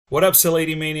What up, Still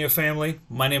 80 Mania family?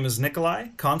 My name is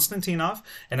Nikolay, Konstantinov,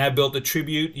 and I built a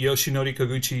tribute Yoshinori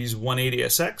Koguchi's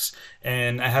 180SX,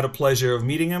 and I had a pleasure of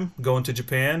meeting him, going to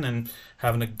Japan, and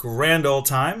having a grand old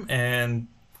time, and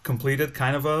completed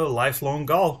kind of a lifelong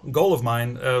goal of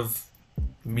mine of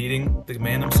meeting the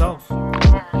man himself.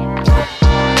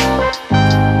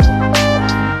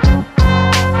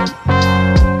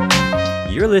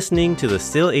 You're listening to the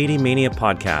Still 80 Mania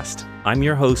podcast. I'm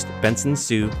your host, Benson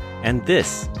Su, and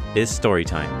this is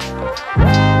Storytime.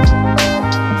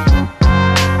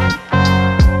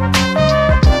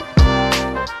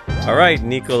 All right,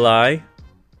 Nikolay.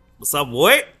 What's up,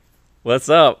 boy? What's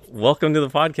up? Welcome to the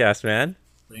podcast, man.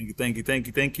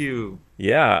 Thank you.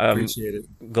 Yeah, Appreciate it.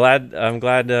 I'm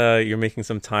glad you're making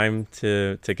some time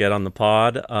to get on the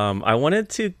pod. I wanted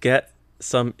to get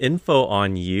some info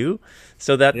on you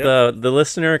so that the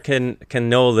listener can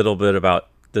know a little bit about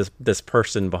this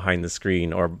person behind the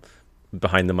screen or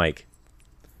behind the mic.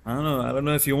 I don't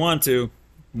know if you want to.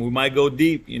 We might go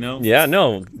deep, you know? Yeah,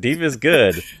 no, deep is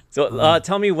good. So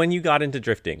tell me when you got into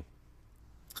drifting.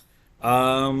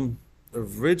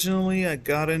 Originally I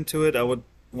got into it, I would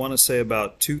want to say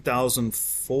about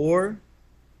 2004.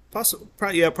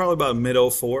 Probably about mid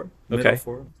 04. Okay.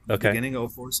 04, Okay. beginning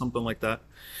 04, something like that.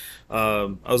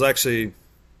 I was actually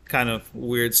kind of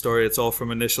weird story. It's all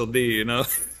from Initial D, you know?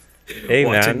 Hey,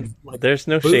 man, there's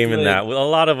no shame in that. Well, a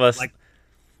lot of us...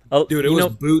 dude, it was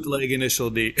bootleg Initial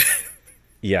D.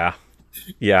 Yeah.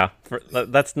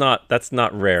 That's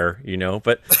not rare, you know.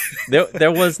 But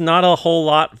there was not a whole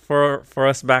lot for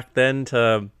us back then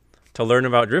to learn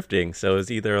about drifting. So it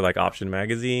was either like Option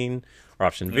Magazine or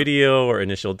Option Video or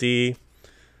Initial D.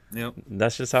 Yep.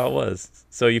 That's just how it was.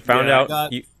 So you found out...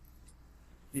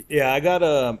 I got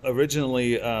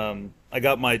originally I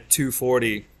got my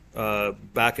 240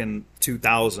 back in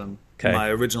 2000. Okay. My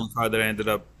original car that I ended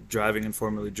up driving in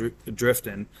Formula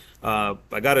Drifting. I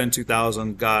got it in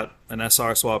 2000. Got an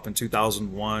SR swap in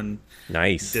 2001.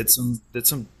 Nice. Did some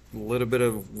little bit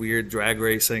of weird drag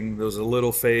racing. There was a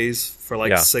little phase for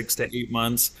like 6 to 8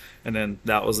 months, and then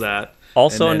that was that.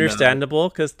 Also then, understandable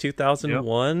because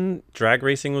 2001 drag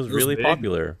racing was really big.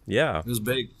 Popular. Yeah. It was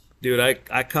big. Dude,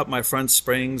 I cut my front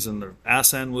springs and the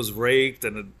ass end was raked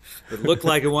and it looked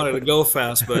like it wanted to go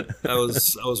fast, but I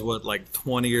was what, like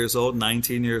 20 years old,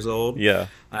 19 years old. Yeah.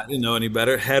 I didn't know any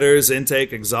better. Headers,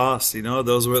 intake, exhaust, you know,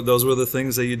 those were the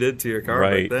things that you did to your car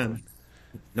back then.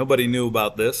 Nobody knew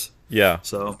about this. Yeah.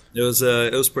 So it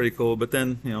was pretty cool. But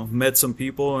then, you know, met some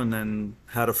people and then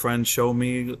had a friend show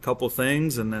me a couple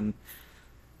things and then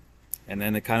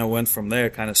it kind of went from there,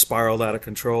 kind of spiraled out of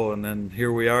control. And then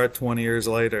here we are 20 years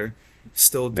later,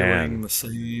 still doing the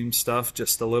same stuff,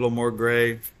 just a little more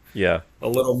gray. Yeah. A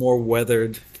little more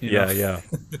weathered. You know? Yeah.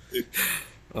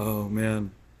 Oh,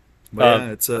 man.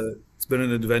 But it's been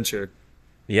an adventure.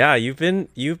 Yeah, you've been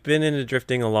into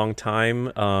drifting a long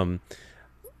time.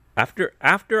 After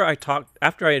I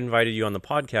invited you on the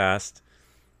podcast,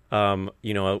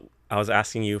 you know, I was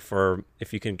asking you for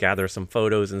if you can gather some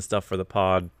photos and stuff for the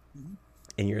pod.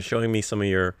 And you're showing me some of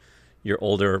your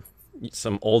old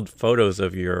photos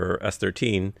of your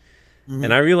S13,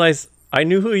 and I realized I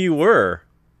knew who you were,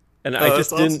 and I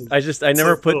just didn't. Awesome. I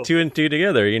never put two and two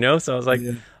together, you know. So I was like,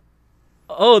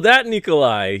 "Oh, that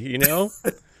Nikolay," you know.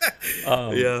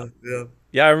 Yeah.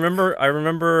 I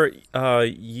remember.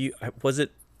 You was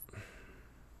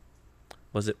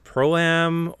it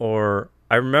Pro-Am, or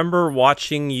I remember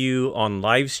watching you on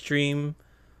live stream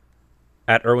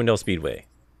at Irwindale Speedway.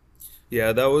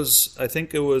 Yeah, that was. I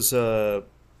think it was.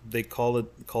 They called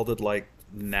it like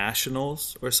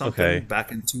Nationals or something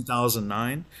back in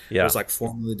 2009. Yeah, it was like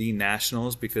Formula D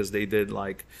Nationals because they did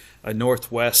like a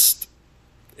Northwest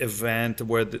event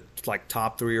where the like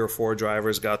top 3 or 4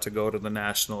 drivers got to go to the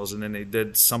Nationals, and then they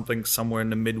did something somewhere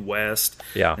in the Midwest.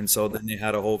 Yeah, and so then they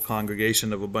had a whole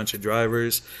congregation of a bunch of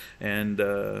drivers, and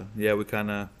we kind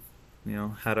of, you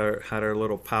know, had our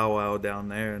little powwow down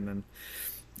there, and then.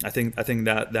 I think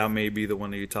that may be the one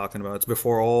that you're talking about. It's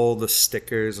before all the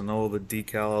stickers and all the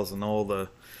decals and all the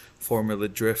Formula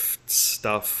Drift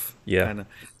stuff. Yeah,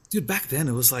 dude. Back then,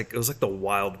 it was like the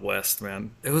Wild West, man.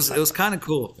 It was kind of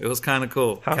cool. It was kind of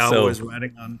cool. How Cowboys so?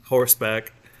 riding on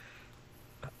horseback.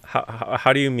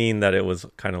 How do you mean that it was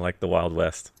kind of like the Wild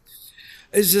West?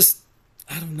 It's just,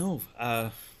 I don't know.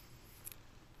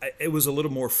 It was a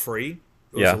little more free.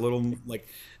 It was a little like.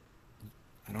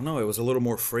 I don't know. It was a little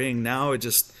more freeing. Now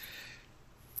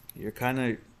you're kind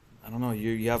of, I don't know.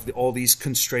 You have all these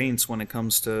constraints when it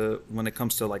comes to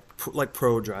like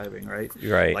pro driving, right?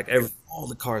 Right. Like all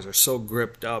the cars are so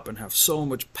gripped up and have so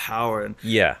much power, and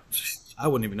I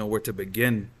wouldn't even know where to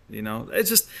begin. It's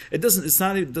just it doesn't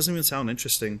even sound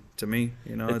interesting to me.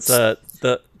 It's the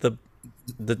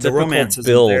typical romance isn't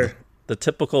build. there. The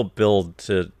typical build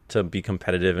to be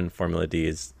competitive in Formula D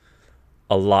is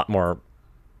a lot more.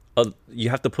 You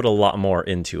have to put a lot more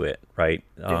into it, right?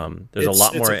 There's a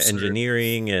lot more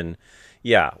engineering and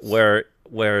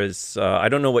Whereas I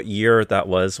don't know what year that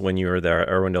was when you were there at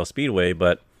Irwindale Speedway,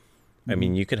 but I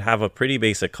mean, you could have a pretty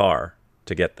basic car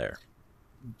to get there.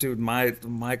 Dude,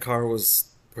 my car was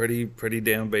pretty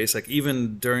damn basic.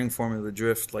 Even during Formula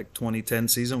Drift, like 2010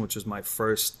 season, which was my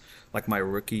first, like my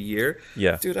rookie year.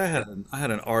 Yeah, dude, I had an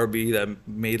RB that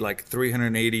made like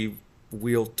 380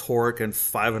 wheel torque and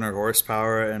 500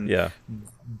 horsepower and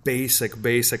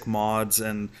basic mods,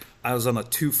 and I was on a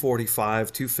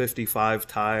 245 255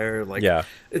 tire. Like,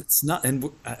 it's not, and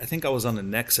I think I was on a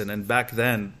Nexon, and back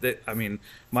then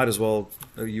might as well,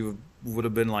 you would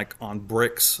have been like on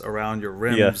bricks around your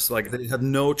rims. Like, they had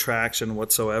no traction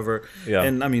whatsoever.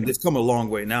 And I mean, they've come a long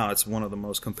way now. It's one of the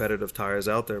most competitive tires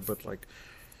out there, but like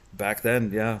back then,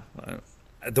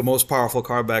 the most powerful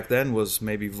car back then was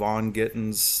maybe Von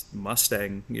Gitten's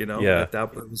Mustang. Like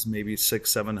that was maybe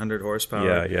 600-700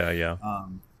 horsepower.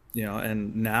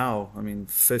 And now, I mean,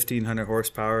 1,500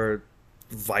 horsepower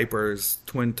Vipers,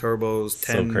 twin turbos,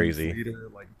 10 so crazy liter,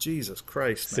 like Jesus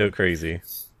Christ, man. So crazy.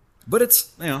 But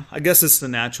it's, I guess it's the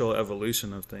natural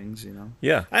evolution of things,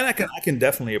 Yeah. And I can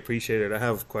definitely appreciate it. I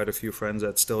have quite a few friends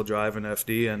that still drive an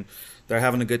FD, and they're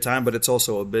having a good time, but it's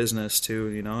also a business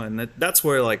too, and that's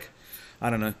where, like, I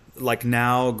don't know, like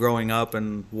now growing up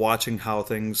and watching how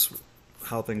things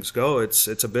go,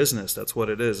 it's a business. That's what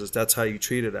it is. That's how you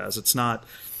treat it as. It's not,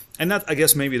 and that, I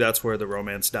guess maybe that's where the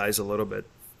romance dies a little bit,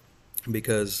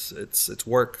 because it's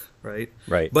work, right?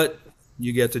 Right. But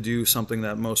you get to do something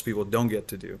that most people don't get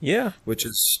to do. Yeah. Which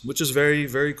is very,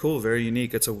 very cool, very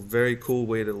unique. It's a very cool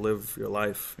way to live your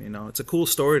life. It's a cool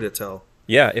story to tell.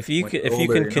 Yeah. If you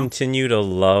can continue to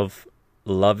love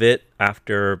it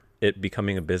after it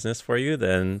becoming a business for you,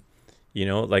 then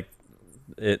like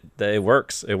it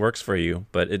works. It works for you,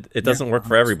 but it doesn't work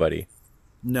for everybody.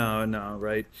 No,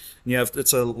 right.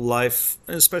 It's a life,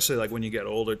 especially like when you get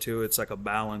older too. It's like a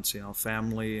balance,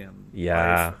 family and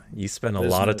life, you spend a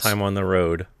lot of time on the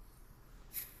road.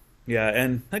 Yeah,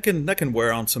 and that can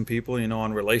wear on some people,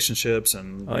 on relationships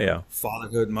and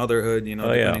fatherhood, motherhood,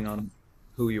 depending on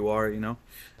who you are,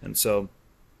 and so,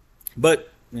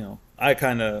 but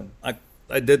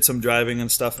I did some driving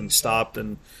and stuff and stopped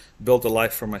and built a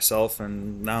life for myself,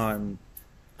 and now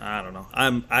I don't know.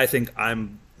 I think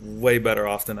I'm way better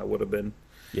off than I would have been.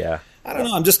 Yeah. I don't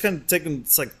know. I'm just kind of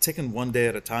taking one day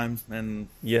at a time, and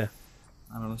I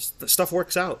don't know. Stuff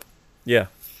works out. Yeah.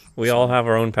 We all have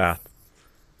our own path.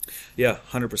 Yeah,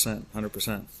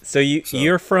 100%. So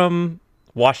you're from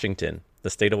Washington, the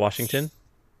state of Washington?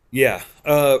 Yeah.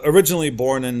 Originally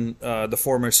born in the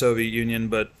former Soviet Union,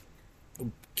 but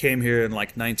came here in like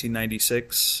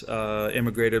 1996,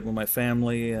 immigrated with my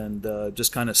family, and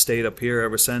just kind of stayed up here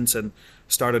ever since, and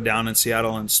started down in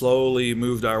Seattle and slowly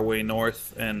moved our way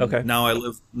north. And now I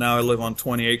live on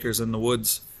 20 acres in the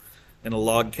woods in a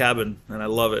log cabin, and I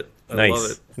love it. I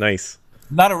love it. Nice.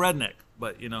 Not a redneck,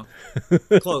 but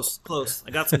close.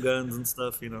 I got some guns and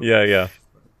stuff, Yeah.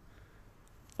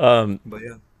 But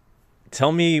yeah.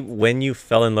 Tell me when you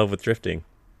fell in love with drifting.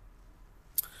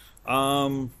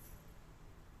 Honestly,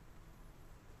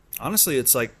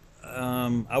 it's like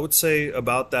I would say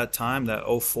about that time, that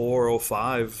 04,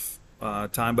 05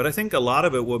 time. But I think a lot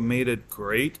of it, what made it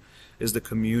great, is the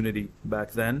community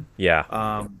back then.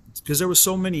 Yeah. Because there was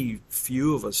so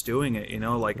few of us doing it.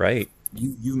 Like right.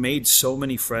 You made so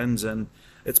many friends, and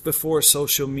it's before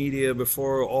social media,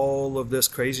 before all of this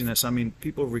craziness. I mean,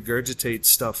 people regurgitate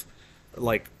stuff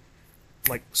like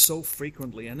so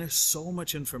frequently, and there's so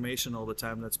much information all the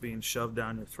time that's being shoved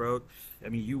down your throat. I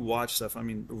mean, you watch stuff. I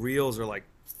mean, reels are like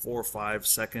 4 or 5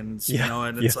 seconds,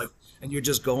 and it's like, and you're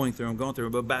just going through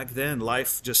them. But back then,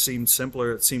 life just seemed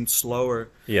simpler. It seemed slower.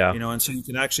 Yeah. And so you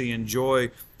can actually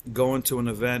enjoy going to an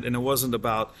event, and it wasn't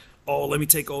about, oh, let me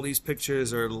take all these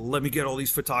pictures, or let me get all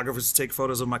these photographers to take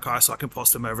photos of my car so I can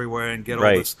post them everywhere and get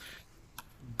all this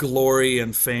glory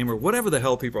and fame, or whatever the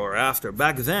hell people are after.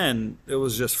 Back then, it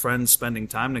was just friends spending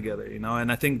time together,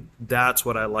 and I think that's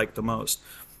what I like the most.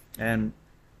 And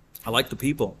I like the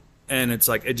people. And it's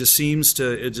like, it just seemed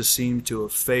to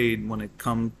have fade when it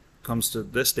comes to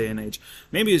this day and age.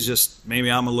 Maybe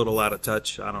I'm a little out of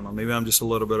touch. I don't know. Maybe I'm just a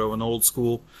little bit of an old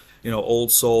school,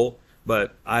 old soul.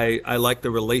 But I like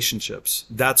the relationships.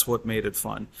 That's what made it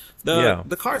fun.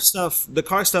 The car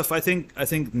stuff. I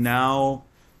think now,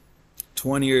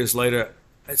 20 years later,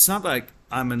 it's not like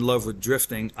I'm in love with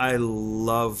drifting. I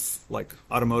love like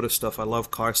automotive stuff. I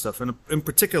love car stuff, and in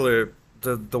particular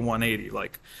the 180.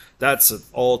 Like that's an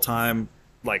all time.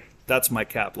 Like that's my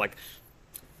cap. Like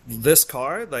this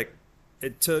car, like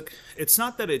it's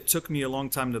not that it took me a long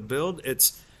time to build.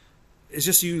 It's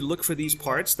just you look for these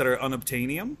parts that are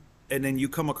unobtainium, and then you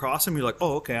come across them. You're like,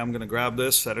 oh, okay, I'm gonna grab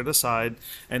this, set it aside,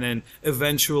 and then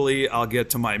eventually I'll get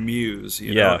to my muse.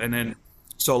 You know, and then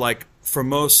so like for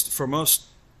most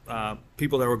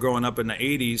people that were growing up in the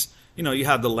 80s, you know, you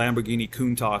had the Lamborghini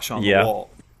Countach on the wall.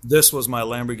 This was my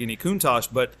Lamborghini Countach,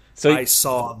 but I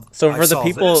saw. So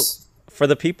for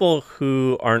the people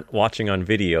who aren't watching on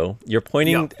video, you're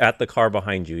pointing at the car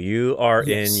behind you. You are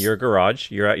in your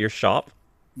garage. You're at your shop.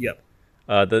 Yep.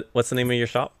 What's the name of your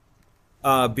shop?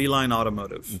 Beeline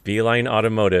Automotive. Beeline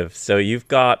Automotive. So you've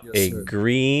got a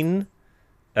green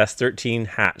S13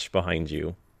 hatch behind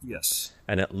you. Yes.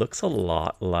 And it looks a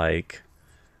lot like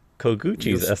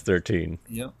Koguchi's S13.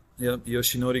 Yep.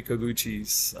 Yoshinori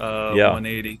Koguchi's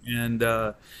 180, and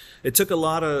it took a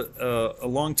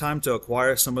long time to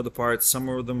acquire some of the parts. Some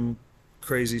of them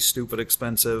crazy, stupid,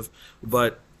 expensive,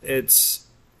 but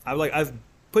I've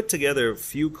put together a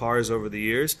few cars over the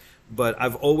years, but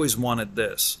I've always wanted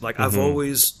this. Like I've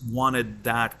always wanted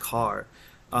that car.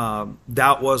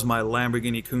 That was my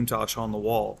Lamborghini Countach on the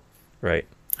wall. Right.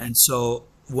 And so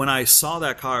when I saw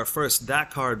that car first, that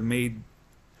car made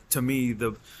to me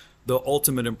the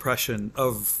ultimate impression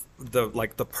of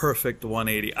the perfect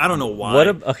 180. I don't know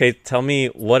why. Tell me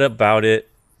what about it.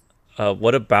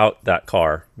 What about that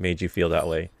car made you feel that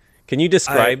way? Can you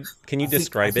describe?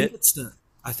 It?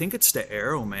 I think it's the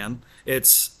aero, man.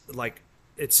 It's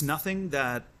nothing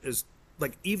that is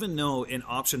like, even though in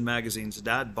option magazines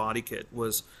that body kit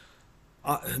was.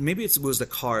 Maybe it was the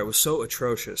car. It was so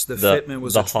atrocious. The fitment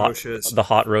was atrocious. The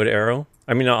hot rod aero?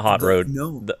 I mean, not hot rod.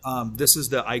 No, this is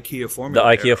the IKEA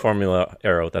Formula. The IKEA Formula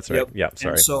aero. That's right. Yep. Yeah,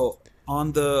 sorry. And so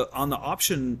on the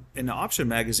option in the option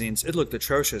magazines, it looked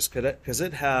atrocious because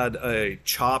it had a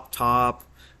chop top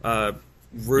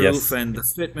roof, and the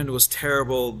fitment was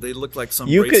terrible. They looked like some.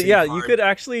 You could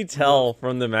actually tell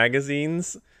from the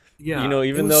magazines. Yeah, you know,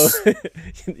 even though.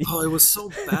 It was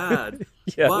so bad.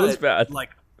 It was bad.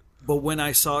 But when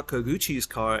I saw Koguchi's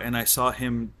car and I saw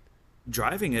him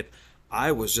driving it,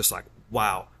 I was just like,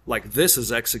 wow, like this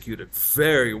is executed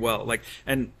very well. Like,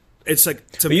 and it's like,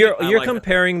 to me, you're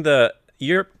comparing the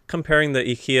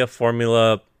IKEA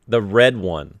Formula, the red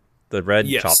one, the red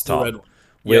chop top, red one.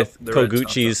 With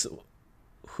Koguchi's,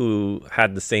 who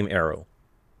had the same arrow.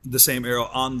 The same arrow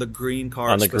on the green car.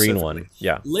 On the green one,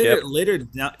 yeah. Later.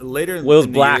 Well, it was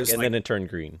black and then it turned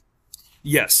green.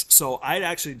 Yes, so I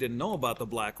actually didn't know about the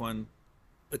black one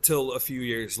until a few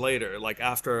years later, like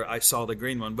after I saw the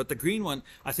green one. But the green one,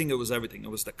 I think it was everything. It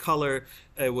was the color,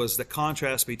 it was the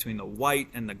contrast between the white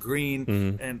and the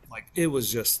green, and like it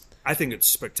was just. I think it's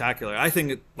spectacular. I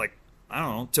think it, like, I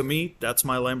don't know. To me, that's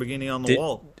my Lamborghini on the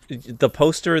wall. The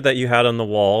poster that you had on the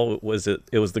wall it was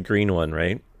the green one,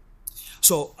 right?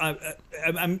 So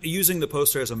I'm using the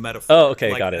poster as a metaphor. Oh,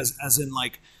 okay, got it. As in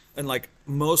like. And like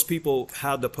most people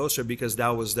had the poster because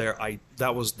that was that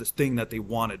was the thing that they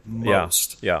wanted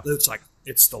most. Yeah.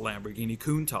 It's the Lamborghini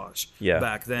Countach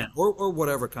back then, or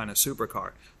whatever kind of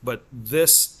supercar. But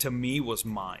this to me was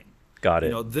mine. Got it.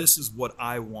 You know, this is what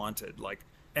I wanted. Like,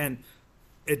 and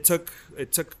it took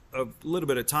a little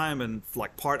bit of time and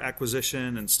like part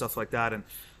acquisition and stuff like that. And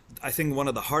I think one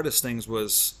of the hardest things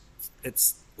was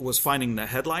finding the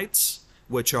headlights,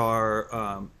 which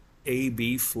are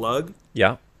AB Flug.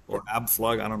 Yeah. Or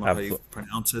Abflug, I don't know how you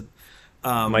pronounce it.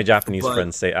 My Japanese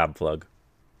friends say Abflug.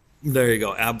 There you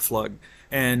go, Abflug.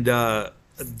 And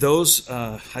those,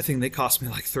 I think they cost me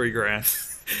like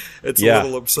 $3,000. It's a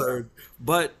little absurd,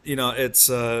 but you know, it's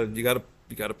you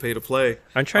gotta pay to play.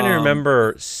 I'm trying to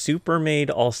remember. Supermade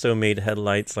also made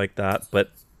headlights like that,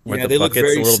 but were the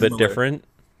buckets a little bit different?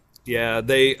 Yeah,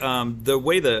 they the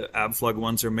way the Abflug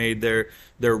ones are made, they're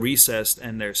recessed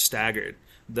and they're staggered.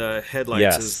 The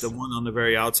headlights is the one on the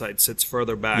very outside sits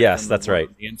further back. Yes, than that's the one right.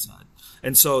 On the inside,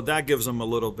 and so that gives them a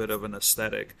little bit of an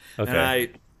aesthetic. Okay.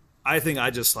 And I think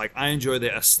I enjoy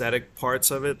the aesthetic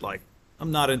parts of it. Like,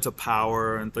 I'm not into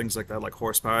power and things like that, like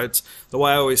horsepower. It's the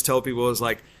way I always tell people is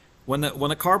like when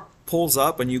a car pulls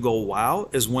up and you go wow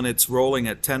is when it's rolling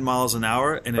at 10 miles an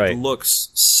hour and it looks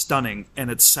stunning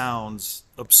and it sounds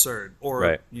absurd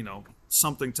or you know,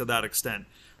 something to that extent.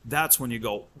 That's when you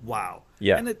go wow.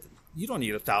 Yeah. And you don't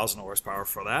need 1,000 horsepower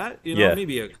for that. You know,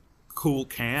 maybe a cool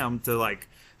cam to like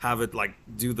have it like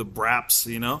do the braps,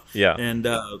 you know? Yeah. And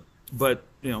but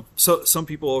you know, so some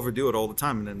people overdo it all the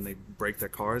time and then they break their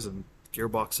cars and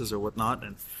gearboxes or whatnot,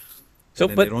 and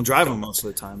they don't drive them most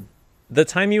of the time. the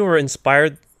time you were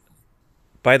inspired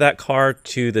by that car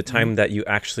to the time that you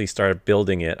actually started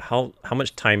building it, how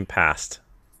much time passed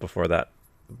before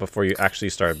you actually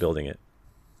started building it?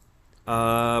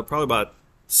 Probably about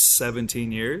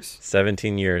 17 years.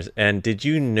 17 years. And did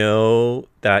you know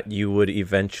that you would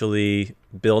eventually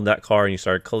build that car and you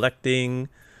started collecting?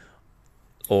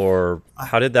 Or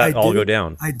how did that all go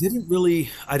down? I didn't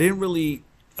really,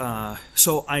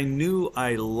 so I knew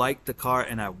I liked the car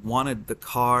and I wanted the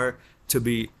car to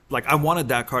be, like, I wanted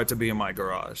that car to be in my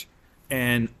garage.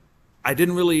 And I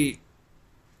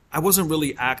wasn't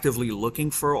really actively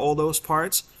looking for all those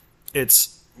parts.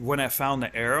 It's when I found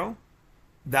the Arrow,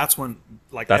 that's when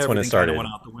it started. Went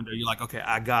out the window. You're like, okay,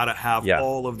 I gotta have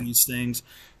all of these things.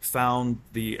 Found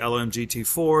the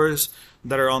LMGT4s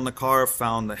that are on the car.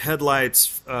 Found the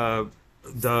headlights.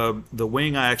 The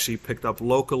wing I actually picked up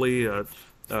locally. A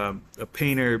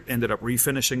painter ended up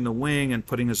refinishing the wing and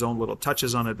putting his own little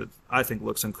touches on it that I think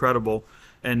looks incredible.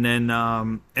 And then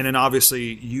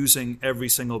obviously using every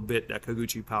single bit that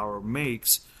Koguchi Power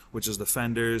makes, which is the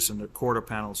fenders and the quarter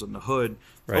panels and the hood,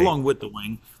 along with the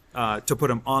wing. To put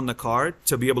him on the car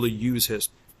to be able to use his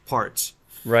parts.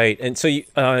 Right. And so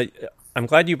I'm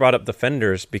glad you brought up the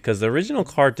fenders because the original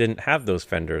car didn't have those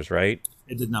fenders, right?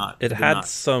 It did not. It had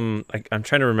some, I'm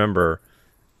trying to remember.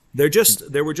 They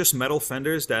were just metal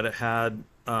fenders that had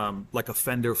like a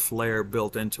fender flare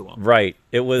built into them. Right.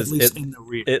 It was, at least in the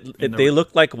rear. They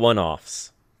looked like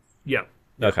one-offs. Yeah.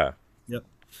 Okay. Yep.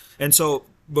 And so,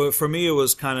 but for me, it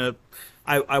was kind of,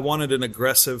 I wanted an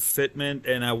aggressive fitment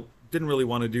and I didn't really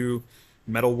want to do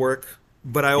metal work,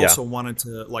 but I also wanted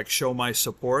to like show my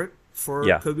support for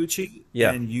Koguchi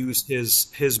and use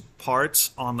his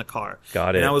parts on the car.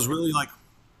 Got it. And I was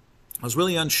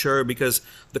really unsure because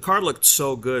the car looked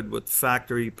so good with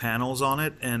factory panels on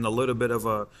it and a little bit of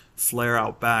a flare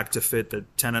out back to fit the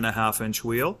 10.5-inch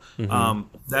wheel.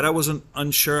 That I wasn't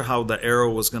unsure how the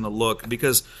Arrow was going to look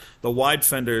because the wide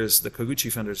fenders, the Koguchi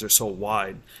fenders, are so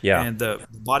wide, and the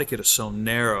body kit is so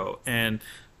narrow, and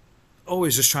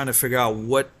always just trying to figure out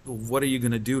what are you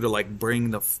going to do to like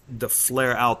bring the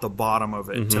flare out the bottom of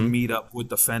it to meet up with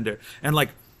the fender. And like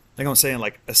I'm saying,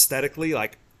 like aesthetically,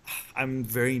 like I'm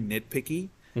very nitpicky,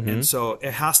 and so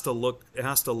it has to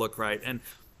look right. And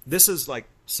this is like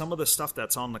some of the stuff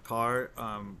that's on the car.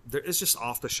 There is just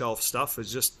off the shelf stuff.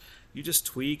 It's just you just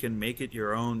tweak and make it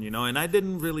your own, And I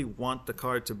didn't really want the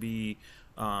car to be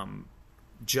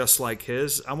just like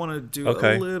his. I want to do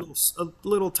a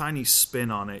little tiny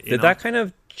spin on it. Did that kind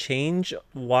of change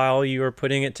while you were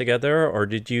putting it together, or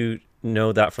did you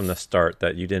know that from the start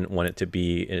that you didn't want it to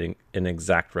be an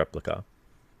exact replica?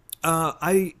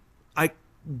 I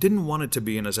didn't want it to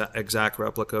be an exact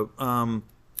replica. And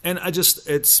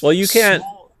it's well, you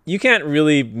can't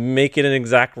really make it an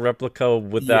exact replica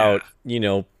without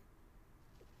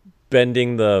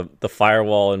bending the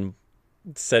firewall and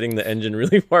setting the engine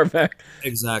really far back.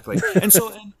 Exactly. And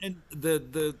so and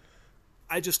the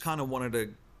I just kind of wanted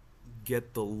to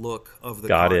get the look of the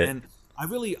car. Got it. And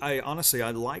I honestly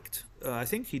liked I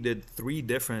think he had 3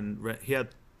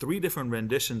 different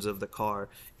renditions of the car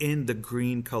in the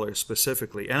green color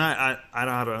specifically. And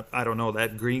I don't know,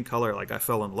 that green color like I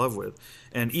fell in love with.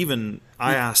 And even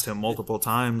I asked him multiple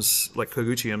times, like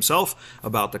Koguchi himself,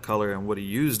 about the color and what he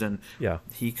used, and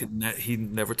he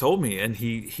never told me, and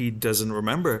he doesn't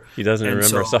remember. He doesn't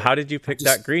remember. So how did you pick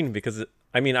that green? Because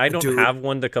I mean, I don't have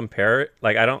one to compare it.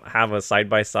 Like I don't have a side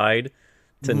by side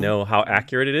to know how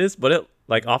accurate it is, but it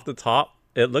like off the top,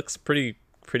 it looks pretty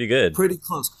good. Pretty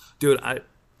close. Dude,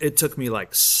 it took me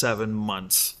like 7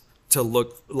 months to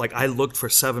look. Like I looked for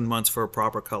 7 months for a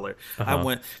proper color. I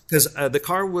went because the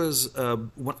car was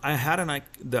when I had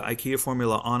the IKEA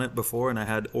formula on it before, and I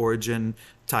had Origin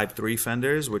Type 3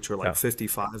 fenders, which were like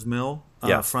 55 mil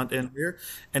front and rear,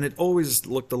 and it always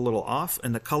looked a little off.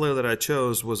 And the color that I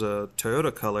chose was a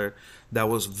Toyota color that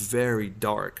was very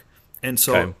dark. And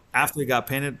so after it got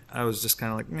painted, I was just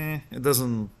kind of like, meh, it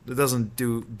doesn't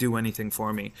do anything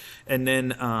for me. And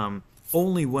then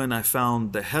only when I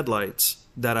found the headlights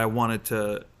that I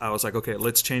was like, okay,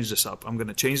 let's change this up. I'm going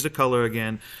to change the color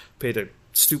again, paid a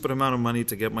stupid amount of money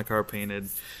to get my car painted.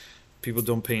 People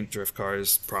don't paint drift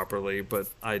cars properly, but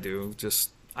I do.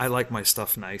 I like my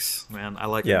stuff nice, man. I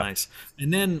like it nice.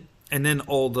 And then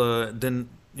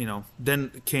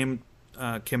came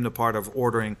the part of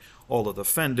ordering all of the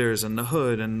fenders and the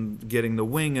hood and getting the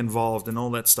wing involved and all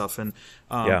that stuff. And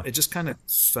it just kind of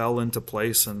fell into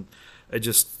place, and it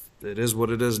is what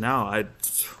it is now. I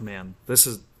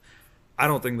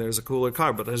don't think there's a cooler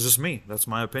car, but that's just me. That's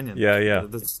my opinion. Yeah.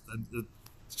 It's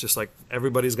just like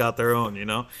everybody's got their own,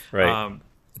 Right.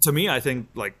 To me, I think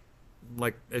like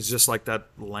like it's just like that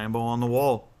Lambo on the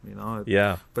wall,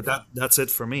 Yeah. But that's it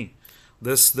for me.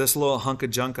 This little hunk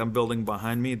of junk I'm building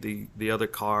behind me, the other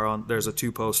car on there's a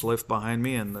 2-post lift behind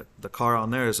me, and the car on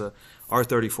there is a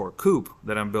R34 coupe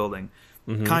that I'm building,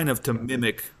 kind of to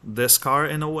mimic this car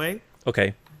in a way.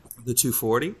 Okay. The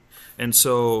 240, and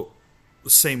so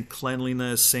same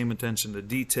cleanliness, same attention to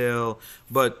detail,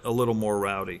 but a little more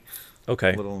rowdy.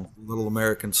 Okay. Little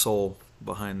American soul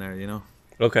behind there,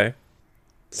 Okay.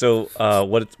 So,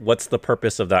 what's the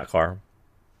purpose of that car?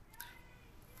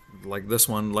 Like this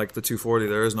one, like the 240,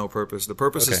 there is no purpose. The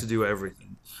purpose is to do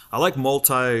everything. I like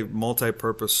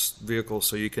multi-purpose vehicles,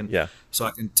 so you can, so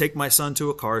I can take my son to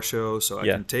a car show, so I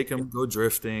can take him go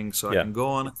drifting, so I can go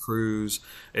on a cruise.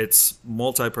 It's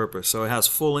multi-purpose, so it has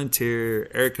full interior,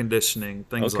 air conditioning,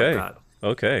 things like that.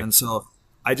 Okay. And so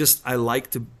I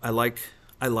like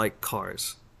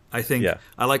cars. I think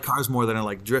I like cars more than I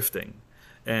like drifting,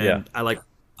 and I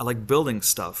like building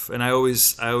stuff. And I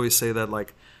always say that,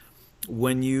 like,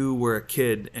 when you were a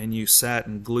kid and you sat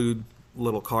and glued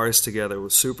little cars together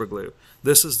with super glue,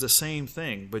 this is the same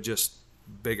thing, but just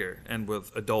bigger and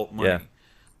with adult money.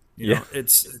 You know,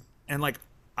 it's, and like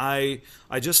I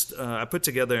put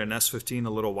together an S15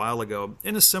 a little while ago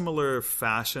in a similar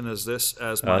fashion as this,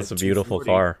 as my that's a beautiful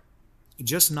car.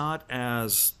 Just not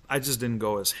as, I just didn't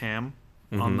go as ham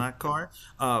on that car,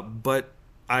 but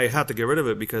I had to get rid of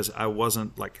it because I'm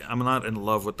not in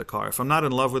love with the car. If I'm not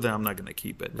in love with it, I'm not going to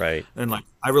keep it. Right. And like,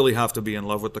 I really have to be in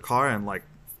love with the car, and like,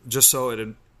 just so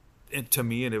to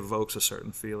me, it evokes a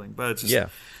certain feeling. But it's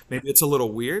just, maybe it's a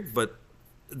little weird, but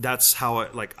that's how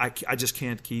I just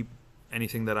can't keep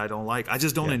anything that I don't like. I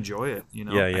just don't enjoy it.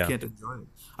 I can't enjoy it.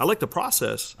 I like the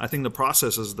process. I think the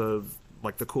process is the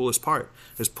coolest part,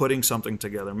 is putting something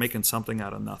together, making something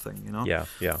out of nothing.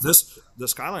 The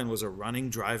Skyline was a running,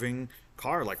 driving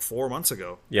car like 4 months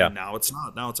ago. And now it's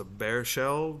not. Now it's a bare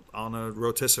shell on a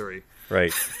rotisserie.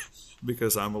 Right.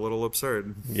 Because I'm a little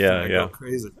absurd. I go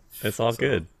crazy. It's all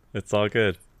good. It's all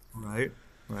good. Right.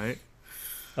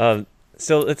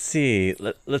 So let's see.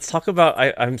 Let's talk about.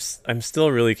 I'm still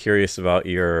really curious about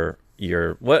your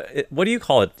what do you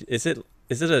call it? Is it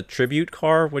a tribute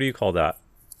car? What do you call that?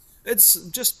 It's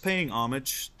just paying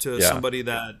homage to somebody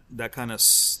that kind of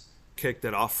kicked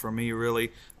it off for me,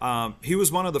 really. He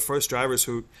was one of the first drivers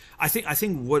who I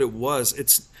think what it was,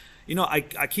 it's, I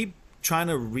keep trying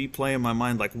to replay in my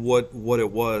mind like what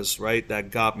it was, right, that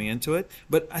got me into it,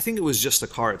 but I think it was just the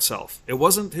car itself. It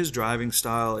wasn't his driving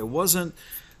style. It wasn't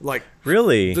like,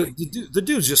 really, the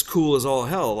dude's just cool as all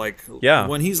hell. Like,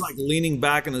 when he's like leaning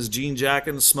back in his jean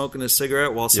jacket and smoking his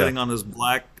cigarette while sitting on his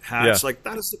black hatch, like,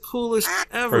 that is the coolest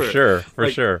ever.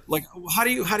 For sure. Like, how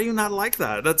do you not like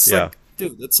that? That's like,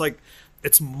 dude, it's like,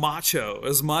 it's macho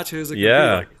as it can be,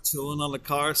 like chilling on the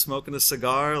car, smoking a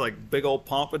cigar, like big old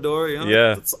pompadour.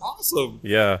 It's awesome.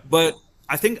 But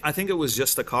I think it was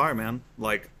just the car, man.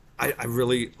 Like, I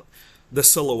really, the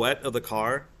silhouette of the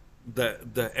car,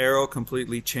 the aero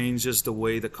completely changes the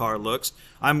way the car looks.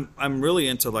 I'm really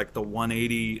into like the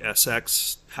 180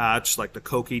 SX hatch, like the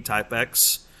Koguchi Type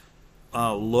X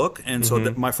look, and so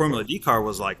my Formula D car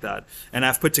was like that. And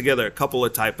I've put together a couple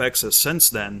of Type X's since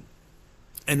then.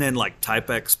 And then like Type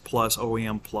X Plus,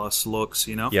 OEM Plus looks,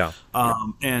 and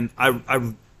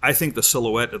I think the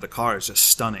silhouette of the car is just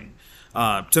stunning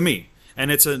to me.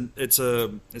 And it's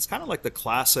kind of like the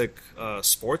classic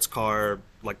sports car,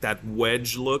 like that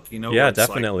wedge look, Yeah,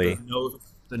 definitely. Like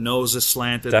the nose is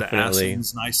slanted, definitely. the ass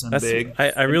is nice and big.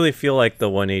 I really feel like the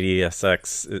 180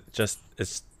 SX,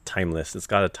 it's timeless. It's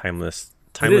got a timeless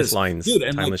lines,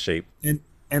 dude, timeless shape.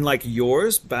 And like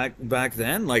yours back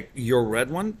then, like your red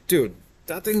one, dude.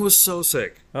 That thing was so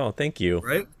sick. Oh, thank you.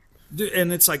 Right?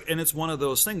 And it's like, and it's one of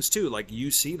those things too. Like, you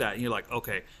see that and you're like,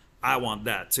 okay, I want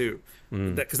that too.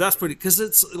 Because that's pretty. Because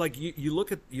it's like you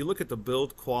look at the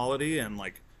build quality, and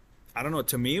like, I don't know.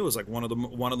 To me, it was like one of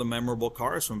the memorable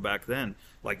cars from back then.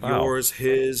 Like yours,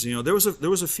 his. There was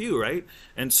a few, right?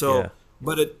 And so,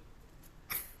 but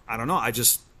I don't know.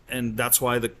 And that's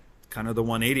why the kind of the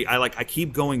 180. I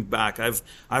keep going back. I've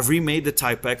remade the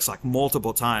Type X like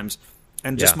multiple times.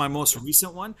 And just my most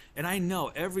recent one, and I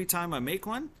know every time I make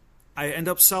one, I end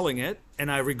up selling it,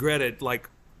 and I regret it like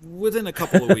within a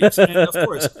couple of weeks. And of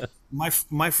course,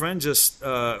 my friend just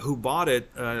who bought it,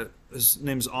 his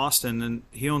name's Austin, and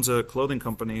he owns a clothing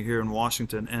company here in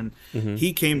Washington, and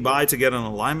he came by to get an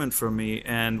alignment from me,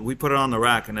 and we put it on the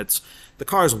rack, and the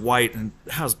car's white and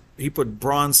he put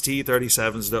bronze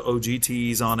T37s, the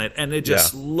OGTs on it, and it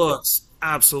just looks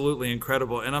absolutely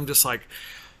incredible. And I'm just like,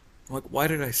 why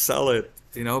did I sell it?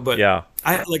 But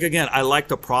I like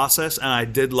the process, and I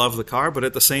did love the car, but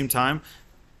at the same time,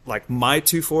 like my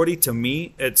 240 to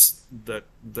me, it's the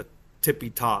tippy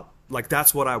top. Like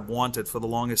that's what I wanted for the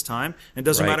longest time. And it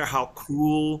doesn't matter how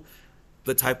cool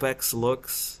the Type X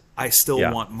looks, I still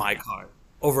want my car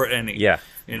over any. Yeah.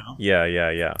 You know?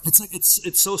 Yeah. It's like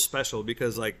it's so special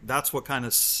because like that's what kind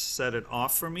of set it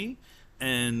off for me.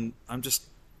 And I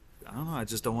don't know, I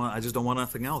just don't want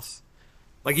nothing else.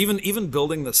 Like even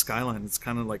building the Skyline, it's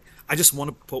kind of like I just want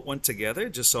to put one together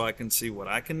just so I can see what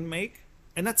I can make,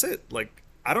 and that's it. Like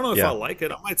I don't know if I'll like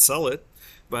it. I might sell it,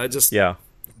 but I just the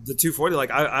 240. Like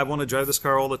I want to drive this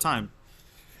car all the time.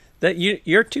 That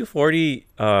your 240.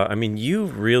 I mean,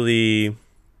 you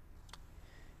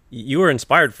were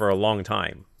inspired for a long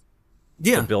time.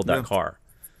 To build that car.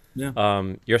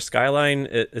 Yeah. Your Skyline,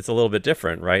 it's a little bit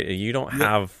different, right? You don't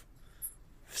have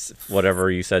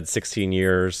whatever you said, 16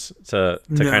 years to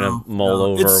kind of mull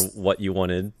over what you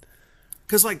wanted.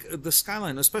 Because like the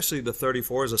Skyline, especially the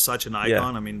 34s, is such an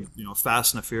icon. I mean, you know,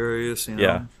 Fast and the Furious. You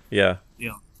know, you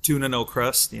know, tuna no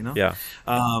crust. You know,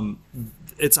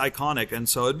 it's iconic, and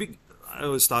so I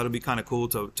always thought it'd be kind of cool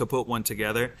to put one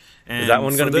together. And is that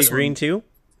one going to be green too?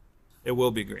 It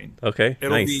will be green. Okay,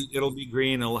 it'll be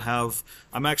green. It'll have.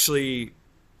 I'm actually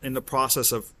in the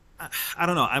process of. I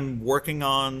don't know. I'm working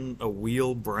on a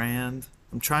wheel brand.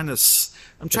 I'm trying to.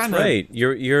 Right.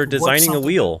 You're designing a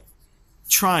wheel.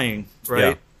 Trying,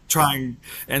 right? Trying,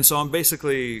 and so I'm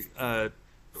basically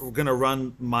gonna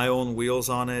run my own wheels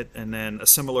on it, and then a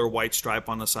similar white stripe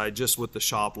on the side, just with the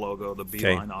shop logo, the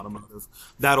Beeline Automotive.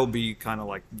 That'll be kind of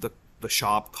like the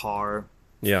shop car.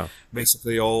 Yeah.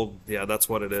 Basically, that's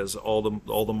what it is. All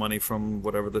the money from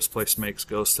whatever this place makes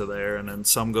goes to there, and then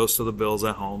some goes to the bills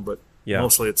at home, but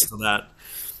mostly it's to that,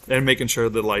 and making sure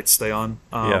the lights stay on.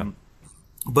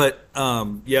 But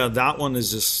that one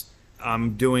is just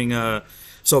I'm doing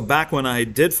so back when I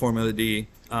did Formula D,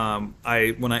 when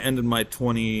I ended my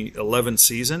 2011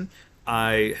 season,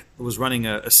 I was running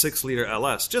a 6-liter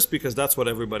LS just because that's what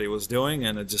everybody was doing,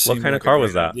 and it just seemed what kind like of car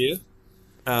was that? Idea.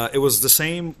 It was the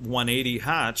same 180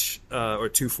 hatch or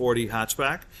 240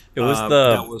 hatchback. It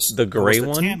was the gray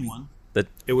one, the tan one.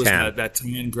 It was that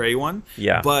tan gray one.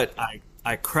 Yeah. But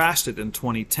I crashed it in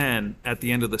 2010 at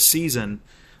the end of the season,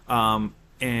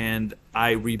 and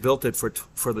I rebuilt it for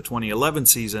the 2011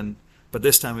 season. But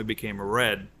this time it became a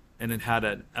red, and it had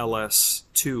an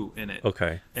LS2 in it.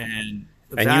 Okay. And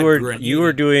you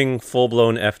were doing full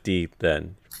blown FD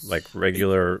then, like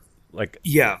regular, like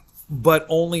but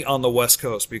only on the West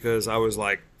Coast because I was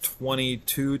like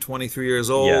 22, 23 years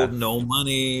old, no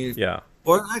money. Yeah.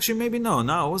 Or actually, maybe no,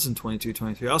 I wasn't 22,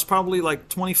 23. I was probably like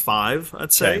 25,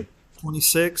 I'd say,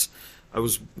 26. I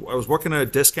was working at a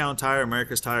discount tire,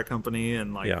 America's Tire Company,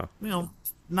 and you know,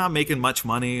 not making much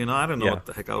money. You know, I don't know what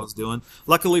the heck I was doing.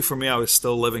 Luckily for me, I was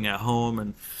still living at home,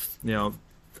 and you know,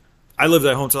 I lived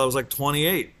at home till I was like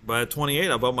 28. But at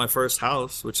 28, I bought my first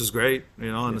house, which is great.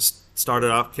 You know, and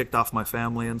it kicked off my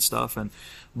family and stuff.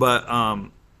 But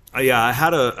I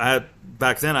had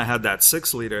back then I had that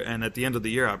 6-liter, and at the end of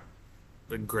the year,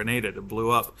 it grenaded, it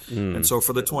blew up. And so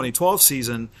for the 2012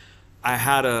 season, I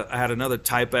had another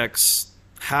Type X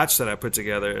hatch that I put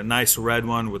together, a nice red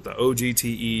one with the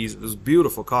OGTEs. It was a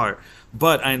beautiful car,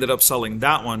 but I ended up selling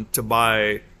that one to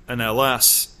buy a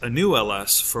new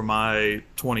LS for my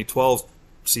 2012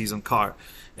 season car,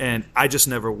 and I just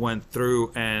never went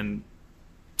through and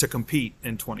to compete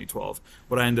in 2012.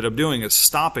 What I ended up doing is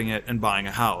stopping it and buying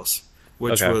a house,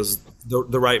 which was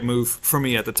the right move for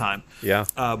me at the time. Yeah.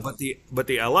 But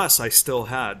the LS I still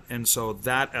had, and so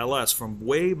that LS from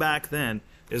way back then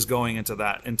is going into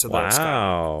that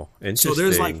Wow, interesting.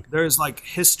 So there's like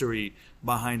history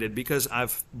behind it because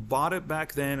I've bought it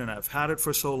back then and I've had it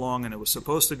for so long, and it was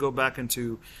supposed to go back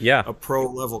into a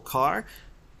pro level car.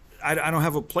 I don't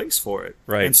have a place for it,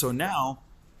 right? And so now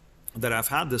that I've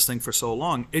had this thing for so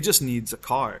long, it just needs a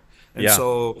car, and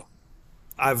so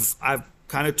I've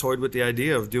kind of toyed with the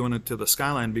idea of doing it to the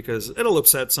Skyline because it'll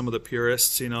upset some of the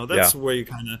purists. You know, that's where you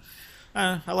kind of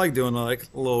I like doing like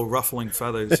a little ruffling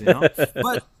feathers, you know.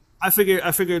 But I figured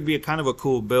it'd be a kind of a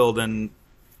cool build, and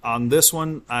on this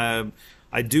one,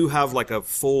 I do have like a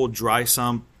full dry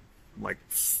sump, like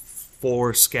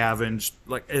 4 scavenged,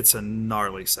 like it's a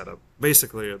gnarly setup.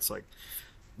 Basically, it's like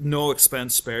no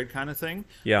expense spared kind of thing.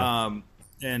 Yeah.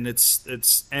 And it's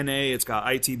NA, it's got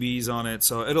ITBs on it,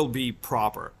 so it'll be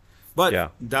proper.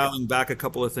 But dialing back a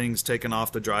couple of things, taking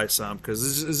off the dry sump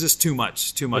because it's just too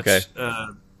much. Okay.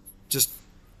 Just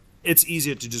it's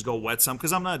easier to just go wet sump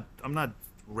because I'm not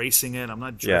racing it, I'm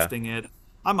not drifting it.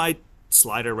 I might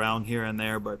slide around here and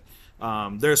there, but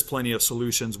there's plenty of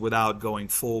solutions without going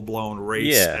full blown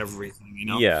race everything. You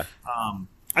know. Yeah.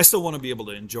 I still want to be able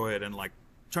to enjoy it and like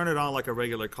turn it on like a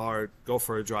regular car, go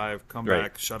for a drive, come Right.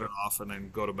 back, shut it off, and then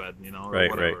go to bed, or Right,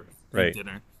 whatever, right. eat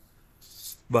dinner.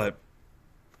 But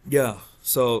yeah,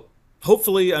 so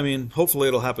hopefully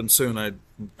it'll happen soon. I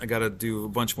got to do a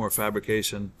bunch more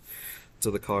fabrication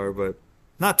to the car, but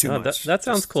not too much. That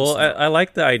sounds cool. I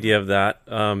like the idea of that,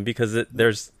 because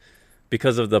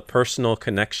because of the personal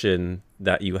connection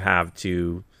that you have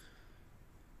to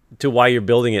why you're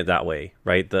building it that way,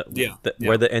 right?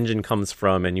 Where the engine comes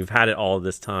from, and you've had it all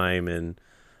this time, and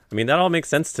I mean that all makes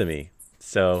sense to me.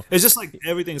 So it's just like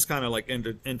everything's kind of like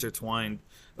intertwined.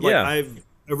 Like I've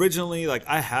originally, like,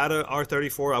 I had a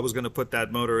R34 I was going to put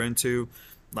that motor into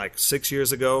like 6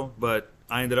 years ago, but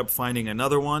I ended up finding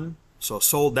another one, so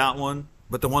sold that one.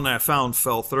 But the one that I found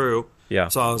fell through. Yeah.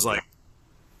 So I was like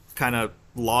kind of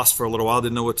lost for a little while,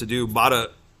 didn't know what to do. Bought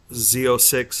a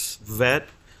Z06 Vet,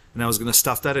 and I was going to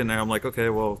stuff that in there. I'm like, okay,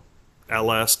 well,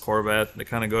 LS, Corvette, they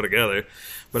kind of go together.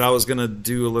 But I was going to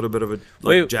do a little bit of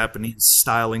a Japanese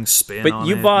styling spin on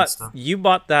it. But you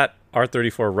bought that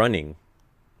R34 running.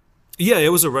 Yeah, it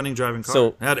was a running driving car.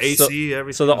 It had AC,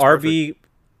 everything. So the RV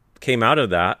came out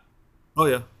of that. Oh,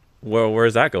 yeah.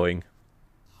 Where's that going?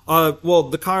 Well,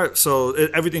 the car,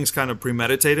 everything's kind of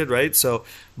premeditated, right? So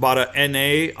bought a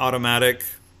NA automatic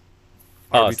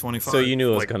RB25. So you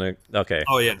knew it was gonna. Okay.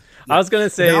 Oh yeah. I was gonna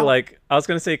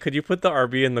say, could you put the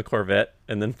RB in the Corvette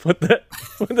and then put the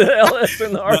LS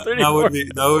in the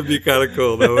R34? That would be kind of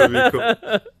cool. That would be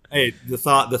cool. Hey, the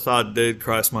thought did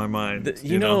cross my mind.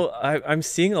 I'm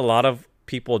seeing a lot of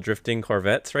people drifting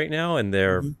Corvettes right now, and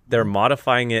they're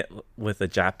modifying it with a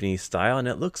Japanese style, and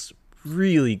it looks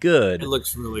really good. It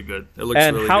looks really good.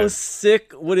 And how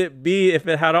sick would it be if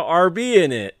it had an RB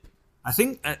in it? I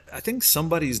think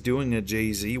somebody's doing a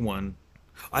JZ one.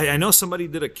 I know somebody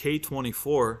did a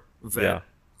K24 Vet,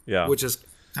 yeah, which is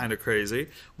kind of crazy.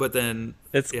 But then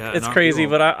it's crazy.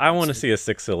 But I want to see a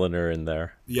 6-cylinder in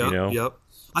there. Yep.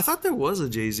 I thought there was a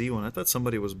JZ one. I thought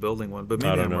somebody was building one, but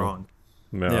maybe I'm wrong.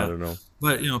 No, I don't know.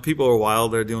 But people are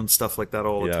wild. They're doing stuff like that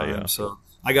all the time. Yeah. So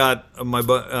I got my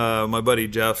buddy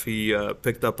Jeff. He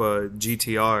picked up a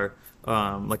GTR,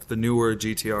 like the newer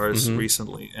GTRs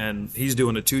recently, and he's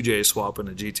doing a 2J swap in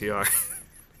a GTR.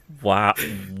 Wow!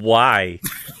 Why?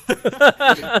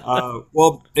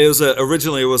 Well,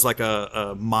 originally it was like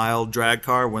a mild drag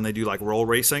car when they do like roll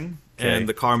racing, and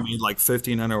the car made like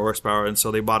 1,500 horsepower, and so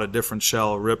they bought a different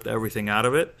shell, ripped everything out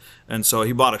of it, and so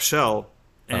he bought a shell.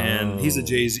 And he's a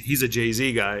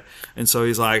JZ guy, and so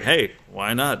he's like, "Hey,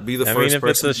 why not be the first person?" I mean, if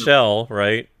it's a shell,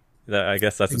 right? I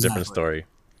guess that's a different story.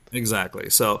 Exactly.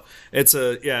 So it's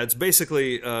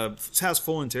basically it has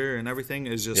full interior and everything.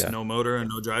 Is just no motor and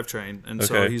no drivetrain, and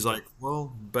so he's like,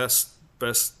 "Well, best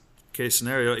case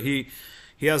scenario." He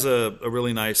has a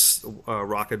really nice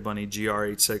Rocket Bunny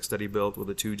GR86 that he built with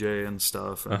a 2J and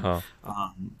stuff. And,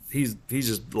 he's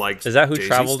just like. Is that who JZ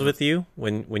traveled stuff. with you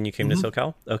when you came to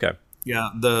SoCal? Okay. Yeah,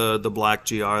 the black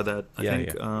GR that I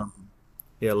think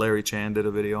Larry Chan did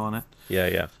a video on it.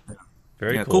 Yeah.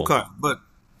 Very cool car. But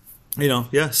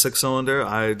 6-cylinder.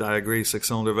 I agree.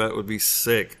 6-cylinder Vet would be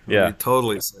sick. Would be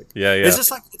totally sick. Yeah. It's just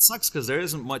like it sucks because there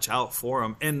isn't much out for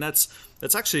them, and that's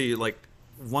actually like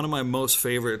one of my most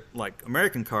favorite like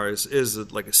American cars is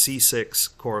like a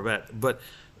C6 Corvette, but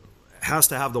it has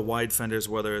to have the wide fenders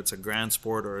whether it's a Grand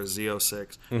Sport or a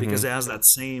Z06 because it has that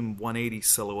same 180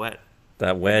 silhouette.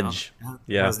 That wedge.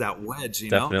 It has that wedge,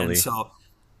 Definitely. And so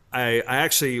I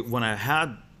actually, when I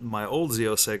had my old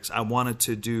Z06, I wanted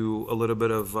to do a little bit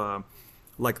of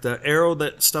like the aero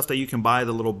stuff that you can buy,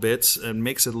 the little bits, and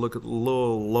makes it look a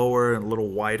little lower and a little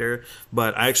wider.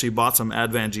 But I actually bought some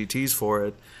Advan GTs for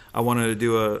it. I wanted to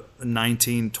do a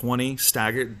 1920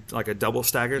 staggered, like a double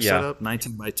stagger setup,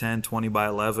 19 by 10, 20 by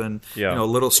 11.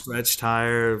 Little stretch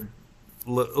tire.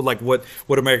 Like what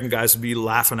American guys would be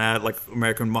laughing at, like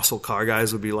American muscle car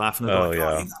guys would be laughing at. You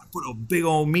gotta put a big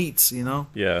old meats,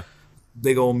 Yeah.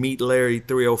 Big old meat Larry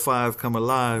 305 come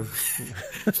alive.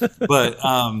 but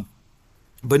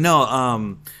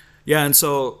no, and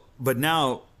so, but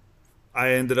now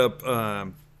I ended up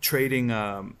trading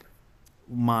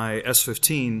my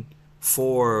S15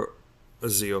 for a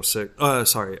Z06,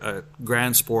 a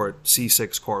Grand Sport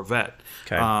C6 Corvette.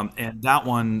 Okay. And that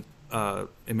one,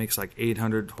 it makes like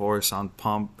 800 horse on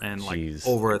pump and like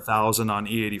over 1,000 on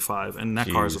E85, and that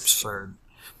car is absurd.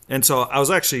 And so I was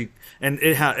actually, and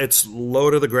it's low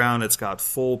to the ground. It's got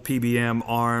full PBM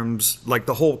arms, like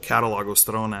the whole catalog was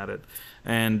thrown at it,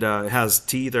 and it has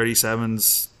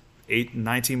T37s,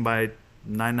 19 by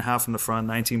 9.5 in the front,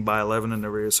 19 by 11 in the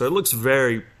rear. So it looks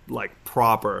very like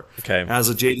proper. Okay, it has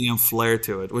a JDM flair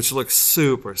to it, which looks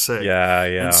super sick. Yeah.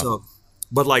 And so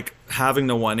But like having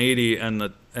the 180 and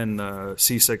the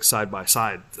C6 side by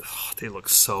side, they look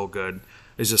so good.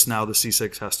 It's just now the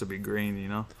C6 has to be green, you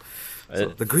know. So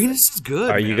the green is just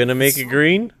good. Are you gonna make it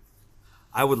green?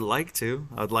 I would like to.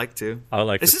 I'd like to. I would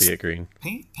like to see it green.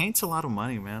 Paint's a lot of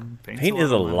money, man. Paint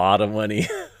is a lot of money.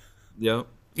 Yep.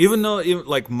 Even though,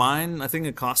 like mine, I think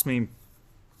it cost me,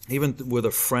 even with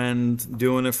a friend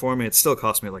doing it for me, it still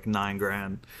cost me like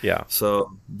 $9,000. Yeah.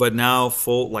 So, but now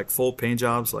full paint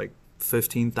jobs like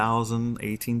 15,000,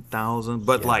 18,000,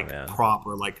 but like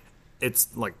proper, like it's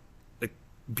like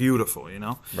beautiful, you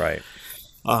know. Right.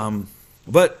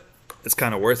 But it's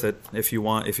kind of worth it if you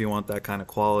want that kind of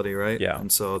quality, right? Yeah.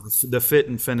 And so the fit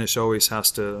and finish always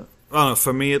has to. I don't know,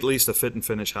 for me at least, the fit and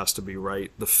finish has to be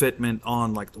right. The fitment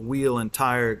on like the wheel and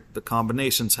tire, the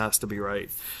combinations has to be right.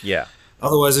 Yeah.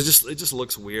 Otherwise, it just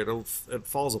looks weird. It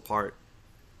falls apart.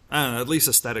 I don't know, at least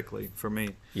aesthetically for me.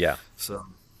 Yeah. So,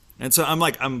 and so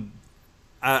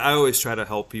I always try to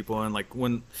help people, and like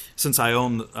since I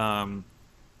own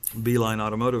Beeline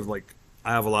Automotive, like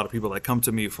I have a lot of people that come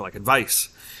to me for like advice,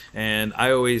 and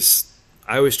I always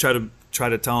try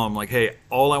to tell them like, hey,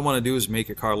 all I want to do is make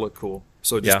your car look cool.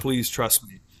 So just please trust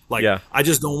me. Like, I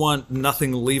just don't want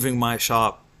nothing leaving my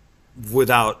shop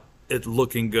without it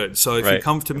looking good. So if you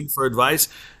come to me for advice,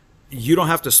 you don't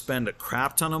have to spend a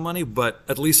crap ton of money, but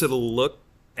at least it'll look,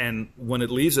 and when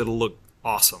it leaves, it'll look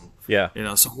awesome. Yeah. You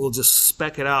know, so we'll just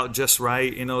spec it out just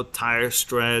right, you know, tire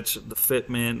stretch, the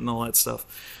fitment and all that stuff.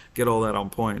 Get all that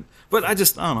on point. But I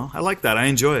don't know. I like that. I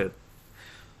enjoy it.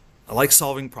 I like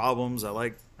solving problems. I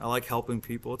like helping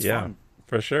people. It's fun.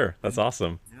 For sure. That's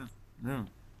awesome. Yeah.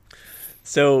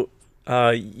 So,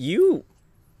 you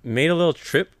made a little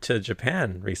trip to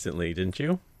Japan recently, didn't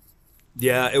you?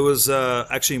 Yeah, it was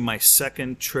actually my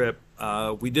second trip.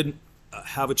 We didn't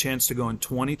have a chance to go in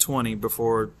 2020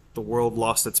 before the world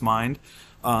lost its mind,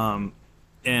 and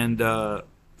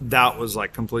that was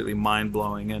like completely mind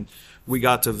blowing. And we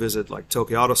got to visit like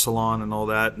Tokyo Auto Salon and all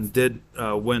that, and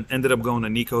ended up going to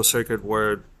Nikko Circuit,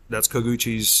 where that's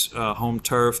Koguchi's home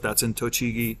turf. That's in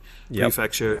Tochigi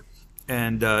Prefecture.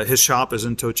 And his shop is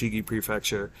in Tochigi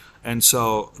Prefecture. And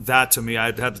so that, to me, I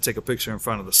had to take a picture in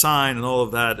front of the sign and all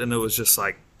of that. And it was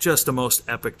just the most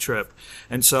epic trip.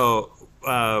 And so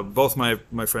both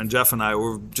my friend Jeff and I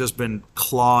were just been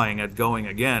clawing at going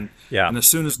again. Yeah. And as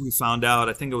soon as we found out,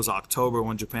 I think it was October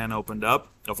when Japan opened up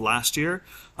of last year,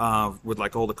 with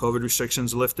like all the COVID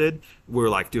restrictions lifted, we were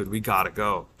like, dude, we gotta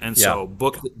go. And so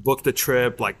booked the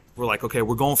trip. Like we're like, okay,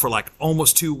 we're going for like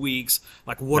almost 2 weeks.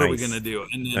 Like, what are we gonna do?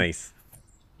 And then,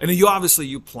 and then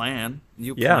you plan,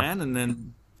 and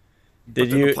then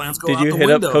did you hit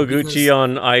up Koguchi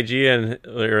on IG and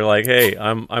you're like, hey,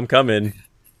 I'm coming?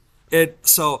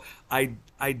 So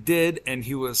I did, and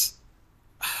he was,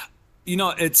 you know,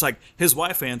 it's like his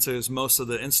wife answers most of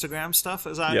the Instagram stuff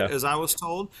as I was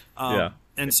told.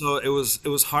 And so it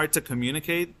was hard to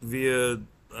communicate via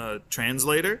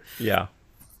translator. Yeah.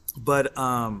 But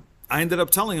I ended up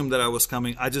telling him that I was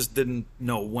coming. I just didn't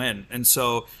know when. And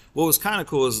so what was kind of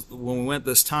cool is when we went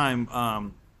this time, my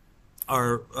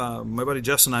buddy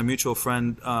Jeff's and I, mutual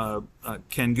friend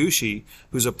Ken Gushi,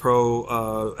 who's a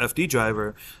pro FD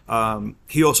driver,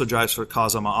 he also drives for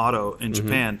Kazama Auto in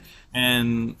Japan.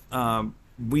 And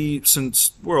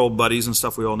since we're old buddies and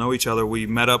stuff, we all know each other, we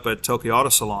met up at Tokyo Auto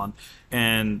Salon,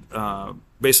 and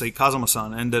basically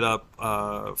Kazama-san ended up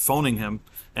phoning him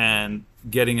and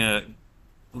getting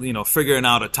figuring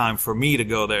out a time for me to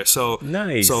go there. So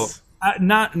nice. So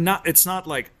it's not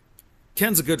like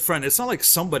Ken's a good friend. It's not like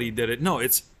somebody did it. No,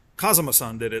 it's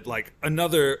Kazama-san did it. Like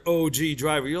another OG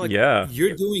driver. You're like,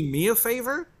 you're doing me a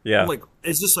favor? Yeah. I'm like,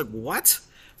 it's just like, what?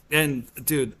 And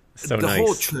dude, the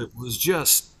whole trip was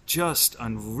just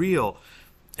unreal.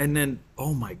 And then,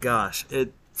 oh my gosh,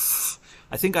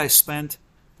 I think I spent,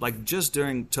 like, just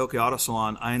during Tokyo Auto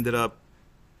Salon, I ended up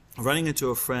running into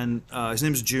a friend. His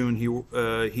name's June. He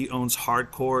owns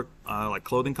Hardcore like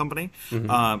clothing company,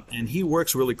 and he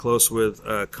works really close with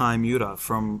Kai Miura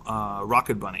from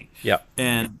Rocket Bunny. Yeah,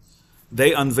 and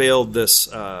they unveiled this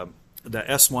the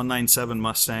S197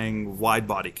 Mustang wide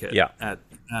body kit at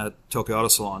Tokyo Auto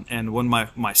Salon. And when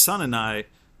my son and I,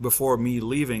 before me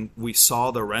leaving, we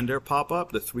saw the render pop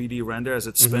up, the 3D render as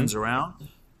it spins around.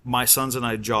 My sons and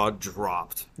I jaw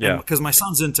dropped. Yeah, because my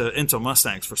son's into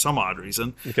Mustangs for some odd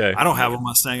reason. Okay, I don't have a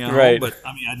Mustang at home, but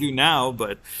I mean I do now.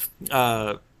 But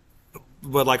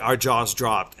like our jaws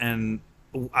dropped, and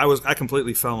I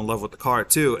completely fell in love with the car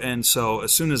too. And so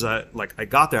as soon as I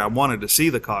got there, I wanted to see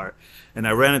the car, and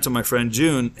I ran into my friend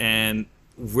June, and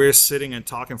we're sitting and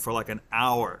talking for like an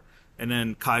hour, and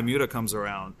then Kai Miura comes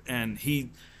around, and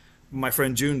my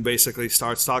friend June basically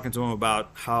starts talking to him about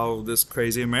how this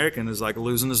crazy American is like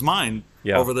losing his mind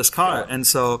over this car. And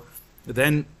so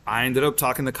then I ended up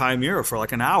talking to Kai Mura for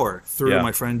like an hour through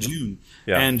my friend June,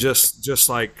 and just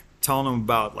like telling him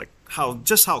about like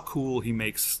how cool he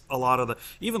makes a lot of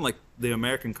even like the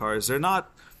American cars. They're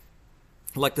not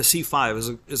like the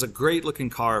C5 is a great looking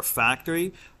car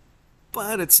factory,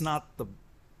 but it's not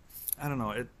I don't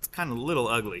know, it's kind of a little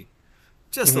ugly,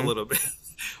 just a little bit.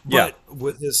 But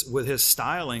with his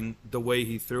styling, the way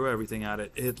he threw everything at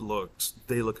it,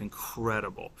 they look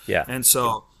incredible. Yeah. And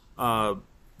so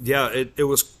it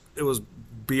was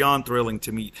beyond thrilling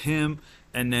to meet him.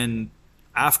 And then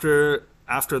after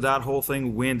that whole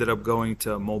thing, we ended up going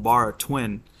to Mulbara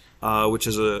Twin, which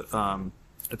is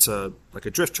it's like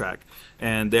a drift track,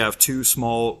 and they have 2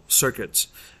 small circuits,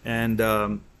 and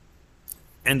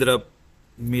ended up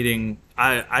meeting.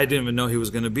 I didn't even know he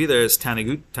was going to be there. As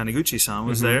Taniguchi-san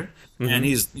was there, and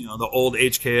he's the old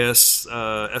HKS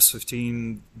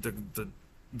S15,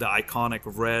 the iconic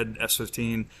red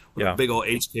S15 with a big old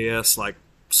HKS like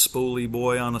spoolie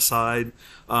boy on the side.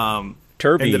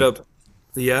 Turby ended up.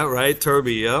 Yeah, right,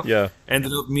 Turby. Yeah.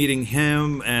 Ended up meeting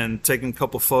him and taking a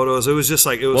couple photos. It was just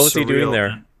like it was. What was surreal, he doing there?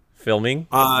 Man. Filming?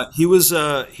 He was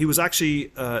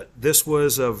actually. This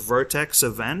was a Vertex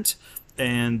event,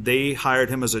 and they hired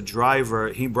him as a driver.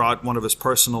 He brought one of his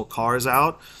personal cars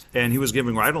out, and he was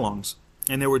giving ride-alongs,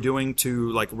 and they were doing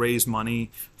to like raise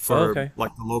money for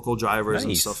like the local drivers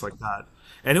and stuff like that.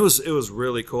 And it was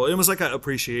really cool. It was like an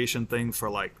appreciation thing for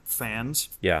like fans.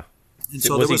 Yeah. And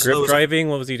so was he grip driving?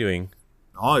 What was he doing?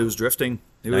 Oh, he was drifting.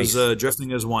 He was drifting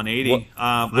his 180. Which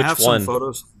I have some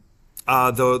photos.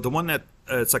 The one that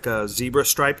it's like a zebra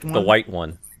striped one. The white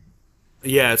one.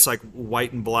 Yeah, it's like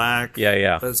white and black.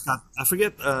 Yeah. It's got I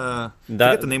forget the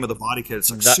name of the body kit.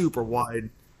 It's like super wide.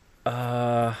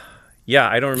 Yeah,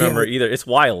 I don't remember either. It's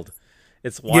wild.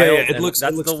 It's wild. Yeah, it looks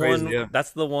crazy, one. Yeah.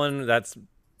 That's the one that's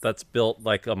built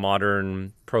like a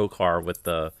modern pro car with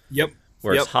the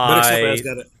where it's high.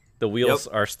 The wheels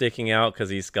are sticking out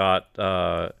because he's got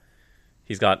like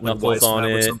knuckles on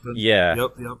it. Yeah,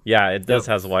 yeah. It does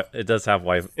have white. It does have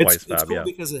white fab. It's cool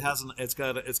because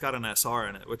it's got an SR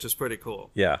in it, which is pretty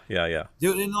cool. Yeah.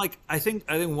 Dude, and like I think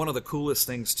one of the coolest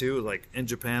things too, like in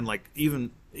Japan, like even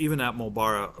at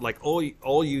Mulbara, like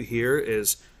all you hear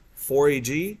is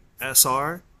 4AG,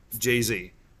 SR, JZ.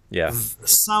 Yeah.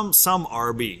 Some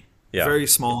RB. Yeah. Very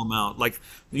small amount. Like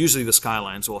usually the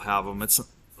Skylines will have them. It's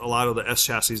a lot of the S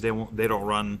chassis they don't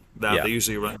run that. Yeah. They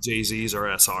usually run JZs or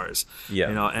SRs.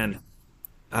 Yeah. And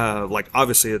like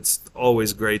obviously it's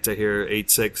always great to hear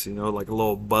 8.6, like a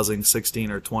little buzzing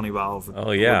 16 or 20 valve. Oh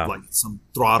yeah. With like some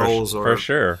throttles for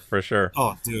sure.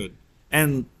 Oh dude.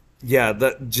 And yeah,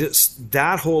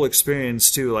 that whole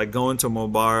experience too, like going to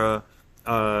Mulbara,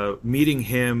 meeting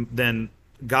him, then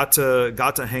got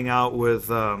to hang out with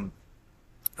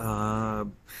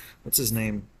what's his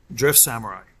name? Drift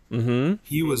Samurai. Mm-hmm.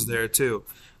 He was there too,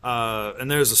 and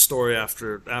there's a story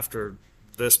after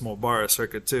this Mulbara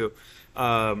circuit too.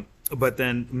 But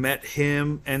then met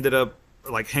him, ended up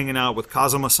like hanging out with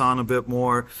Kazuma-san a bit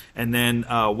more, and then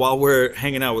while we're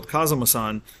hanging out with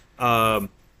Kazuma-san,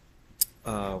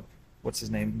 what's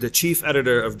his name? The chief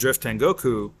editor of Drift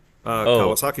Tengoku,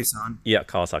 Kawasaki-san. Yeah,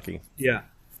 Kawasaki. Yeah,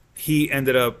 he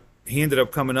ended up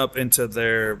coming up into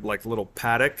their like little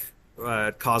paddock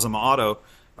at Kazuma Auto.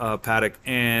 Paddock,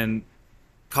 and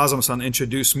Kazuma-san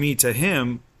introduced me to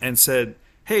him and said,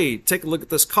 "Hey, take a look at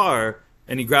this car."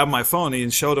 And he grabbed my phone and he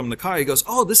showed him the car. He goes,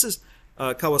 "Oh, this is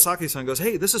Kawasaki-san goes,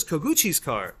 hey, this is Koguchi's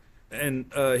car." And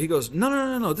he goes,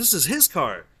 No, this is his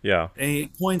car." Yeah. And he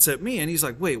points at me and he's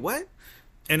like, "Wait, what?"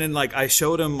 And then like I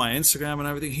showed him my Instagram and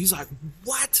everything. He's like,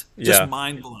 "What?" Just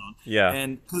mind blown. Yeah.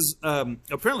 And because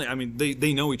apparently, I mean,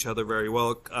 they know each other very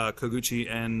well, Koguchi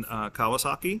and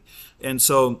Kawasaki, and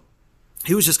so.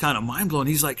 He was just kind of mind blown.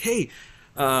 He's like, "Hey,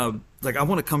 like I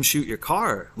want to come shoot your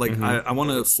car. Like I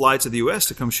want to fly to the U.S.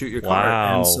 to come shoot your car."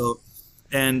 Wow. And so,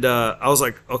 I was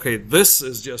like, "Okay, this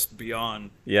is just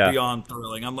beyond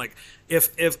thrilling." I'm like,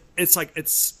 if it's like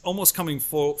it's almost coming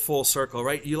full circle,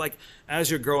 right? You like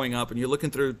as you're growing up and you're looking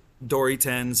through Dory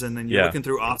 10s and then you're looking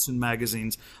through Option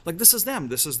magazines. Like this is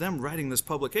them writing this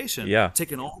publication,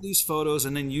 taking all these photos,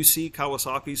 and then you see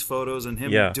Kawasaki's photos and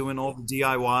him doing all the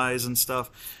DIYs and stuff.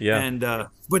 Yeah. And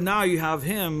but now you have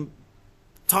him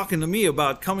talking to me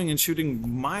about coming and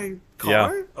shooting my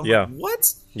car. I'm like,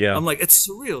 what? Yeah. I'm like, it's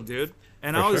surreal, dude.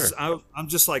 And I'm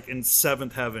just like in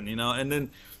seventh heaven, And then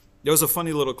there was a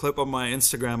funny little clip on my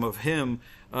Instagram of him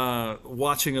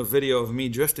watching a video of me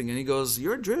drifting, and he goes,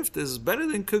 "Your drift is better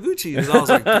than Koguchi's." And I was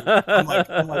like, dude,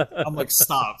 I'm like,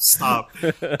 stop.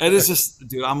 And it's just,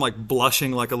 dude, I'm like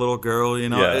blushing like a little girl, you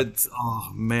know. Yeah. It's, oh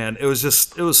man, it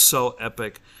was so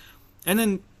epic. And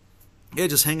then, yeah,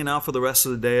 just hanging out for the rest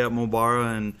of the day at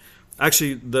Mobara. And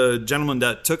actually, the gentleman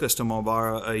that took us to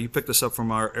Mobara, he picked us up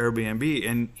from our Airbnb,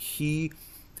 and he's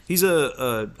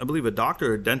I believe a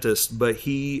doctor or a dentist, but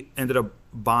he ended up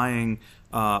buying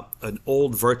an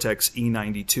old Vertex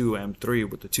E92 M3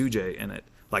 with the 2J in it,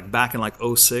 like back in like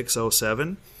 06,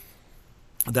 07.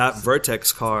 That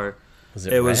Vertex car, Was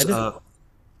it red? was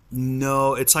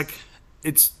no, it's like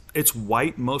it's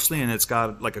white mostly, and it's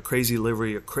got like a crazy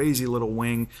livery, a crazy little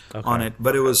wing on it.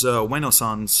 But it was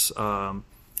Ueno-san's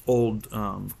old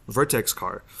Vertex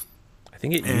car. I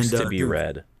think it used to be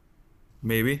red.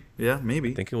 Maybe, yeah,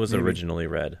 maybe. I think it was maybe. originally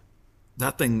red.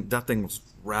 That thing was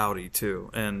rowdy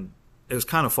too, and it was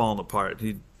kind of falling apart.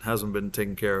 He hasn't been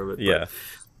taking care of it. Yeah.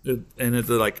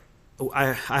 Like,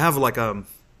 I have like I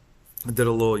did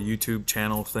a little YouTube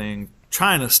channel thing,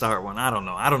 trying to start one. I don't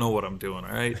know what I'm doing.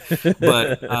 All right,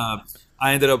 but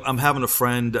I'm having a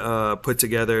friend help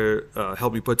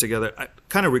me put together. I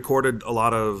kind of recorded a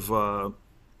lot of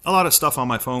stuff on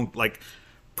my phone, like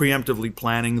preemptively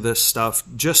planning this stuff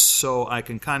just so I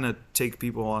can kind of take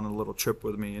people on a little trip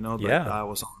with me, you know, that I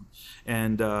was on.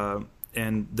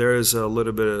 And there is a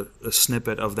little bit of a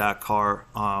snippet of that car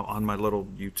on my little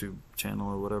YouTube channel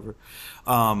or whatever.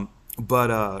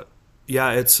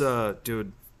 Yeah, it's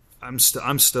dude, I'm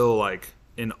still like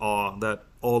in awe that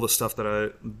all the stuff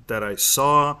that I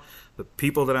saw, the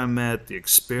people that I met, the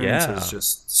experience is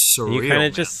just surreal. You kind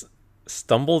of just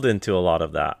stumbled into a lot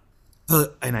of that.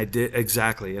 And I did,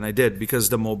 exactly. And I did, because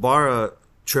the Mobara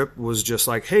trip was just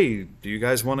like, hey, do you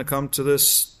guys want to come to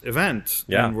this event?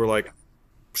 Yeah. And we're like,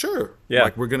 sure. Yeah.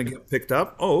 Like, we're going to get picked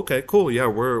up. Oh, okay, cool. Yeah,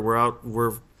 we're out.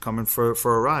 We're coming for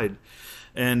a ride.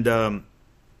 And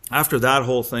after that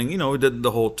whole thing, you know, we did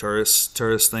the whole tourist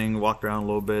thing, walked around a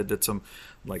little bit, did some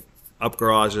like up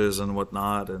garages and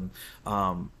whatnot. And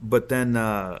but then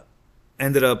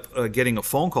ended up getting a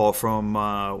phone call from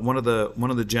one of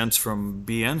the gents from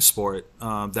BN Sport,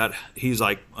 that he's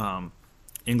like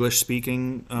English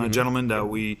speaking gentleman that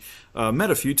we met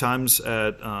a few times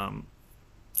at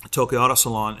Tokyo Auto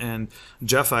Salon, and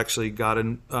Jeff actually he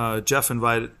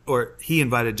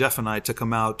invited Jeff and I to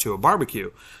come out to a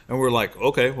barbecue, and we're like,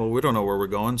 okay, well, we don't know where we're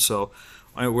going, so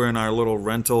we're in our little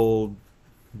rental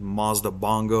Mazda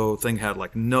Bongo thing, had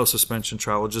like no suspension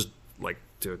travel, just like,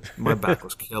 dude, my back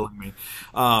was killing me.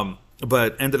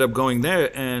 But ended up going there,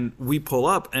 and we pull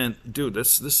up, and dude,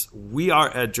 we are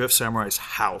at Drift Samurai's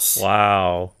house.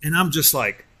 Wow. And I'm just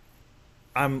like,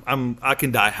 I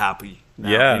can die happy now,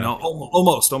 yeah, you know,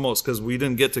 almost, because we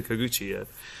didn't get to Koguchi yet.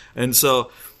 And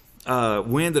so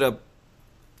we ended up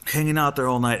hanging out there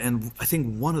all night, and I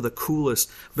think one of the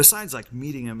coolest, besides like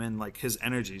meeting him and like his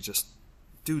energy, just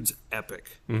dude's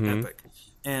epic.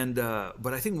 And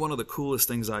but I think one of the coolest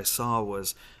things I saw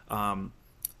was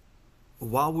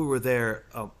while we were there,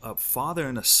 a father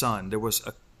and a son. There was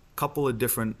a couple of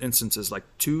different instances, like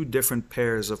two different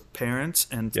pairs of parents,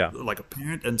 and like a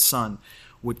parent and son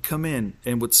would come in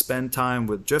and would spend time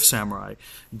with Drift Samurai,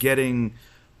 getting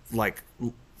like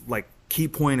key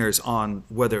pointers on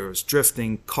whether it was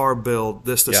drifting, car build,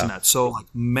 this and that. So like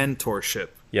mentorship.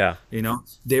 Yeah. You know,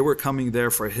 they were coming there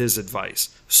for his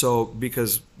advice. So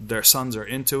because their sons are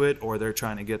into it, or they're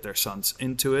trying to get their sons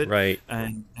into it. Right.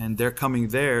 And they're coming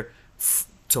there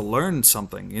to learn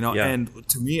something, you know. And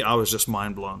to me, I was just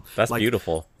mind blown. That's like,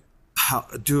 beautiful.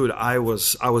 Dude, I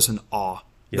was in awe.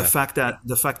 Yeah. The fact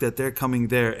that they're coming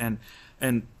there,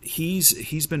 and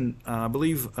he's been I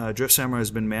believe Drift Samurai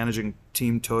has been managing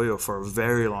Team Toyo for a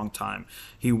very long time.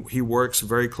 He works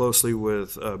very closely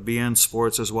with BN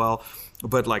Sports as well.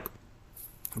 But like,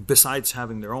 besides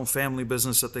having their own family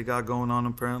business that they got going on,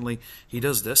 apparently he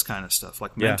does this kind of stuff,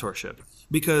 like mentorship,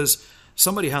 because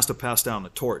somebody has to pass down the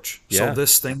torch. So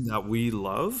this thing that we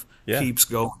love keeps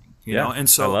going, you know. And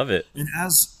so I love it. And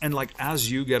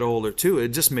as you get older too, it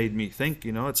just made me think,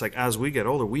 you know, it's like as we get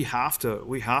older, we have to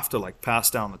like pass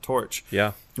down the torch.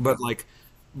 Yeah. But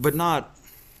not,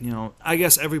 you know, I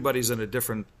guess everybody's in a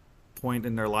different point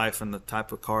in their life and the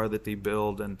type of car that they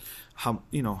build, and how,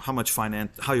 you know,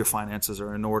 how your finances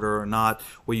are in order or not,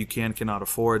 what you cannot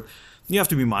afford. You have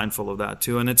to be mindful of that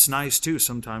too. And it's nice too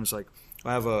sometimes, like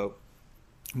I have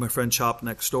my friend shop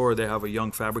next door, they have a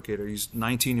young fabricator. He's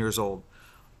 19 years old.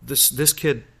 This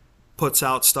kid puts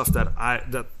out stuff that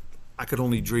I could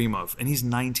only dream of. And he's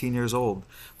 19 years old.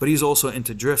 But he's also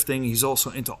into drifting. He's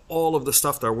also into all of the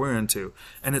stuff that we're into.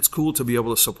 And it's cool to be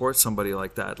able to support somebody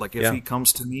like that. Like if he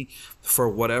comes to me for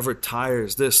whatever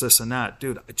tires, this, and that,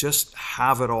 dude, just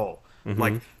have it all.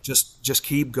 Like just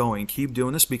keep going, keep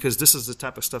doing this, because this is the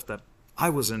type of stuff that I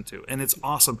was into. And it's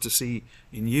awesome to see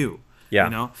in you. Yeah. You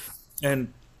know?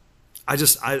 And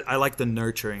I like the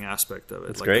nurturing aspect of it.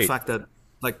 That's like great. The fact that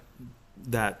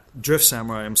that Drift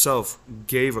Samurai himself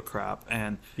gave a crap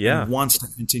and wants to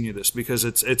continue this, because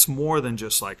it's more than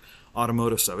just like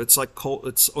automotive stuff. It's like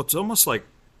it's almost like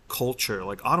culture,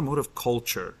 like automotive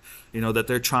culture, you know, that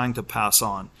they're trying to pass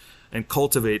on and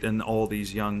cultivate in all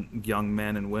these young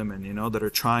men and women, you know, that are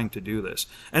trying to do this.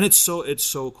 And it's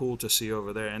so cool to see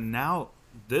over there. And now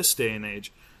this day and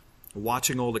age,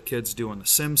 watching all the kids doing the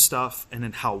sim stuff and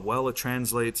then how well it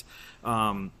translates.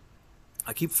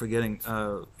 I keep forgetting,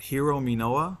 Hiro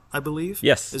Minoa, I believe.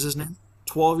 Yes. Is his name?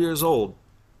 12 years old.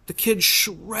 The kid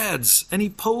shreds, and he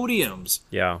podiums.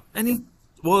 Yeah. And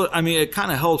well, I mean, it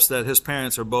kind of helps that his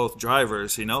parents are both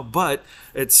drivers, you know, but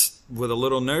it's with a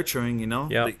little nurturing, you know,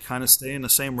 they kind of stay in the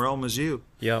same realm as you.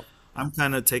 Yep. I'm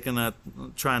kind of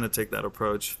starting to take that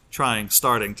approach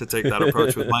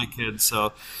with my kids.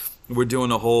 So we're doing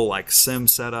a whole like sim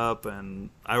setup, and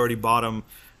I already bought him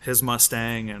his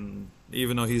Mustang, and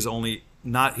even though he's going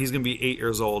to be 8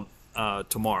 years old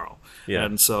tomorrow. Yeah.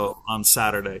 And so on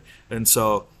Saturday. And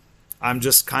so I'm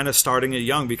just kind of starting it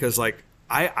young, because like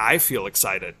I feel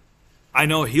excited. I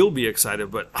know he'll be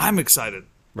excited, but I'm excited.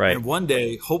 Right. And one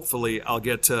day, hopefully, I'll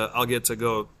get to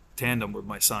go tandem with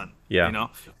my son. Yeah. You know,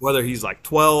 whether he's like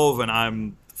 12 and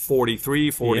I'm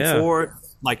 43, 44,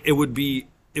 like it would be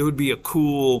a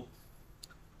cool,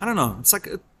 I don't know. It's like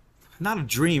not a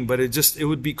dream, but it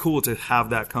would be cool to have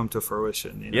that come to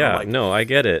fruition. You know? Yeah, like, no, I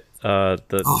get it.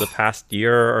 The past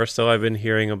year or so, I've been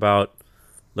hearing about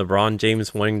LeBron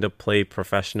James wanting to play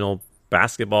professional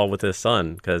basketball with his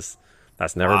son, because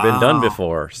that's never been done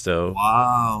before. So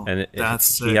and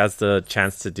he has the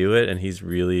chance to do it, and he's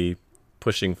really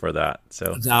pushing for that.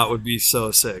 So that would be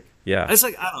so sick. Yeah, it's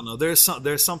like, I don't know.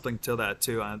 There's something to that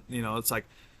too. You know, it's like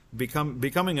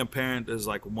becoming a parent is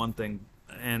like one thing.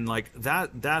 And like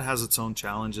that has its own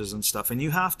challenges and stuff, and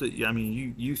you have to. I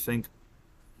mean, you think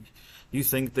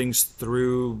things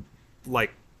through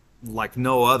like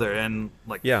no other, and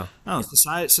like I don't know,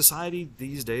 society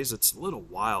these days, it's a little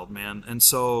wild, man. And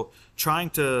so trying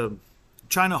to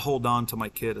hold on to my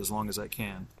kid as long as I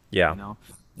can. Yeah, you know,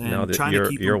 and trying to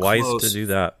keep you're him wise close. to do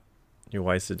that. You're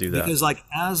wise to do that, because like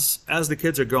as the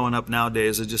kids are growing up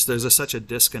nowadays, there's such a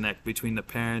disconnect between the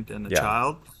parent and the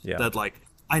child that like.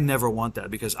 I never want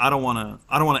that, because I don't want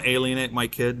to alienate my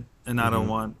kid, and I don't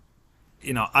want,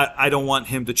 you know, I don't want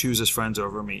him to choose his friends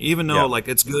over me, even though like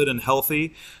it's good and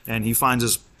healthy and he finds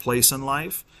his place in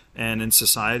life and in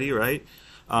society, right?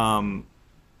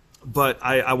 But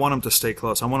I want him to stay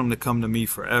close. I want him to come to me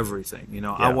for everything. You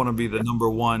know, I want to be the number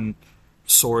one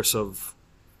source of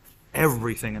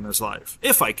everything in his life,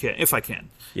 if I can.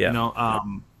 Yeah. You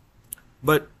know,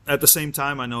 but at the same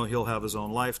time, I know he'll have his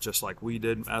own life, just like we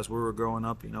did as we were growing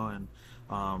up, you know. And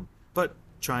but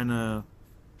trying to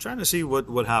see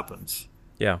what happens.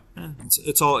 Yeah,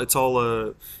 it's all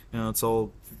you know, it's all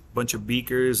a bunch of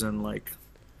beakers and like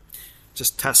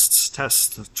just tests,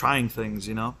 trying things,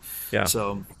 you know. Yeah.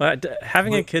 So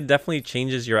having a kid definitely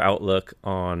changes your outlook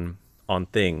on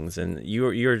things, and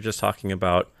you're just talking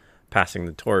about passing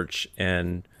the torch,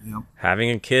 and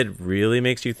having a kid really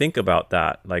makes you think about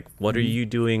that. Like, what are you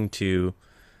doing to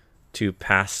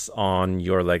pass on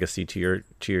your legacy to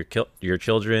your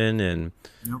children,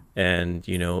 and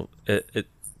you know,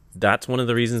 that's one of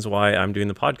the reasons why I'm doing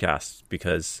the podcast,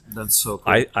 because that's so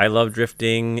cool. I love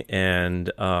drifting, and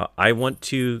I want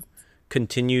to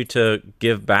continue to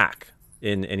give back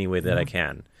in any way that I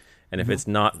can, and if it's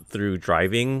not through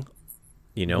driving,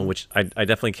 you know, which I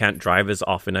definitely can't drive as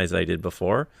often as I did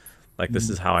before. Like, this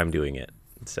is how I'm doing it.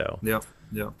 So yeah,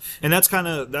 and that's kind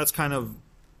of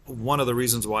one of the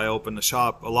reasons why I opened the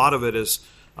shop. A lot of it is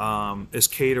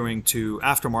catering to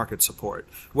aftermarket support.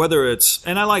 Whether it's,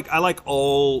 and I like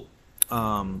all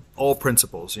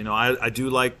principles. You know, I do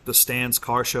like the Stan's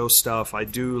car show stuff. I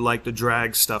do like the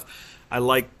drag stuff. I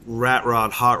like rat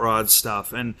rod, hot rod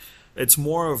stuff, and it's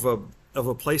more of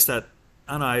a place that.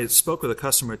 And I spoke with a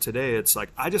customer today. It's like,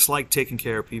 I just like taking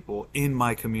care of people in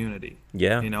my community.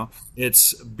 Yeah. You know,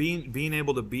 it's being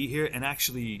able to be here and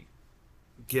actually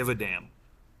give a damn.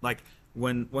 Like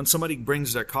when somebody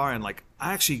brings their car in, like,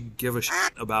 I actually give a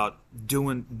shit about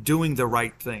doing the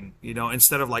right thing, you know,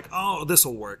 instead of like, oh, this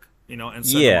will work, you know, and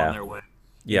send them on their way.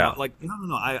 Yeah. You know, like,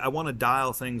 no. I want to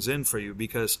dial things in for you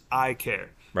because I care.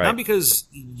 Right. Not because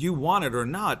you want it or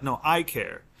not. No, I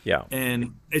care. Yeah.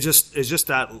 And it's just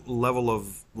that level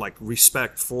of like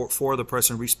respect for the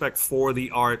person, respect for the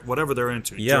art, whatever they're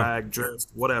into, Yeah. drag, drift,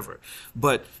 whatever.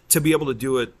 But to be able to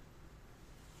do it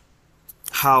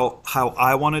how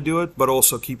I want to do it, but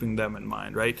also keeping them in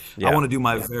mind, right? Yeah. I want to do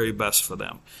my very best for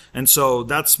them. And so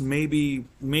that's maybe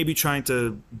trying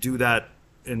to do that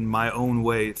in my own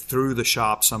way through the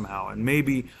shop somehow. And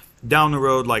maybe down the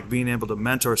road, like being able to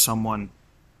mentor someone,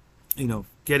 you know,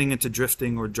 getting into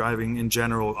drifting or driving in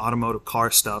general, automotive car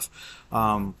stuff.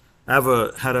 I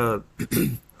had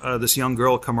this young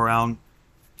girl come around,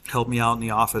 help me out in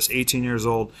the office, 18 years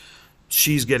old.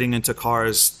 She's getting into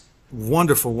cars,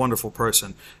 wonderful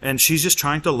person. And she's just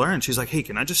trying to learn. She's like, hey,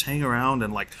 can I just hang around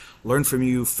and like learn from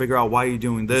you, figure out why you're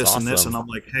doing this and this? And I'm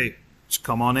like, hey, just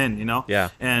come on in, you know? Yeah.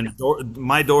 And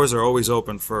my doors are always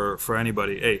open for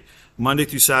anybody. Hey, Monday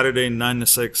through Saturday, 9 to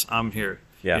 6, I'm here.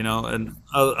 Yeah. You know, and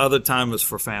other time is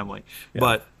for family. Yeah.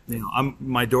 But you know,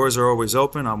 my doors are always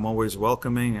open. I'm always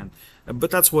welcoming, but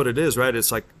that's what it is, right?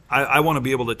 It's like I want to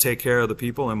be able to take care of the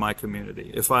people in my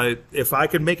community. If I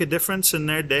could make a difference in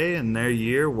their day and their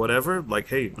year, whatever, like,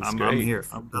 hey, I'm here.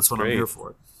 That's what I'm here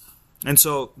for. And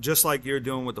so, just like you're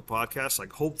doing with the podcast,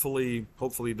 like hopefully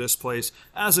this place,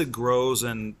 as it grows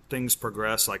and things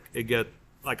progress,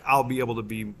 I'll be able to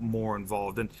be more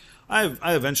involved. And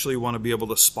I eventually want to be able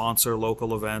to sponsor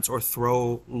local events or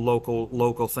throw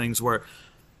local things where,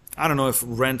 I don't know, if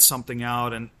rent something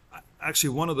out. And actually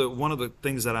one of the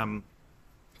things that I'm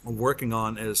working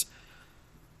on is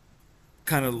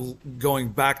kind of going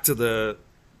back to the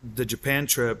Japan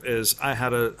trip. Is I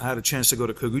had a chance to go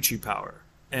to Koguchi Power,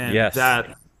 and yes.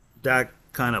 that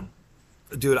kind of,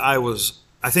 dude,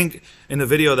 I think in the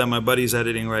video that my buddy's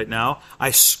editing right now,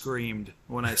 I screamed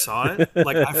when I saw it.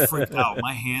 Like, I freaked out.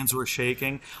 My hands were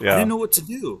shaking. Yeah. I didn't know what to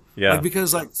do. Yeah. Like,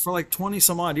 because like for like 20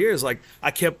 some odd years, like I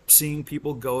kept seeing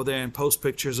people go there and post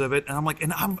pictures of it, and I'm like,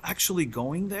 and I'm actually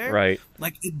going there? Right.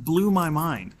 Like, it blew my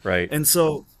mind. Right. And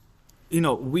so, you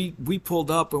know, we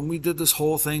pulled up and we did this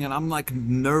whole thing, and I'm like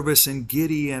nervous and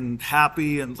giddy and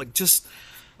happy and like just.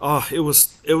 Oh, it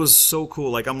was so cool.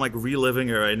 Like, I'm like reliving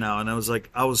it right now, and I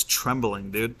was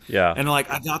trembling, dude. Yeah. And like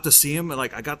I got to see him, and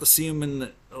like I got to see him in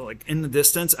the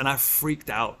distance, and I freaked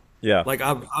out. Yeah. Like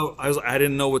I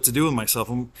didn't know what to do with myself.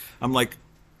 I'm like,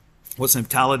 what's his name?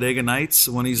 Talladega Nights,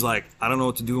 when he's like, I don't know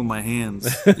what to do with my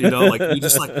hands. You know, like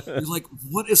you're like,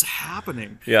 what is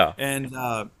happening? Yeah. And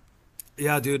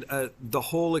yeah, dude, the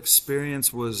whole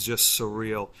experience was just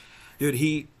surreal,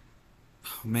 dude.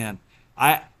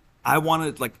 I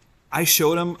wanted, like, I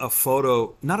showed him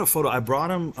I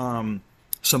brought him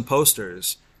some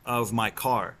posters of my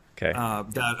car. Okay.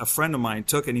 That a friend of mine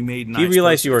took, and he made nice. He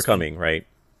realized posters. you were coming, right?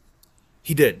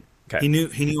 He did. Okay.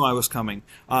 He knew I was coming.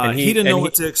 He didn't know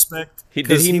what to expect.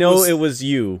 Did he know it was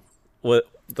you,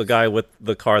 the guy with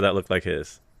the car that looked like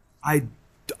his? I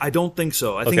don't think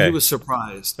so. I think he was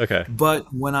surprised. Okay.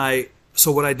 But what I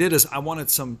did is I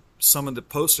wanted some of the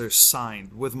posters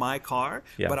signed with my car,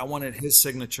 but I wanted his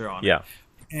signature on it. Yeah.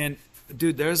 And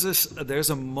dude, there's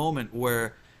a moment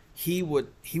where he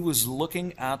was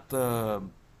looking at the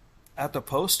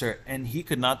poster, and he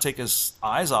could not take his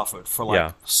eyes off it for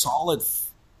like solid,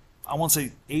 I want to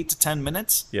say 8 to 10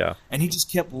 minutes. Yeah. And he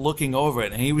just kept looking over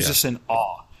it, and he was just in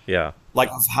awe. Yeah. Like,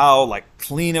 of how like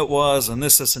clean it was, and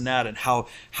this and that, and how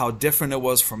different it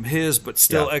was from his, but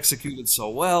still executed so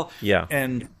well. Yeah.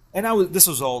 And this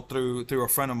was all through a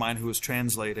friend of mine who was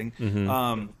translating.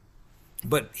 Mm-hmm.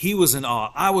 But he was in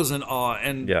awe. I was in awe.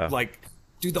 And like,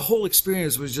 dude, the whole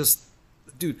experience was just,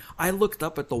 dude, I looked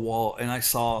up at the wall and I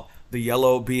saw the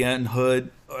yellow BN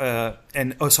hood,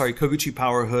 Koguchi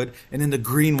Power hood, and then the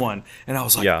green one. And I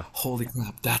was like, holy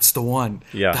crap, that's the one.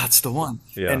 Yeah. That's the one.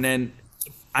 Yeah. And then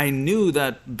I knew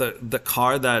that the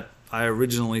car that I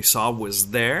originally saw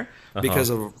was there because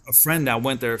of a friend that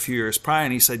went there a few years prior,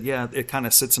 and he said, yeah, it kind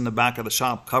of sits in the back of the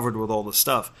shop covered with all the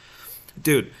stuff.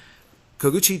 Dude,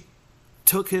 Koguchi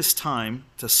took his time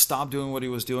to stop doing what he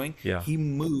was doing. Yeah. He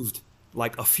moved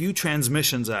like a few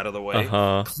transmissions out of the way,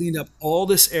 cleaned up all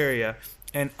this area,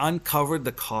 and uncovered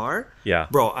the car. Yeah.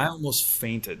 Bro, I almost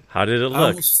fainted. How did it look? I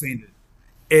almost fainted.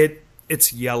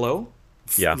 It's yellow.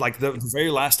 Yeah. Like the very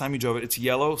last time you drove it, it's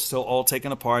yellow, still all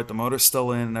taken apart. The motor's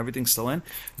still in and everything's still in.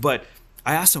 But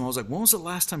I asked him, I was like, when was the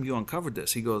last time you uncovered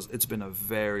this? He goes, it's been a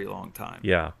very long time.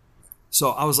 Yeah.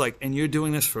 So I was like, and you're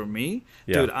doing this for me?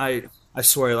 Yeah. Dude, I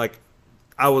swear, like,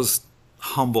 I was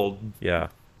humbled. Yeah.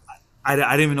 I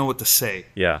didn't even know what to say.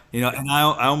 Yeah. You know, and I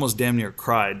almost damn near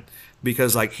cried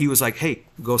because, like, he was like, hey,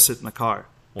 go sit in the car.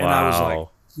 Wow. And I was like,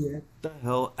 get the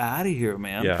hell out of here,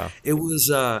 man. Yeah. It was,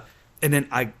 and then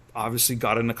obviously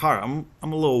got in the car. I'm a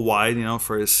little wide,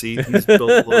 for his seat. He's built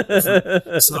a little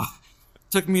different. So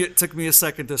it took me a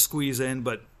second to squeeze in,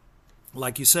 but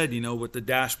like you said, with the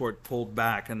dashboard pulled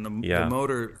back and the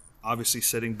motor obviously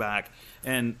sitting back,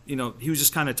 and he was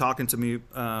just kind of talking to me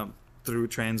through a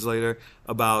translator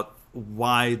about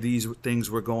why these things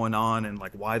were going on and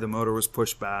like why the motor was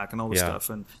pushed back and all this stuff.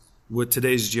 And with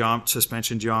today's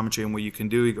suspension geometry and what you can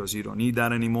do, he goes, you don't need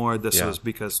that anymore. This was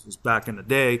because it was back in the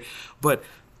day. But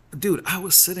dude, I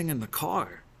was sitting in the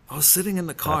car. That's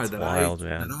wild,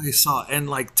 that I saw, and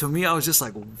like to me, I was just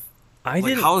like,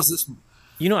 how is this?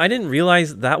 I didn't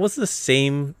realize that was the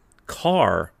same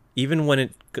car, even when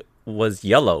it was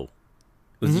yellow.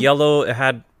 It was yellow.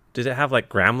 Did it have like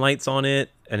Graham lights on it?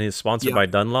 And it's sponsored by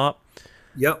Dunlop.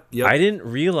 Yep. I didn't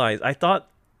realize. I thought,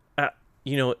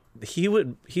 he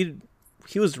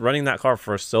was running that car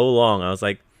for so long. I was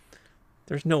like,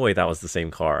 there's no way that was the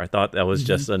same car. I thought that was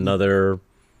just another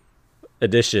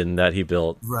edition that he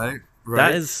built. Right.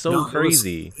 That is so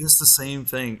crazy. It's the same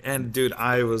thing. And dude,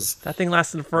 that thing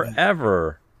lasted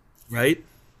forever. Right?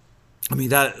 I mean,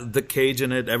 the cage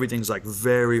in it, everything's like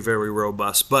very, very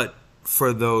robust, but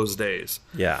for those days.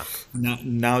 Yeah.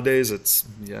 Nowadays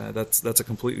that's a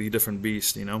completely different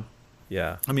beast,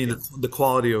 Yeah. I mean, the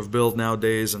quality of build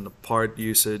nowadays and the part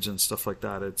usage and stuff like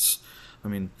that,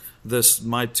 my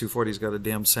 240's got a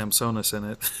damn Samsonus in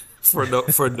it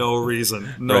for no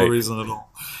reason. No reason at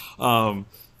all.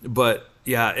 But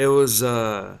yeah, it was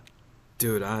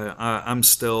dude, I'm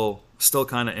still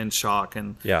kind of in shock,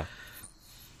 and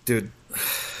dude,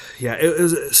 yeah, it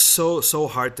was so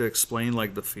hard to explain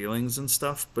like the feelings and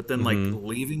stuff, but then like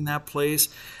leaving that place.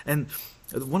 And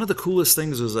one of the coolest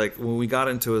things was like when we got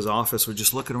into his office, we're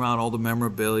just looking around all the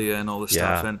memorabilia and all this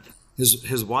stuff, and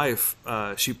his wife,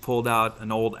 she pulled out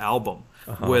an old album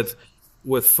with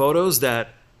photos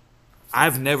that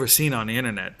I've never seen on the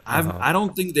internet. I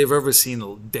don't think they've ever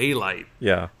seen daylight.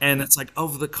 Yeah. And it's like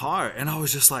of the car. And I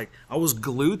was just like, I was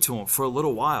glued to him for a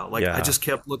little while. Like I just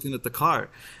kept looking at the car.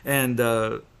 And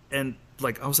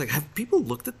like I was like, have people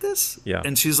looked at this? Yeah.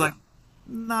 And she's like,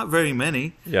 not very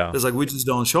many. Yeah. It's like, we just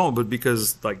don't show them. But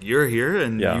because like you're here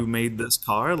and you made this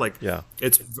car, like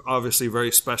it's obviously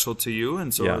very special to you.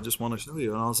 And so I just want to show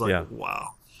you. And I was like,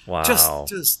 wow.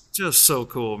 Just so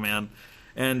cool, man.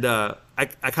 And I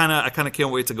kind of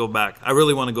can't wait to go back. I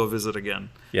really want to go visit again.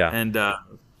 Yeah. And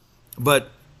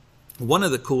but one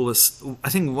of the coolest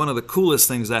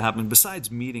things that happened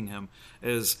besides meeting him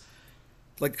is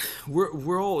like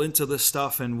we're all into this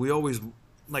stuff, and we always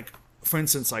like, for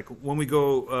instance, like when we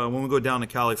go down to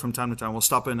Cali from time to time, we'll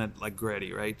stop in at like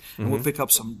Greddy, right? And we'll pick up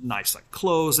some nice like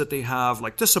clothes that they have,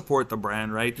 like to support the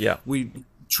brand, right? Yeah. We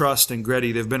trust in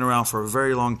Greddy. They've been around for a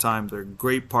very long time. They're a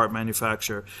great part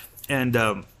manufacturer. And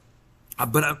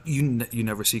but you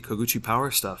never see Koguchi Power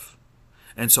stuff,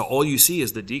 and so all you see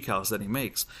is the decals that he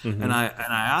makes. And I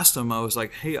asked him, I was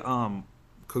like, hey,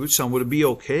 Koguchi-san, would it be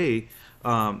okay?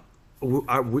 Have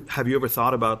you ever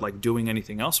thought about like doing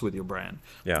anything else with your brand?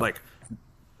 Yeah. Like,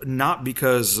 not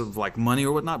because of like money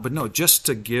or whatnot, but no, just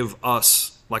to give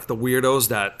us like the weirdos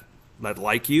that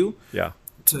like you. Yeah.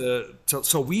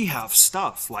 So we have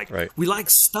stuff, like we like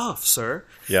stuff, sir.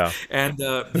 Yeah. And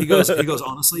he goes,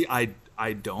 honestly,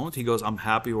 I don't. He goes, I'm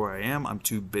happy where I am. I'm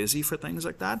too busy for things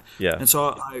like that. Yeah. And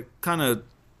so I kind of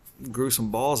grew some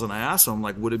balls, and I asked him,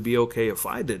 like, would it be okay if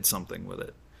I did something with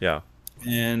it? Yeah.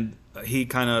 And he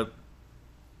kind of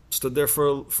stood there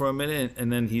for a minute,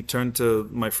 and then he turned to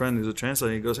my friend who's a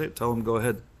translator. And he goes, hey, tell him, go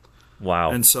ahead. Wow.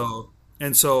 And so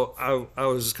I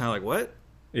was just kind of like, what?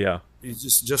 Yeah.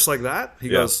 He's just like that. He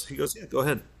goes, yeah, go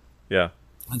ahead. Yeah.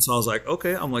 And so I was like,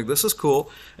 okay. I'm like, this is cool.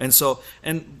 And so,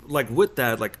 and like with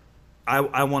that, like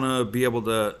I want to be able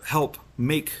to help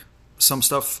make some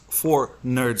stuff for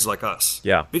nerds like us.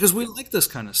 Yeah. Because we like this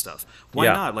kind of stuff. Why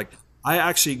not? Like, I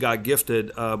actually got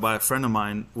gifted by a friend of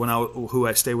mine who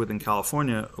I stay with in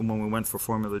California when we went for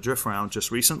Formula Drift round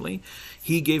just recently.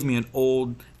 He gave me an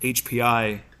old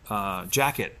HPI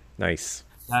jacket. Nice.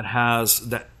 That has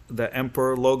the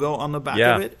Emperor logo on the back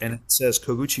of it, and it says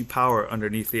Koguchi Power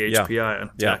underneath the HPI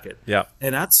on the jacket. Yeah.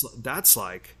 And that's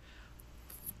like,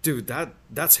 dude,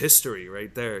 that's history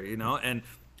right there, And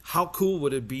how cool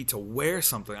would it be to wear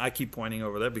something? I keep pointing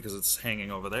over there because it's hanging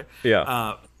over there.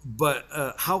 Yeah. But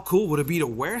how cool would it be to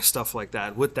wear stuff like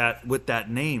that with that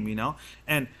name,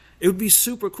 And it would be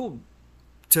super cool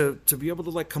to be able to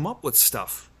like come up with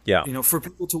stuff. Yeah. For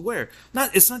people to wear.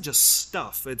 It's not just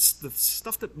stuff. It's the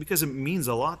stuff that, because it means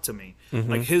a lot to me.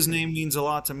 Like his name means a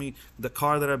lot to me. The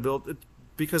car that I built,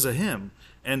 because of him.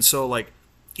 And so like,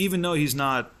 even though he's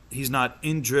not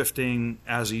in drifting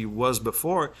as he was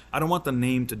before, I don't want the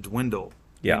name to dwindle.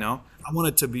 Yeah. I want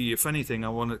it to be, if anything, I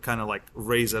want to kind of like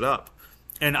raise it up.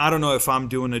 And I don't know if I'm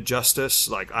doing it justice.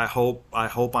 Like I hope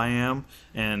I am,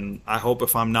 and I hope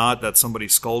if I'm not, that somebody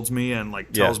scolds me and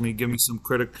like tells me, give me some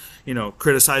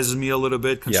criticizes me a little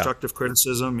bit, constructive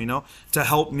criticism, to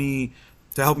help me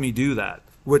do that.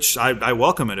 Which I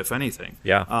welcome it, if anything.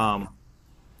 Yeah.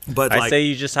 But I say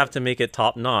you just have to make it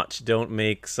top notch. Don't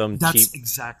make some cheap,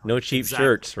 cheap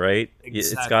shirts, right? Exactly.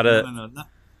 It's gotta. No.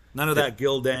 None of that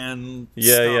Gildan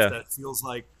stuff that feels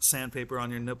like sandpaper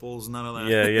on your nipples. None of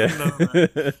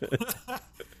that.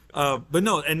 But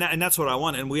no, and that's what I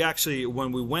want. And we actually,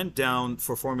 when we went down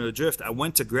for Formula Drift, I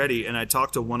went to Gretty and I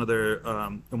talked to one of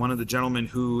the gentlemen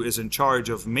who is in charge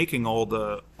of making all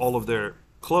of their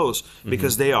clothes,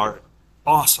 because they are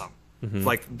awesome.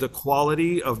 Like the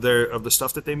quality of the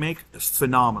stuff that they make is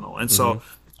phenomenal. And so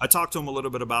I talked to him a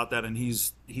little bit about that, and he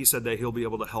said that he'll be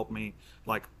able to help me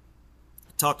like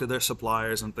talk to their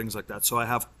suppliers and things like that, so I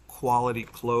have quality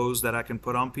clothes that I can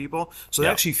put on people, so they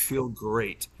actually feel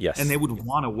great. Yes. And they would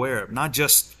want to wear it, not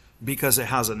just because it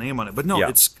has a name on it, but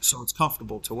it's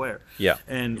comfortable to wear. Yeah.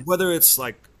 And whether it's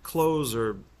like clothes,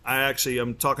 or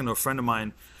I'm talking to a friend of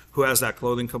mine who has that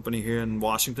clothing company here in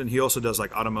Washington. He also does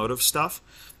like automotive stuff,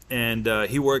 and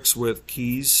he works with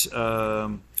Keys,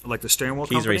 like the steering wheel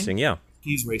company.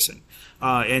 Keys Racing.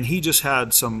 And he just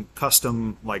had some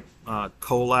custom like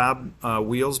collab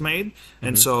wheels made.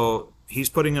 And so he's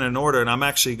putting in an order, and I'm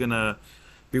actually going to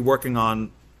be working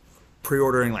on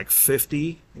pre-ordering like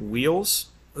 50 wheels,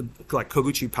 like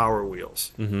Koguchi power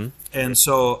wheels. And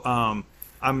so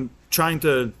I'm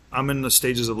in the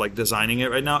stages of like designing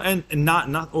it right now, and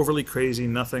not overly crazy,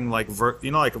 nothing like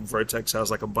like Vertex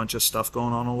has like a bunch of stuff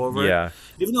going on all over it.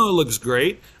 Even though it looks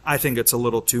great, I think it's a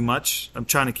little too much. I'm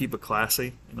trying to keep it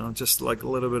classy, just like a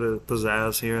little bit of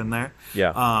pizzazz here and there.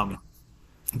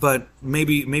 But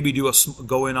maybe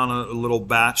go in on a little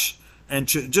batch, and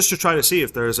just to try to see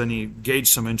if there's gauge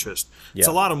some interest. It's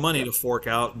a lot of money to fork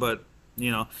out, but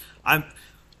I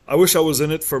wish I was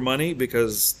in it for money,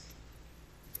 because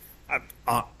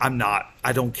I'm not.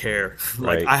 I don't care.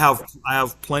 Like I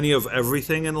have plenty of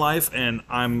everything in life, and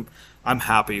I'm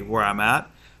happy where I'm at.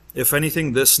 If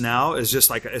anything, this now is just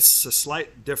like it's a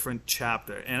slight different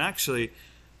chapter. And actually,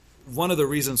 one of the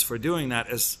reasons for doing that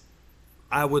is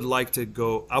I would like to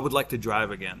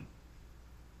drive again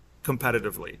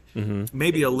competitively,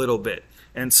 maybe a little bit.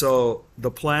 And so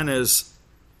the plan is,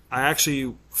 I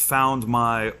actually found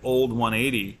my old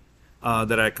 180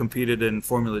 that I competed in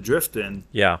Formula Drift in.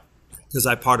 Because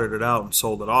I parted it out and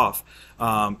sold it off,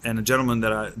 and a gentleman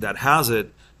that has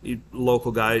it,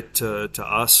 local guy to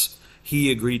us,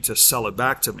 he agreed to sell it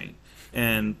back to me.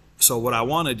 And so what I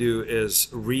want to do is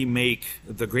remake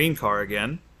the green car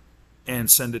again, and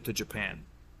send it to Japan,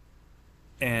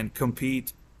 and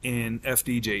compete in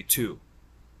FDJ2,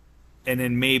 and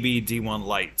then maybe D1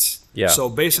 lights. So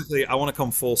basically, I want to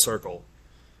come full circle.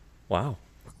 Wow.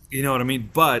 You know what I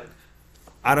mean? But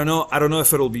I don't know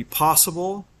if it'll be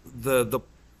possible. The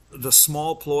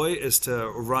small ploy is to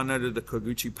run under the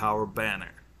Koguchi Power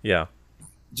banner. I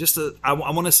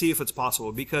want to see if it's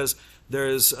possible, because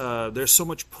there's so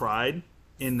much pride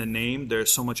in the name.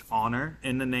 There's so much honor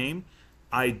in the name.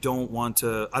 I don't want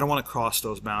to cross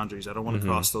those boundaries. I don't want to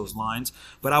cross those lines.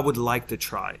 But I would like to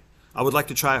try.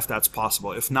 If that's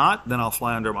possible. If not, then I'll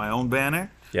fly under my own banner.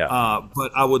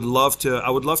 But I would love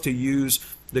to use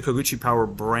the Koguchi Power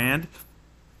brand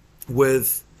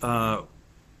with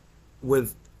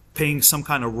paying some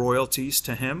kind of royalties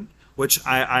to him, which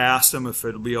I asked him if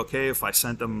it'd be okay if I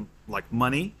sent him like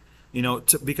money,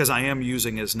 because I am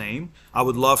using his name.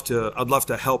 I'd love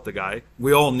to help the guy.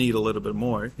 We all need a little bit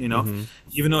more,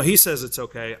 even though he says it's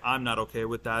okay. I'm not okay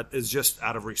with that. It's just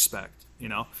out of respect,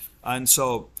 And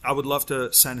so I would love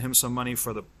to send him some money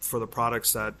for the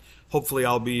products that hopefully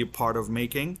I'll be part of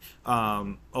making,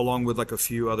 along with like a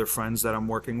few other friends that I'm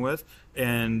working with,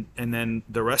 and then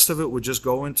the rest of it would just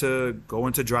go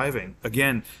into driving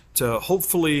again, to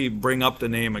hopefully bring up the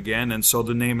name again, and so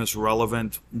the name is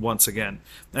relevant once again.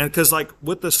 And because like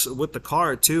with the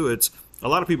car too, it's a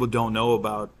lot of people don't know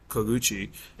about Koguchi,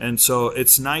 and so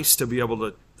it's nice to be able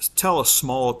to tell a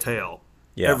small tale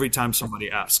every time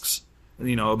somebody asks.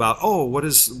 About, what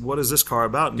is this car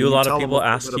about? And do a lot of people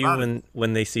ask you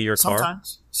when they see your car?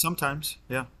 Sometimes,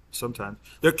 yeah. Sometimes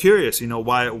they're curious,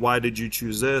 why did you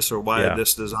choose this, or why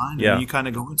this design? And you kind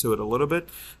of go into it a little bit.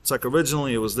 It's like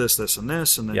originally it was this, and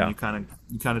this, and then you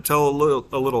kind of tell a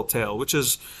little tale, which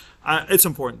is it's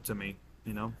important to me,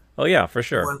 Oh yeah, for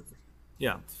sure.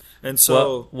 And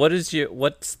so, what's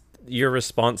your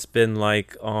response been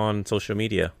like on social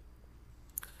media?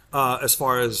 As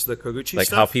far as the Koguchi stuff? Like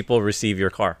how people receive your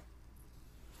car?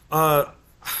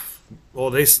 Well,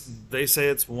 they say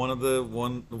it's one of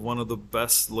the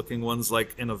best looking ones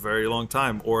like in a very long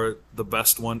time, or the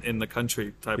best one in the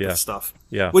country type of Yeah. stuff.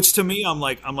 Yeah. Which to me, I'm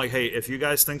like, hey, if you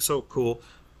guys think so, cool.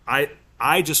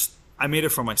 I just I made it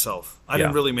for myself. I Yeah.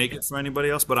 didn't really make it for anybody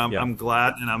else, but Yeah. I'm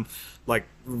glad, and I'm like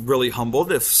really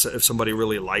humbled if somebody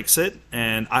really likes it,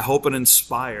 and I hope it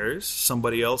inspires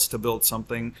somebody else to build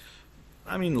something.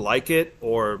 I mean, like it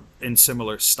or in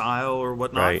similar style or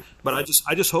whatnot. Right. But I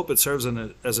just hope it serves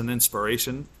as an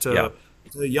inspiration Yeah.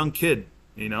 to a young kid,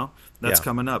 that's Yeah.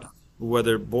 coming up,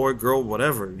 whether boy, girl,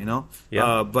 whatever,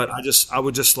 Yeah. But I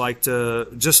would just like to,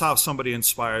 just how somebody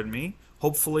inspired me.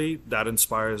 Hopefully that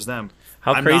inspires them.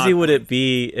 How I'm crazy not, would it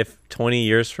be if 20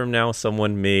 years from now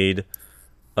someone made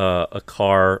a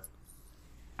car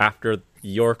after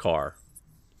your car?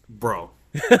 bro.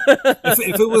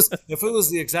 If it was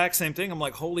the exact same thing, I'm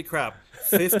like, holy crap,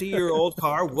 50-year-old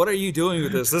car. What are you doing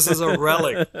with this? This is a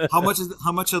relic. How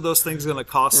much are those things going to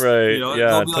cost? Right. Yeah,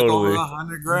 they'll be like totally. over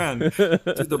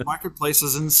 $100,000. Dude, the marketplace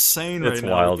is insane right It's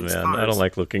now. wild, with these man. I cars. don't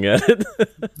like looking at it.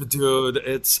 Dude,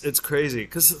 it's crazy.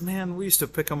 Because man, we used to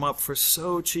pick them up for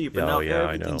so cheap, and Oh, now yeah,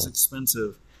 I everything's know.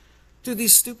 expensive. Dude,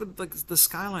 these stupid like the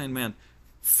Skyline, man.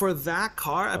 For that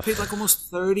car, I paid like almost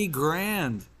 30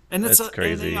 grand. And it's That's a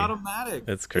crazy. NA automatic.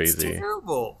 It's crazy. It's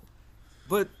terrible.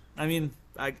 But I mean,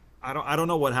 I don't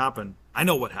know what happened. I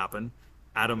know what happened.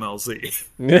 Adam LZ.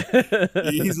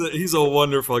 He's a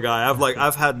wonderful guy.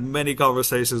 I've had many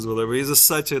conversations with him.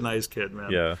 Such a nice kid,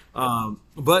 man. Yeah.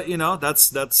 But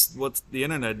that's what the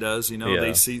internet does. Yeah.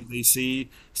 They see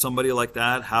somebody like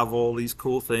that have all these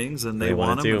cool things, and they want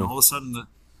want it them, and too.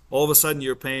 all of a sudden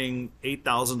you're paying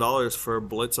 $8,000 for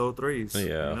Blitz 03s.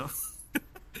 Yeah.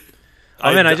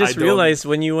 Oh man, I just realized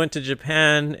when you went to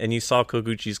Japan and you saw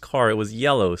Koguchi's car, it was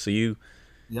yellow. So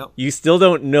Yep. you still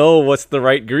don't know what's the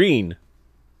right green.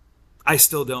 I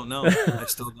still don't know. I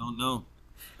still don't know.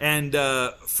 And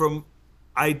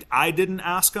I didn't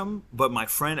ask him, but my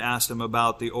friend asked him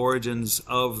about the origins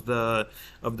of the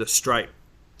stripe,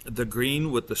 the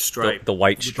green with the stripe, The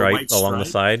white with the stripe white along the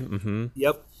stripe. side. Mm-hmm.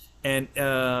 Yep. And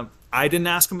I didn't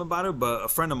ask him about it, but a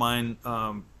friend of mine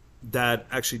that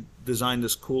actually designed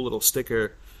this cool little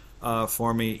sticker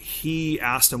for me. He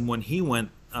asked him when he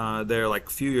went there like a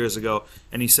few years ago,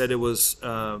 and he said it was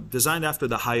designed after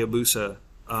the Hayabusa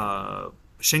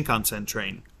Shinkansen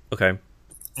train, Okay.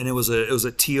 and it was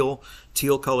a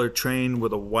teal colored train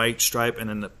with a white stripe and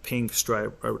then the pink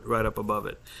stripe right up above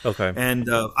it. Okay. And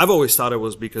I've always thought it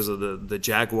was because of the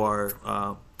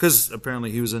Jaguar, because apparently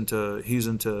he was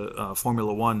into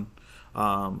Formula One,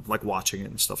 like watching it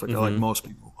and stuff like that, like most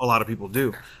people, a lot of people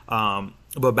do.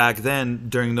 But back then,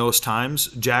 during those times,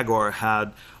 Jaguar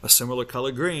had a similar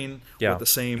color green Yeah. with the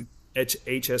same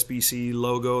HSBC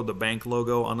logo, the bank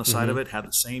logo on the side of it, had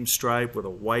the same stripe with a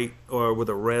white or with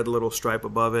a red little stripe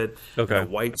above it, Okay. and a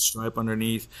white stripe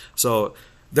underneath. So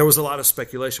there was a lot of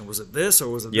speculation. Was it this or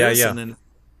was it Yeah, this? yeah. And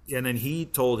then he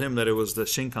told him that it was the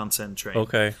Shinkansen train.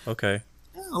 Okay. Okay.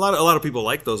 A lot of people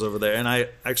like those over there, and I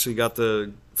actually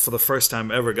for the first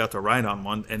time ever, got to ride on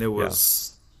one, and it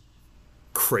was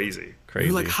crazy. Crazy.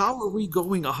 You're like, how are we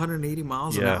going 180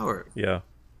 miles an hour? Yeah.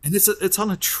 And it's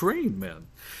on a train, man.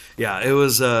 Yeah, it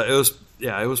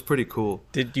was pretty cool.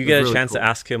 Did you It was get a really chance cool. to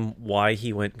ask him why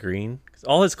he went green? 'Cause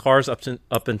all his cars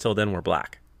up until then were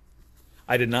black.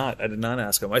 I did not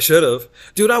ask him. I should have.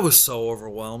 Dude, I was so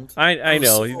overwhelmed. I was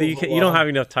know. so You don't overwhelmed. have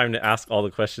enough time to ask all the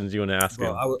questions you want to ask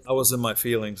Bro, him. I was in my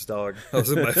feelings, dog. I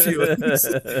was in my feelings.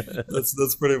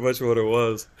 That's pretty much what it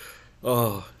was.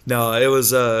 Oh no, it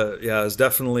was it was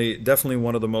definitely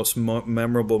one of the most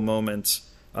memorable moments.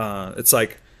 It's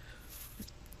like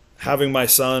having my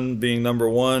son being number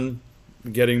one,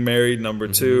 getting married number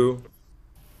two,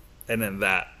 and then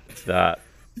that That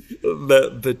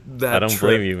that I don't trip,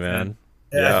 blame you, man.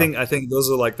 And Yeah. I think those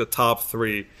are like the top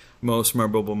three most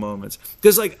memorable moments.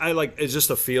 Because it's just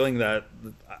a feeling that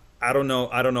I don't know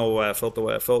why I felt the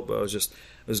way I felt, but it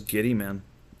was giddy, man.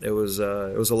 It was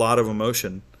a lot of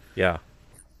emotion. Yeah.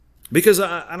 Because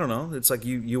I don't know, it's like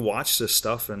you watch this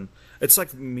stuff and it's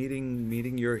like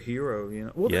meeting your hero,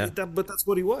 Well, Yeah. but that's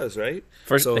what he was, right?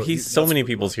 First, he's so that's many what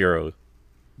he people's was. hero.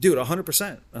 Dude,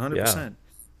 100%, 100%.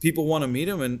 People want to meet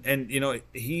him, and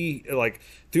he like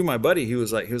through my buddy, he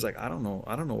was like I don't know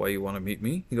why you want to meet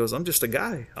me. He goes, I'm just a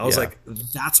guy. I was Yeah. like,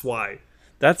 that's why.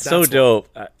 That's so That's why. dope.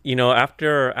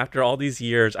 After all these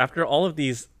years, after all of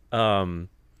these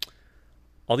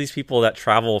people that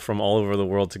travel from all over the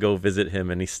world to go visit him,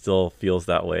 and he still feels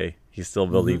that way. He still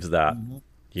believes that.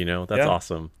 That's Yeah.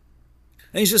 awesome.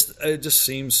 And it just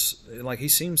seems like he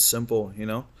seems simple, And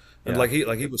Yeah. like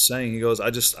he was saying, he goes,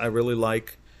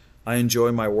 I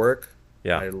enjoy my work.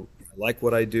 Yeah. I like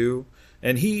what I do.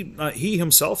 and he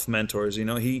himself mentors.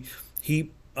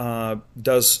 He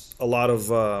does a lot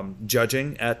of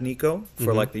judging at Nico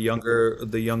for like the younger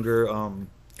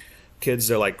kids.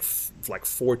 They're like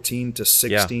 14 to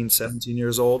 16, 17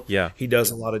 years old. Yeah. He does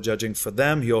a lot of judging for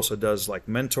them. He also does like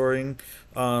mentoring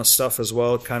stuff as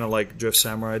well, kind of like Drift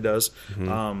Samurai does.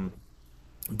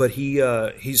 But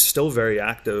he's still very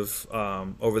active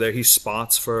over there. He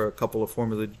spots for a couple of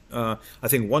I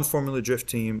think one Formula Drift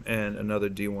team and another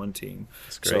D1 team.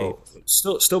 That's great.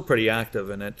 So still pretty active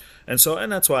in it. And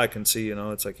that's why I can see,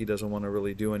 it's like he doesn't want to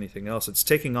really do anything else. It's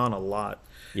taking on a lot.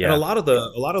 Yeah. And a lot of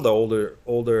the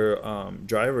older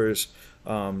drivers,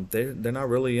 they're not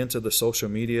really into the social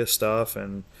media stuff,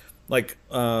 and like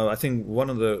I think one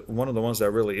of the ones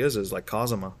that really is like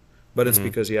Kazuma, but it's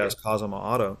because he has Kazuma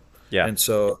Auto. Yeah. And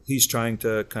so he's trying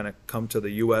to kind of come to the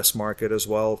U.S. market as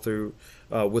well through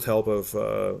with help of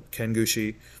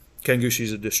Koguchi.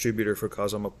 Kogushi's a distributor for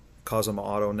Kazuma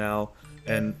Auto now,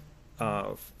 and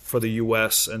for the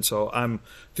U.S. And so I'm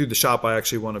through the shop. I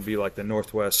actually want to be like the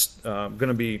Northwest. I'm going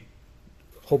to be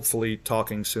hopefully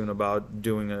talking soon about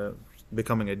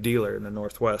becoming a dealer in the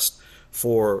Northwest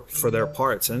for their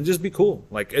parts, and just be cool.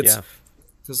 Like it's. Yeah.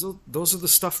 Because those are the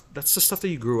stuff. That's the stuff that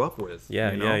you grew up with.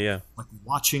 Yeah, yeah. Like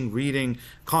watching, reading,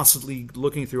 constantly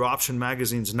looking through option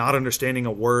magazines, not understanding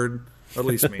a word. At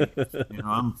least me.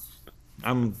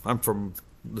 I'm from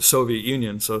the Soviet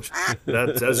Union, so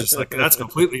that's just like that's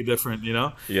completely different.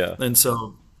 Yeah. And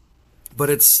so,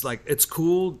 but it's like it's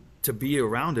cool to be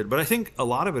around it. But I think a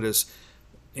lot of it is,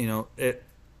 it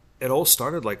all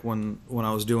started like when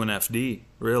I was doing FD,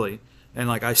 really, and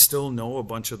like I still know a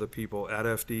bunch of the people at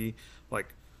FD.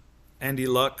 Like Andy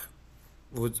Luck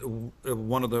was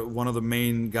one of the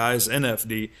main guys in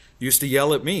FD, used to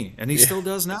yell at me, and he still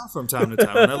does now from time to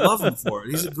time, and I love him for it.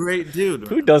 He's a great dude.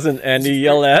 Who doesn't Andy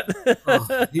yell at?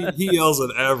 He yells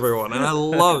at everyone, and I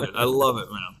love it. I love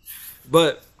it, man.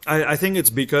 But I think it's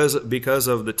because of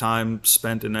the time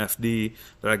spent in FD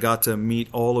that I got to meet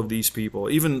all of these people.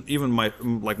 Even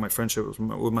my friendship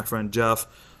with my friend Jeff.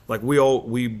 Like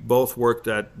we both worked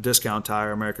at Discount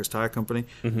Tire, America's Tire Company,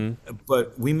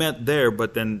 but we met there.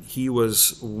 But then he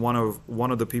was one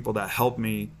of the people that helped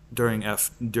me during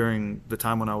the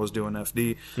time when I was doing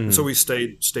FD. And so we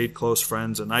stayed close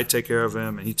friends, and I take care of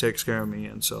him, and he takes care of me,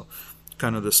 and so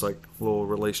kind of this like little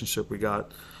relationship we got.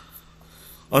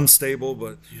 Unstable,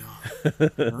 but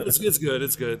it's good.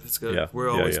 It's good. Yeah. We're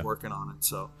always working on it.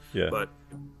 So, yeah.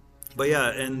 But yeah,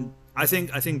 and I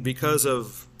think because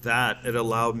of that, it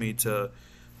allowed me to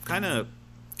kind of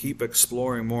keep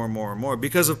exploring more and more and more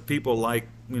because of people like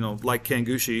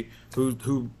Koguchi,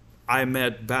 who I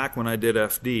met back when I did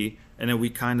FD, and then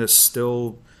we kind of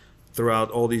still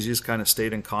throughout all these years kind of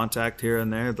stayed in contact here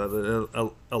and there. That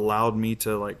it allowed me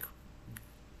to like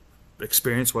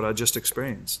experience what I just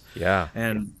experienced. Yeah.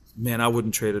 And man, I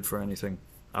wouldn't trade it for anything.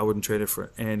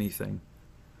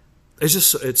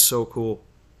 It's so cool.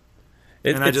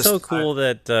 It's so cool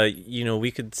that we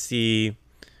could see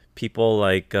people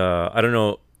like I don't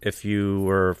know if you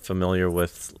were familiar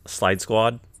with Slide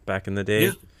Squad back in the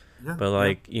day, but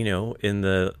like in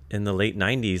the late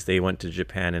 90s they went to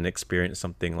Japan and experienced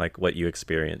something like what you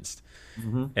experienced,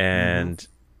 and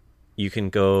you can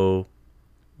go,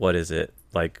 what is it,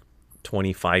 like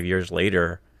 25 years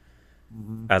later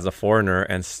as a foreigner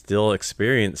and still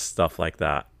experience stuff like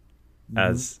that.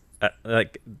 As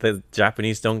like the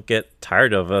Japanese don't get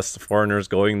tired of us foreigners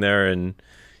going there and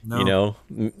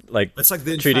like it's like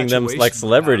the treating them like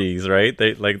celebrities, right?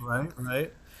 They like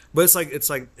right. But it's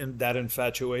like in that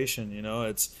infatuation,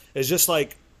 it's just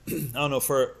like I don't know,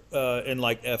 for in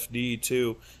like FD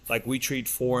too, like we treat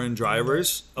foreign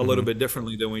drivers a little bit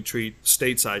differently than we treat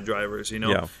stateside drivers.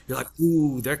 You're like,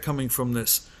 ooh, they're coming from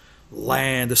this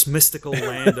mystical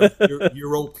land of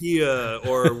Europea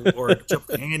or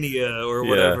Japania or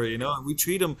whatever, and we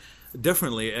treat them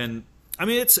differently. And I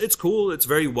mean, it's cool. It's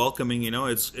very welcoming.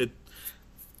 It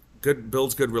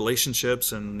builds good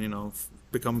relationships and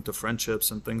become to friendships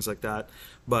and things like that.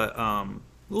 But a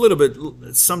little bit,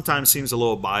 it sometimes seems a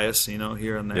little biased,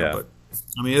 here and there. But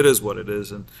I mean, it is what it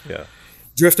is. And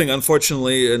drifting,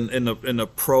 unfortunately, in the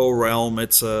pro realm,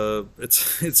 it's a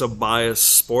biased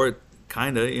sport.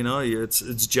 Kind of,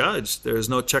 it's judged. There's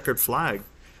no checkered flag,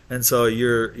 and so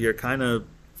you're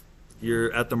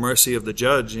at the mercy of the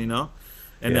judge, And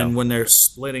then when they're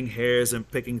splitting hairs and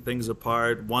picking things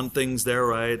apart, one thing's their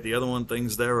right, the other one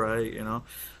thinks they're right,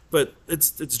 But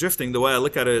it's drifting. The way I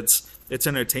look at it, it's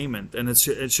entertainment, and it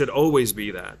should always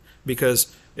be that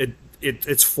because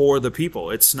it's for the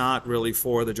people. It's not really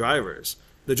for the drivers.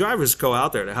 the drivers go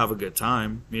out there to have a good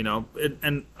time,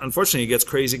 and unfortunately it gets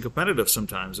crazy competitive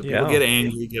sometimes. And people get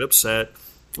angry, get upset.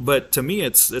 But to me,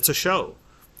 it's a show.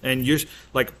 And you're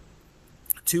like,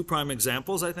 two prime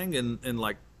examples, I think, in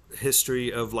like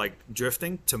history of like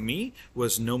drifting to me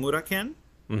was Nomura Ken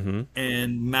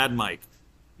and Mad Mike.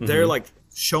 They're like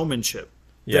showmanship.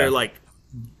 They're like,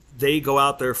 they go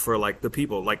out there for like the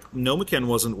people. Like Nomura Ken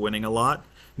wasn't winning a lot.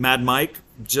 Mad Mike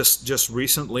just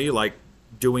recently like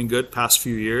doing good past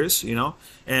few years,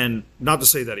 and not to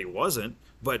say that he wasn't,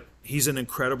 but he's an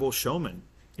incredible showman.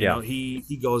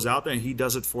 He goes out there and he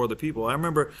does it for the people. I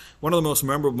remember one of the most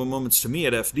memorable moments to me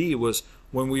at FD was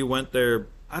when we went there.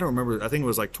 I don't remember. I think it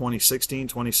was like 2016,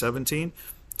 2017.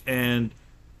 And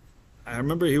I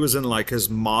remember he was in like his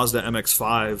Mazda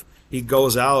MX-5. He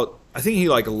goes out. I think he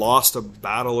like lost a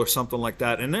battle or something like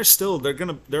that. And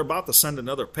they're about to send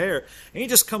another pair. And he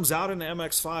just comes out in the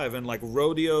MX-5 and like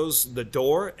rodeos the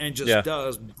door and just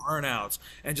does burnouts.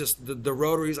 And just the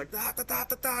rotary, he's like, da, da, da,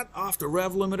 da, da, off the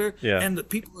rev limiter. And the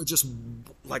people are just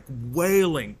like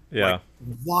wailing, like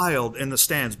wild in the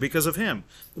stands because of him.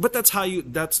 But that's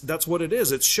what it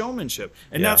is. It's showmanship.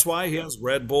 And that's why he has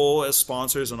Red Bull as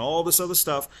sponsors and all this other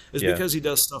stuff, is because he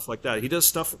does stuff like that. He does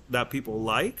stuff that people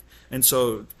like. And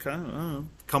so kind of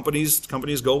companies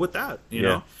go with that, you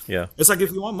know? Yeah. It's like,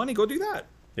 if you want money, go do that.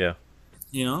 Yeah.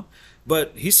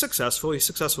 But he's successful. He's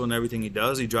successful in everything he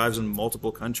does. He drives in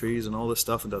multiple countries and all this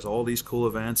stuff and does all these cool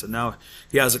events. And now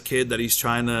he has a kid that he's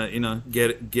trying to,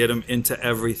 get him into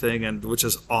everything, and which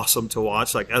is awesome to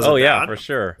watch. Like as a dad, for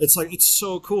sure. It's like, it's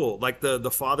so cool. Like the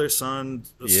father-son,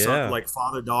 like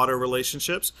father-daughter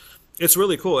relationships. It's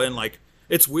really cool. And like,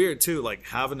 it's weird too, like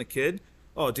having a kid.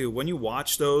 Oh, dude, when you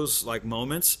watch those like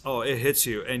moments, it hits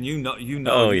you, and you're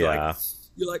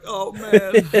like, oh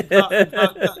man,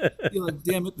 you're like,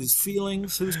 damn it, these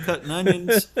feelings, who's cutting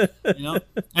onions,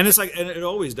 And it's like, and it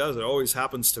always does. It always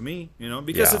happens to me,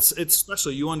 because it's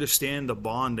special. You understand the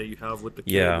bond that you have with the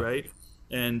kid, right?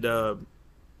 And I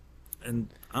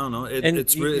don't know,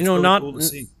 it's really cool to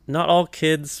see. Not all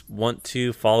kids want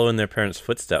to follow in their parents'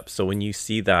 footsteps. So when you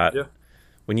see that. Yeah.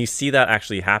 When you see that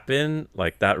actually happen,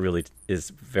 like that really is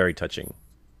very touching.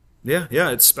 Yeah,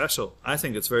 it's special. I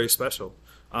think it's very special,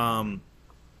 and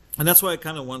that's why I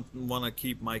kind of want to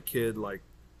keep my kid like,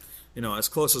 as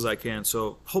close as I can.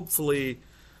 So hopefully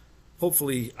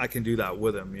I can do that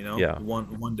with him.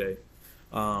 One day.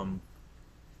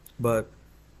 But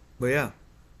yeah,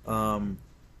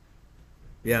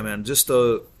 man. Just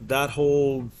that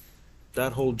whole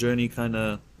journey kind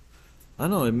of, I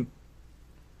don't know.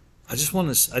 I just want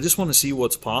to see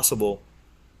what's possible,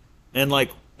 and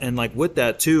like with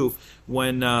that too,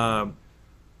 when the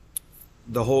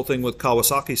whole thing with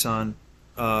Kawasaki-san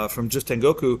from Just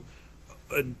Tengoku,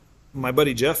 my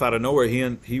buddy Jeff out of nowhere,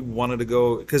 he wanted to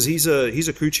go because he's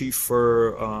a crew chief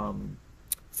for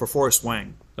Forrest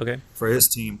Wang, for his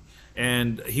team.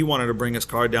 And he wanted to bring his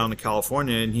car down to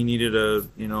California, and he needed a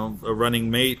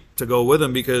running mate to go with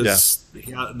him because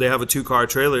they have a 2-car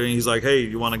trailer. And he's like, "Hey,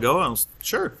 you want to go?" I was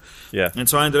sure. Yeah. And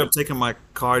so I ended up taking my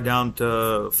car down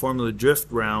to Formula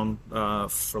Drift round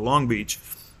for Long Beach.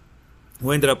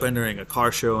 We ended up entering a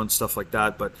car show and stuff like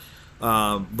that. But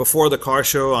before the car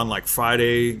show on like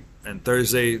Friday and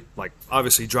Thursday, like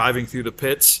obviously driving through the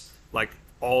pits, like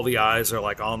all the eyes are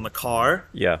like on the car,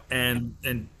 and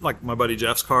like my buddy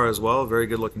Jeff's car as well, very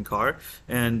good looking car,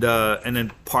 and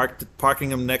then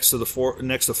parking him next to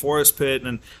Forest Pit,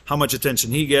 and how much attention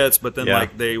he gets. But then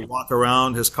like they walk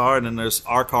around his car, and then there's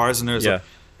our cars, and there's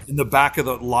in the back of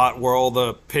the lot where all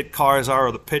the pit cars are,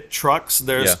 or the pit trucks,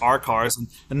 there's our cars,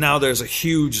 and now there's a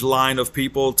huge line of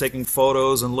people taking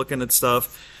photos and looking at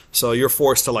stuff. So you're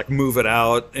forced to like move it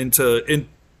out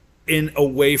in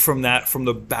away from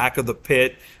the back of the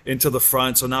pit into the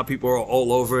front, so now people are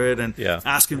all over it and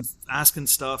asking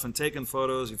stuff and taking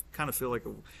photos. You kind of feel like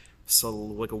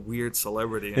a weird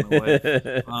celebrity in a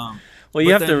way. Well,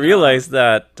 you have to realize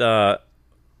that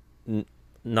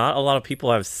not a lot of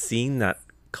people have seen that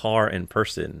car in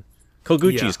person.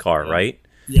 Koguchi's car, right?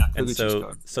 Yeah, Koguchi's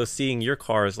car. So seeing your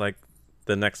car is like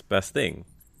the next best thing.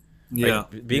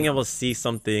 Like, being able to see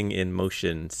something in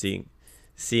motion,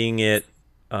 seeing it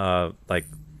like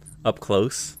up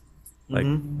close, like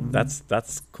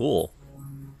that's cool.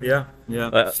 And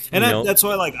that's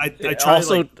why like I try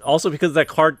also because that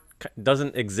car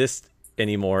doesn't exist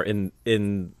anymore in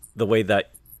the way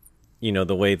that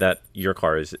the way that your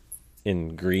car is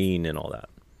in green and all that.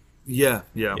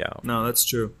 No, that's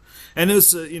true. And it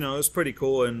was it was pretty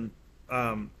cool. And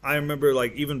I remember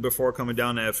like even before coming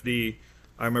down to FD,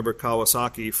 I remember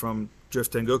Kawasaki from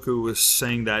Drift Tengoku was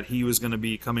saying that he was going to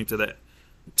be coming to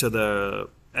the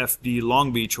FD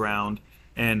Long Beach round,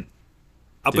 And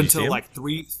up Did you see until him? like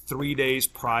three days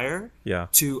prior Yeah.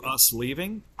 to us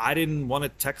leaving, I didn't want to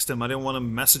text him. I didn't want to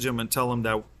message him and tell him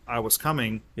that I was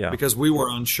coming Yeah. because we were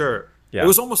unsure. It Yeah.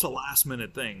 was almost a last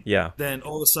minute thing. Yeah. Then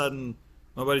all of a sudden,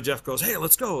 my buddy Jeff goes, "Hey,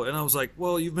 let's go," and I was like,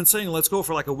 "Well, you've been saying let's go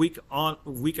for like a week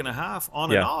and a half on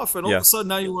and Yeah. off, and all Yeah. of a sudden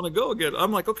now you want to go again."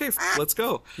 I'm like, "Okay, let's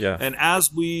go." Yeah. And as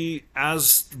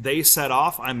they set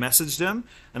off, I messaged him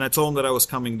and I told him that I was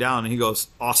coming down, and he goes,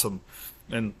 "Awesome,"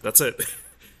 and that's it.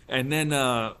 And then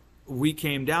we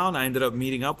came down. I ended up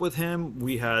meeting up with him.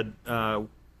 We had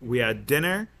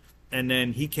dinner, and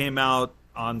then he came out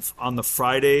on the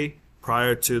Friday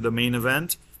prior to the main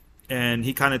event, and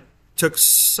he kind of took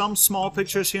some small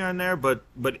pictures here and there, but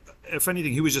if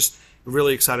anything, he was just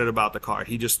really excited about the car.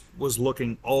 He just was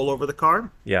looking all over the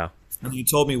car. Yeah. And he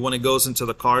told me when it goes into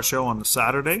the car show on the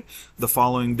Saturday, the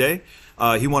following day,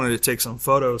 he wanted to take some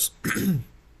photos.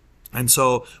 And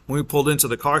so when we pulled into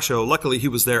the car show, luckily he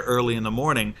was there early in the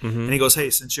morning, and he goes, "Hey,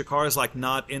 since your car is like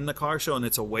not in the car show and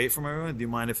it's away from everyone, do you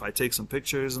mind if I take some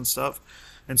pictures and stuff?"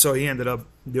 And so he ended up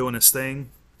doing his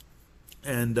thing.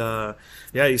 And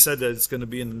yeah, he said that it's going to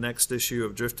be in the next issue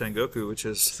of Drift Tengoku, which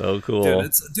is So cool.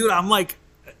 Dude, I'm like,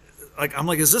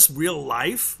 is this real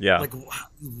life? Yeah. Like,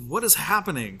 what is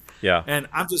happening? Yeah. And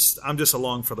I'm just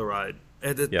along for the ride.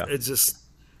 And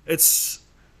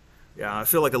yeah, I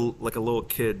feel like a little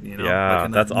kid, you know. Yeah, like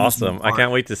in that's an amusement awesome. I park.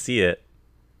 can't wait to see it.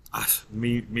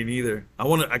 Me neither. I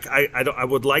want to. I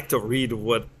would like to read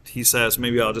what he says.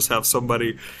 Maybe I'll just have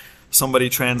somebody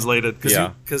translate it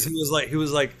because he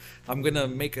was like I'm gonna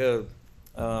make a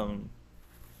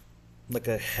like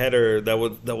a header that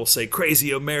will say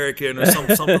 "Crazy American" or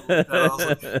something like that. I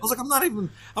was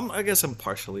like, I guess I'm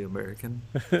partially American.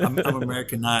 I'm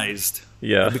Americanized.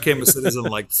 Yeah. I became a citizen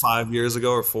like 5 years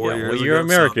ago or 4 years Well, ago. you're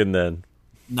American so then.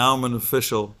 now I'm an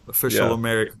official Yeah.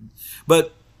 American.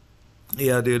 But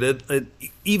yeah, dude,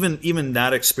 even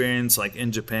that experience, like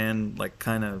in Japan, like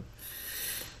kind of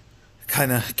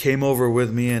came over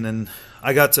with me, and then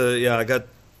I got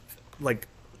like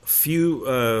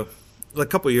a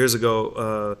couple of years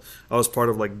ago, I was part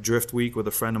of like Drift Week with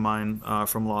a friend of mine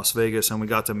from Las Vegas, and we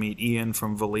got to meet Ian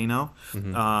from Valino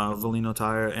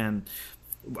Tire, and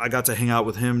I got to hang out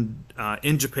with him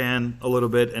in Japan a little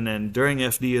bit, and then during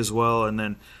FD as well, and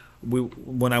then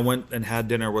when I went and had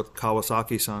dinner with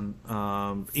Kawasaki-san,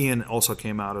 Ian also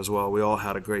came out as well. We all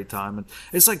had a great time, and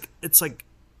it's like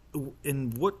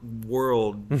in what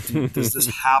world does this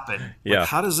happen? Yeah. Like,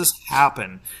 how does this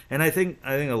happen? And I think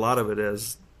a lot of it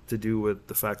is to do with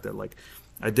the fact that like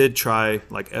I did try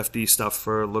like FD stuff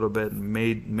for a little bit and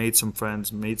made some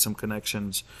friends, made some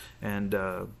connections, and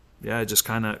yeah, I just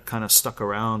kind of stuck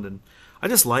around, and I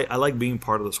like being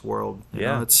part of this world. You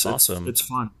know? It's awesome. It's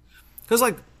fun because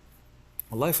like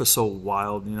life is so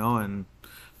wild, you know, and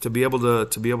to be able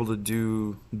to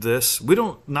do this,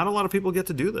 not a lot of people get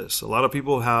to do this. A lot of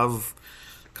people have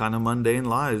kind of mundane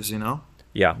lives, you know.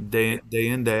 Yeah. Day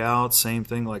in, day out, same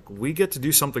thing. Like we get to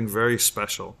do something very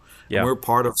special. Yeah. And we're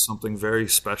part of something very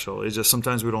special. It's just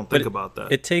sometimes we don't think about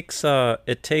that. It takes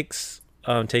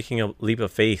taking a leap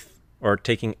of faith or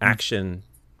taking action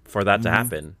for that to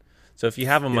happen. So if you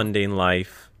have a mundane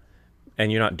life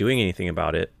and you're not doing anything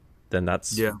about it, then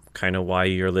that's kind of why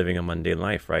you're living a mundane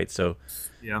life, right? So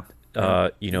you know,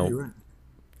 you're right.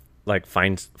 like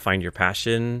find your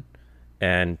passion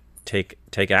and take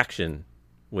action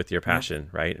with your passion,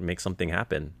 right? And make something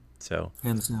happen. So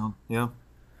Hands down. Yeah.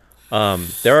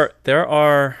 there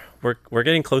are we're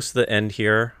getting close to the end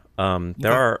here.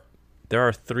 There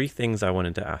are three things I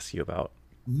wanted to ask you about.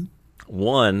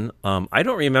 One, I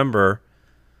don't remember.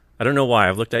 I don't know why.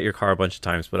 I've looked at your car a bunch of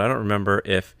times, but I don't remember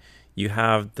if you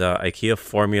have the IKEA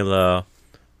Formula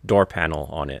door panel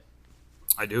on it.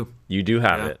 I do. You do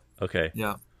have it. Okay.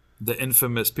 Yeah. The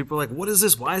infamous people are like, what is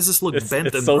this? Why does this look bent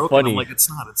it's and so broken? funny. I'm like, it's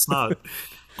not.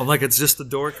 I'm like, it's just a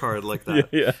door card like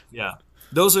that. Yeah.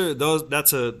 Those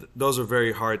are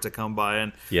very hard to come by.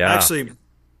 And Yeah. actually,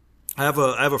 I have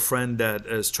a friend that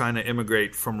is trying to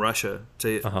immigrate from Russia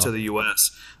to the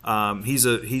U.S.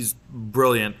 He's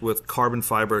brilliant with carbon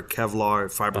fiber, Kevlar,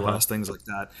 fiberglass, things like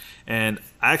that. And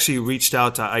I actually reached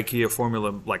out to IKEA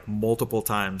Formula like multiple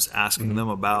times, asking them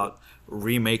about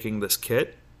remaking this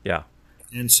kit. Yeah.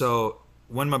 And so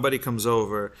when my buddy comes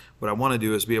over, what I want to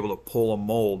do is be able to pull a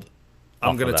mold.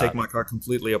 I'm going to take my car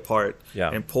completely apart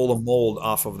and pull a mold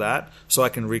off of that so I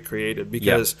can recreate it,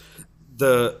 because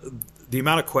the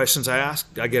amount of questions I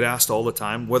get asked all the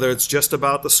time, whether it's just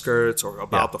about the skirts or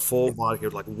about the full body,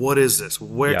 like, what is this?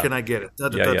 Where can I get it?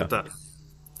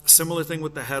 Similar thing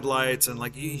with the headlights, and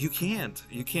like you can't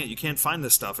find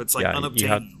this stuff. It's like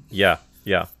unobtainium. Yeah.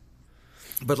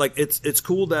 but like it's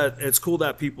cool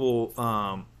that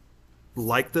people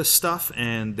like this stuff,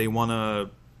 and they want to,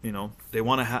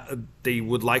 they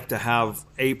would like to have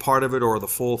a part of it or the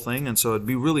full thing, and so it'd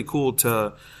be really cool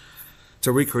to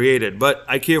recreate it. But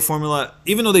IKEA Formula,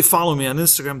 even though they follow me on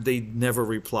Instagram, they never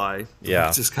reply. Yeah,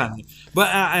 it's just kind of.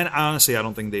 But and honestly, I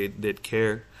don't think they'd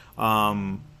care.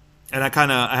 And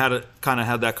I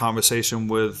had that conversation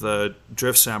with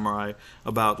Drift Samurai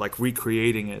about like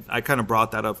recreating it. I kind of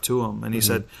brought that up to him, and he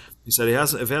said if it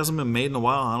hasn't been made in a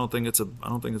while, I don't think it's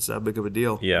that big of a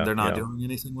deal. Yeah, and they're not doing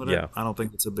anything with it. I don't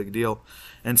think it's a big deal,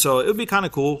 and so it would be kind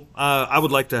of cool. I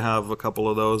would like to have a couple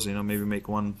of those. Maybe make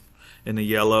one in the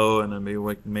yellow, and then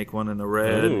maybe make one in the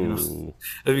red. It'd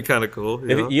be kind of cool.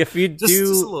 If you do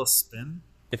just a little spin.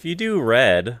 If you do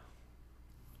red,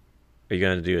 are you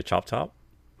gonna do a chop top?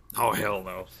 Oh hell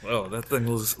no! Oh, that thing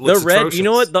looks the red. atrocious. You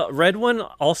know what? The red one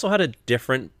also had a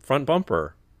different front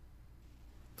bumper.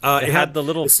 It had the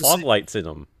little fog lights in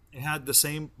them. It had the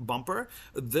same bumper.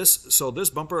 This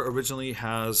bumper originally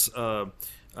has. Are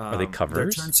they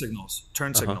covers? Turn signals.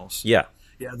 Turn signals. Yeah.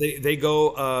 Yeah. They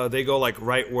go like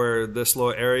right where this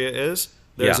little area is.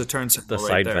 There's a turn signal. The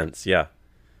side vents. Yeah.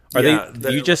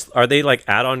 Are they like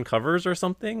add-on covers or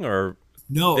something, or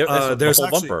no? There's the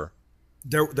whole bumper.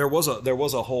 There was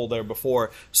a hole there before,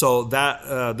 so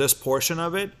that this portion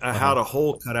of it had a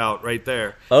hole cut out right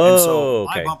there. Oh, and so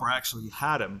okay. My bumper actually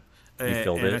had him, He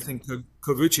filled it. I think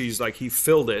Koguchi's like he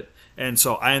filled it, and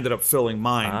so I ended up filling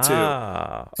mine too.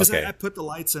 Because I put the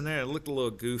lights in there, it looked a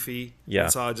little goofy. Yeah,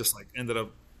 and so I just like ended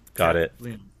up. Got it.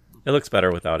 It looks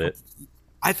better without it.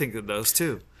 I think it does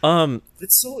too.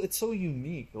 It's so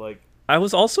unique. Like I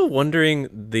was also wondering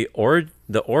the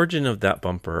origin of that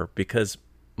bumper, because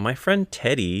my friend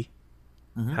Teddy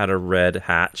had a red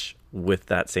hatch with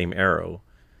that same arrow.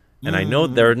 And I know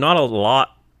there are not a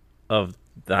lot of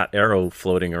that arrow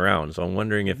floating around. So I'm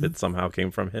wondering if it somehow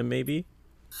came from him, maybe?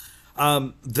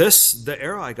 The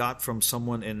arrow I got from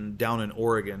someone down in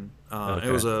Oregon. Okay.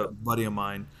 It was a buddy of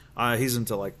mine. He's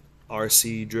into like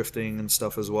RC drifting and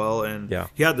stuff as well. And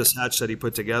he had this hatch that he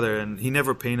put together, and he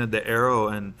never painted the arrow.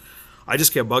 And I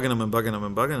just kept bugging him. And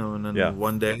then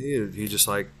one day he's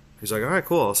like, all right,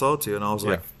 cool, I'll sell it to you. And I was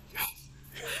like,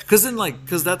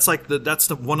 because that's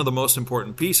one of the most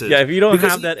important pieces. Yeah, if you don't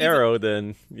have that arrow,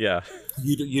 then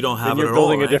you don't have then it you're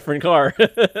building a different car.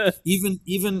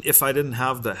 even if I didn't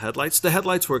have the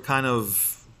headlights were kind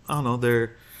of, I don't know,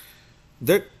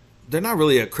 they're not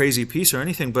really a crazy piece or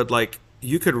anything, but like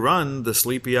you could run the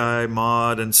Sleepy Eye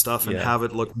mod and stuff and have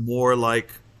it look more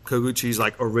like Koguchi's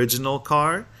like original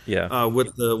car.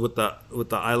 With the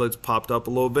eyelids popped up a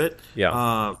little bit.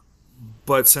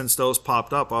 But since those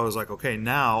popped up, I was like, okay,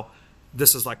 now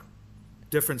this is like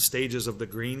different stages of the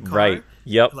green car. Right.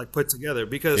 Yep. Like put together,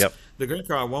 because the green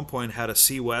car at one point had a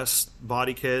C West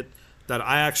body kit that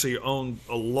I actually owned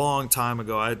a long time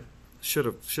ago. I should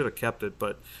have kept it,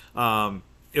 but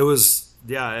it was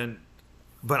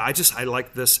but I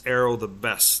like this arrow the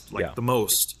best, the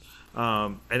most.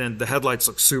 And then the headlights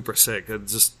look super sick. It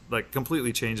just like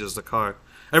completely changes the car.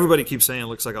 Everybody keeps saying it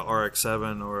looks like a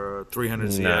RX-7 or a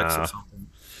 300ZX or something.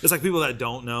 It's like people that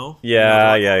don't know.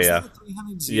 Yeah.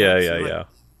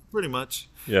 Pretty much.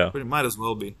 Yeah. Might as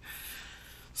well be.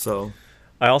 So.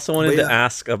 I also wanted to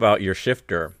ask about your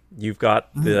shifter. You've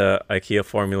got the IKEA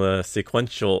Formula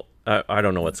sequential. I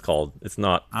don't know what it's called. It's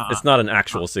not. It's not an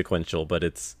actual sequential, but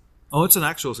it's. Oh, it's an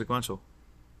actual sequential.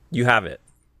 You have it.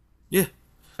 Yeah.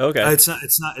 Okay. It's not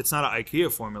an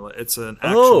IKEA Formula. It's an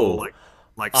actual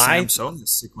like Samsung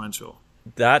sequential.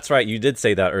 That's right. You did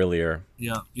say that earlier.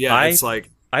 Yeah. It's like,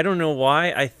 I don't know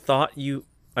why I thought you.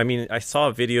 I mean, I saw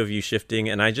a video of you shifting,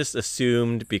 and I just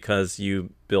assumed because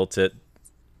you built it.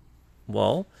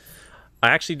 Well, I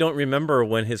actually don't remember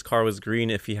when his car was green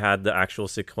if he had the actual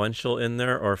sequential in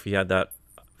there or if he had that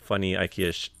funny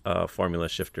IKEA Formula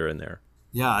shifter in there.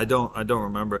 Yeah, I don't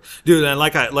remember, dude. And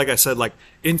like I said, like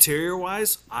interior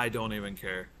wise, I don't even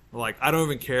care. Like I don't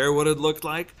even care what it looked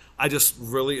like. I just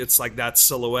it's like that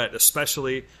silhouette,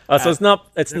 especially. So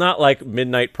it's not like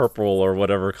midnight purple or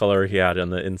whatever color he had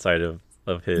on the inside of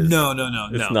his. No.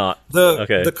 It's not.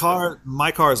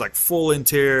 My car is like full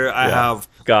interior. I have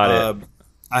got it.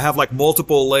 I have like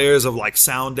multiple layers of like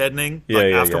sound deadening,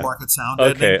 aftermarket sound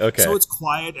deadening. Okay. So it's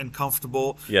quiet and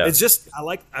comfortable. Yeah. It's just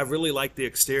I really like the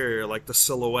exterior, like the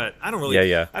silhouette. I don't really.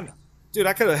 Yeah. Dude,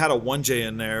 I could have had a 1J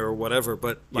in there or whatever,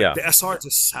 but like the SR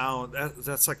just sound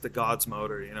that's like the God's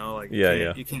motor, you know? Like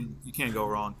you can't go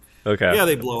wrong. Okay. Yeah,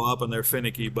 they blow up and they're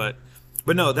finicky, but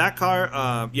no, that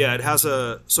car, it has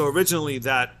so originally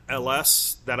that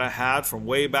LS that I had from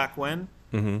way back when,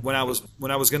 when I was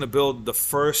going to build the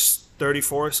first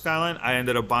 34 Skyline, I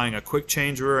ended up buying a quick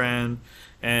change rear end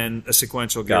and a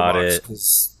sequential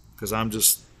gearbox because I'm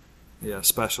just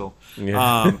special.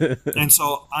 Yeah. And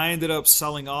so I ended up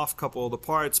selling off a couple of the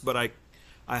parts, but I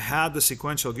had the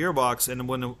sequential gearbox, and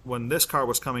when this car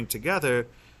was coming together,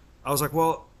 I was like,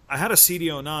 well, I had a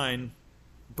CD09,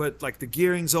 but like the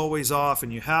gearing's always off,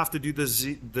 and you have to do the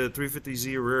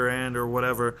 350Z rear end or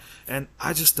whatever, and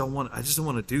I just don't want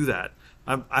to do that.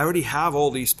 I already have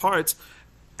all these parts,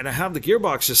 and I have the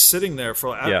gearbox just sitting there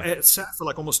it sat for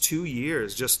like almost 2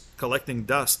 years just collecting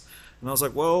dust, and I was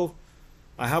like, well,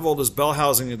 I have all this bell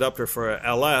housing adapter for a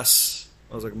LS.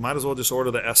 I was like, might as well just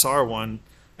order the SR one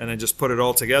and then just put it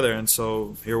all together, and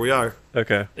so here we are.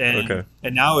 Okay. And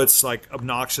now it's like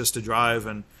obnoxious to drive,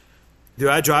 and dude,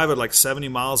 I drive at like 70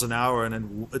 miles an hour, and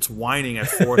then it's whining at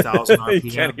 4,000 RPM.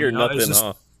 You can't hear nothing,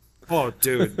 huh? Oh,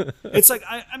 dude, it's like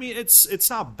I mean, it's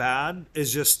not bad.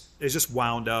 It's just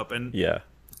wound up, and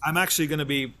I'm actually going to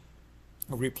be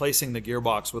replacing the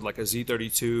gearbox with like a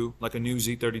Z32, like a new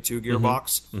Z32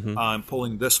 gearbox. I'm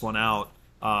pulling this one out.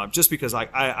 Just because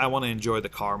I want to enjoy the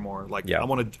car more. Like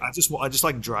I just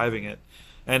like driving it,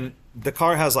 and the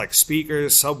car has like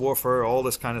speakers, subwoofer, all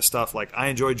this kind of stuff. Like I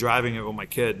enjoy driving it with my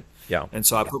kid. Yeah. And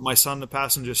so I put my son in the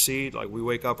passenger seat. Like we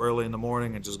wake up early in the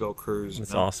morning and just go cruise.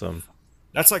 That's awesome.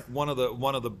 That's like one of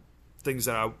the things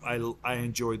that I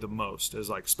enjoy the most is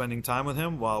like spending time with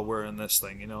him while we're in this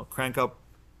thing. You know, crank up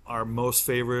our most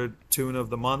favorite tune of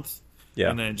the month.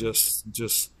 Yeah. And then just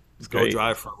go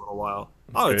drive for a little while.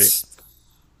 It's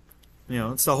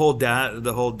it's the whole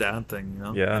dad thing, you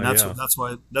know. Yeah, and that's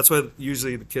why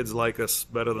usually the kids like us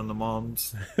better than the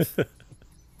moms.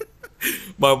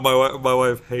 my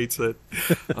wife hates it.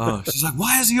 She's like,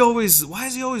 why is he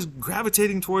always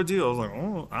gravitating towards you? I was like,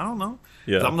 oh, I don't know.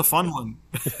 Yeah, I'm the fun one.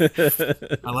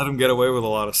 I let him get away with a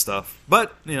lot of stuff,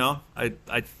 but I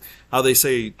how they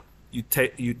say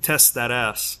you test that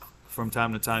ass from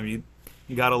time to time. You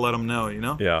got to let them know,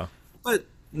 Yeah, but.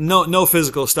 No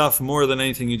physical stuff. More than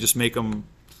anything, you just make them.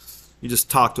 You just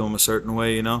talk to them a certain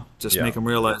way, Just make them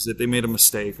realize that they made a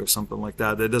mistake or something like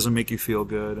that. That doesn't make you feel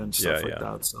good and stuff like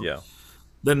that. So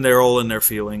then they're all in their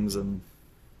feelings, and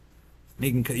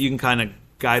you can kind of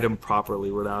guide them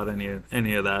properly without any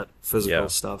of that physical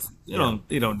stuff. You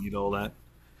don't need all that.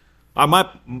 My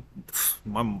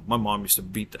mom used to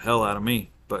beat the hell out of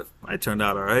me, but I turned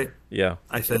out all right. Yeah,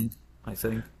 I think.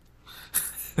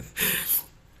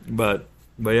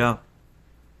 But yeah.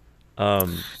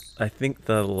 I think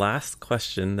the last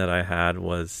question that I had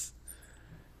was,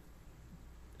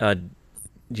 do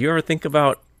you ever think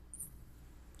about,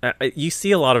 you see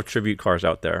a lot of tribute cars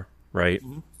out there, right?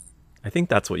 Mm-hmm. I think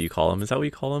that's what you call them. Is that what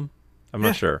you call them? I'm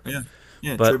not sure.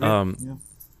 Yeah. But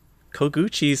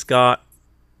Koguchi's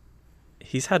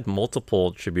he's had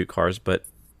multiple tribute cars, but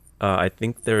I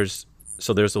think there's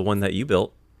the one that you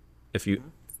built.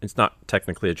 It's not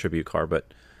technically a tribute car,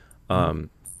 but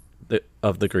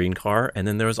of the green car, and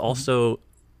then there was also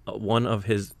one of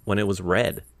his when it was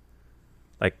red,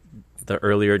 like the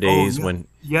earlier days when.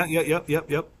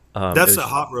 Yep. That's the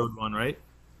hot rod one, right?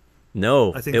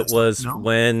 No, it was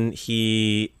when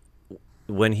he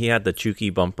had the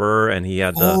Chuki bumper and he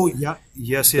had the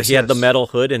he had the metal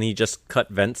hood and he just cut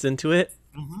vents into it.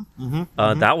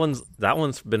 That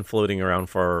one's been floating around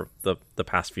for the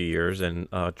past few years, and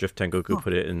Drift Tengoku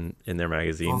put it in their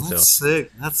magazine. That's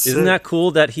sick. Isn't that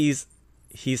cool that he's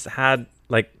had,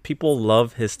 like, people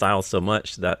love his style so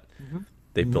much that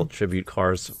they built tribute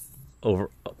cars over,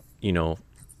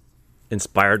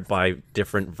 inspired by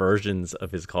different versions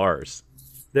of his cars.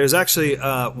 There's actually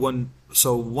one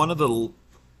of the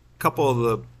couple of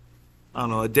the, I don't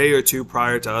know, a day or two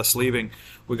prior to us leaving,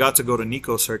 we got to go to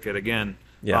Nico Circuit again.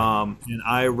 Yeah. And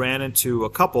I ran into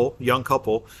a young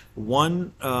couple.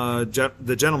 One,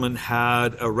 the gentleman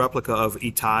had a replica of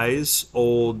Itai's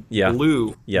old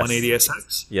blue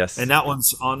 180SX. Yes. And that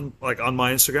one's on my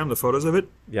Instagram, the photos of it.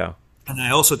 Yeah. And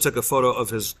I also took a photo of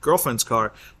his girlfriend's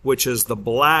car, which is the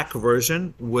black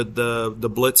version with the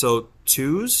Blitz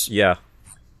 02s. Yeah.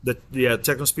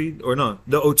 Techno Speed, or no,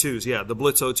 the O2s, the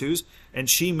Blitz O2s, and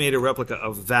she made a replica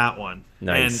of that one.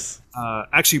 Nice. And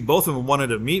actually, both of them wanted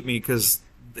to meet me because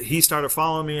he started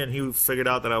following me, and he figured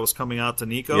out that I was coming out to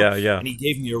Nico. Yeah. And he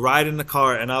gave me a ride in the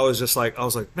car, and I was like,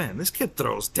 man, this kid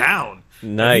throws down.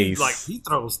 Nice. He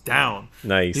throws down.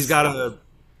 Nice. He's got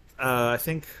I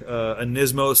think a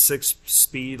Nismo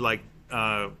 6-speed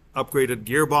upgraded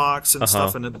gearbox and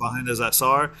stuff behind his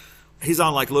SR. he's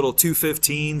on like little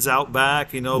 215s out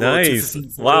back, little Nice.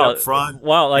 215 Ford Wow. up front.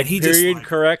 Wow. And Like he just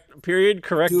period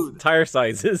correct dude, tire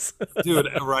sizes. dude,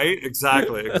 right?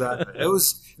 Exactly. It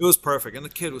was perfect. And the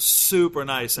kid was super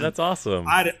nice. And That's awesome.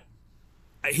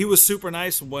 he was super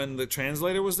nice when the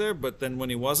translator was there, but then when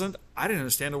he wasn't, I didn't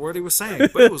understand a word he was saying.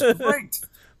 But it was great.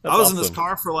 I was in this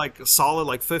car for like a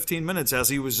solid 15 minutes as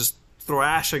he was just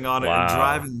thrashing on it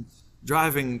and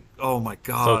driving. Oh my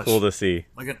gosh. So cool to see.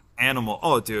 Like an animal.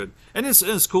 Oh, dude. And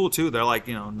it's cool too. They're like,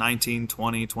 19,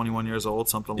 20, 21 years old,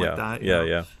 something like that.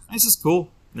 Yeah. It's just cool,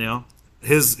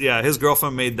 His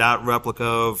girlfriend made that replica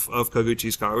of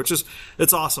Koguchi's car,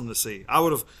 it's awesome to see.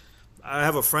 I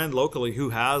have a friend locally who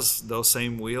has those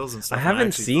same wheels and stuff. I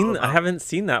haven't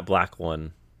seen that black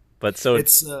one, but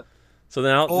it's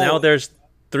now there's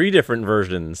 3 different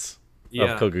versions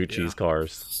of Koguchi's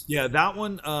cars. Yeah, that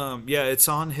one. It's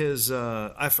on his.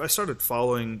 I started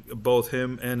following both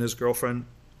him and his girlfriend.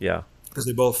 Yeah, because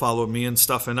they both follow me and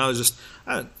stuff, and I was just,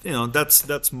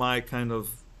 that's my kind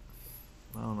of,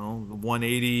 I don't know,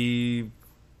 180.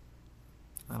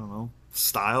 I don't know,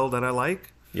 style that I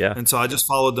like. Yeah. And so I just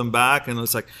followed them back, and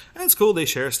it's like, it's cool. They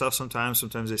share stuff sometimes.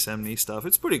 Sometimes they send me stuff.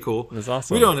 It's pretty cool. It's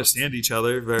awesome. We don't understand each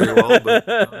other very well, but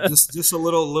just a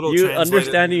little. You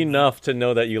understand enough to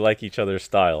know that you like each other's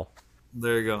style.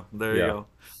 There you go. You go.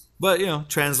 But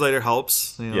translator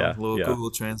helps.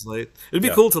 Google Translate. It'd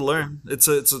be cool to learn. It's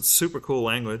a super cool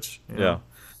language. Yeah.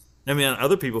 I mean,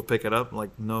 other people pick it up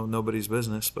like nobody's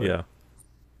business, but you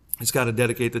just got to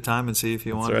dedicate the time and see if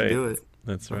you want to do it.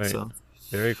 That's right. So.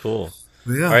 Very cool.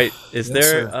 Yeah. All right. Is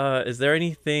there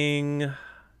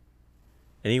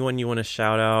anyone you want to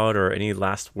shout out or any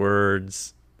last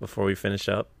words before we finish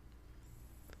up?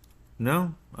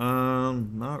 No,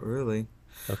 not really.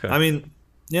 Okay. I mean,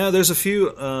 there's a few.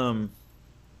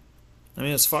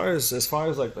 As far as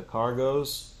like the car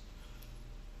goes,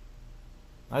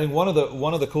 I think one of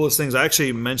the coolest things, I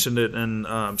actually mentioned it in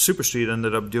Super Street.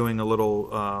 Ended up doing a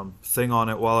little thing on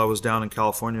it while I was down in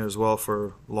California as well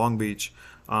for Long Beach.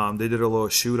 They did a little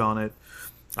shoot on it.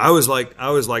 I always like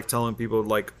telling people,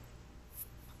 like,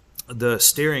 the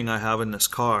steering I have in this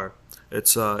car,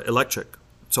 it's electric.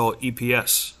 It's all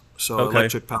EPS, so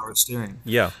electric powered steering.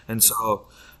 Yeah. And so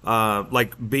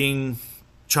trying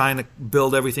to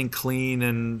build everything clean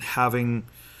and having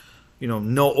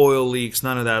no oil leaks,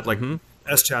 none of that. Like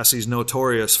S chassis is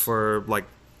notorious for like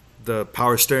the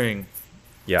power steering.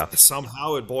 Yeah.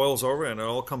 Somehow it boils over and it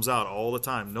all comes out all the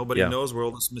time. Nobody knows where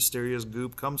all this mysterious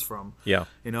goop comes from. Yeah.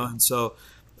 And so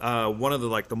one of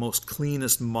the most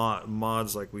cleanest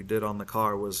mods like we did on the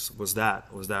car was that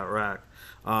rack.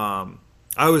 I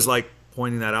always like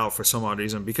pointing that out for some odd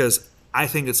reason because I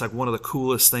think it's like one of the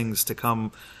coolest things to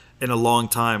come in a long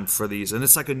time for these, and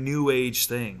it's like a new age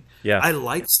thing. Yeah, I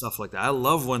like stuff like that. I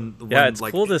love when it's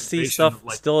like, cool to see stuff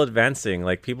still advancing.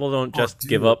 Like people don't just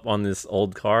give up on this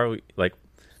old car. Like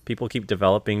people keep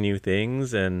developing new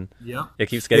things, and it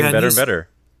keeps getting better and better.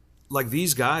 Like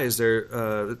these guys,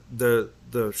 they're the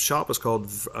shop is called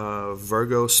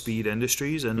Virgo Speed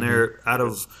Industries, and they're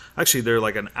they're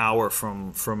like an hour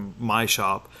from my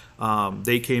shop.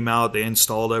 They came out, they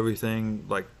installed everything.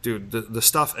 Like, dude, the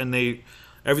stuff, and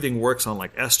everything works on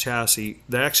like S chassis.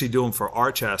 They actually do them for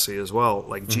R chassis as well,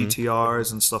 like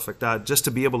GTRs and stuff like that, just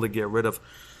to be able to get rid of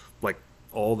like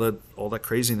all that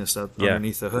craziness that's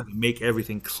underneath the hood and make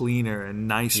everything cleaner and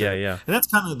nicer. And that's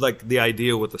kind of like the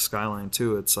idea with the Skyline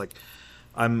too. It's like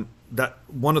that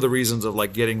one of the reasons of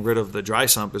like getting rid of the dry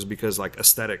sump is because like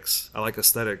aesthetics. I like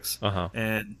aesthetics,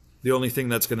 and the only thing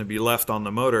that's going to be left on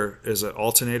the motor is an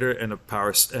alternator and a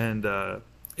power and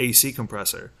AC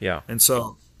compressor. And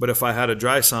so. But if I had a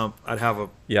dry sump, I'd have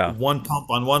one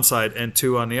pump on one side and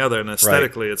two on the other, and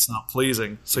aesthetically, it's not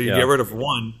pleasing. So you get rid of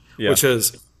one, which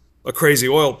is a crazy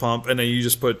oil pump, and then you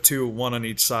just put one on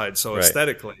each side. So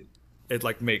aesthetically, it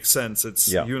like makes sense.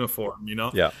 It's uniform,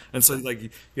 And so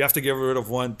like you have to get rid of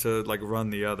one to like run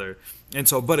the other. And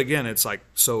so, but again, it's like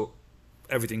so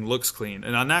everything looks clean.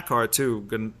 And on that car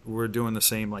too, we're doing the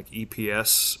same like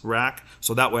EPS rack,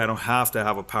 so that way I don't have to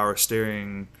have a power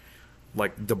steering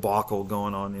like debacle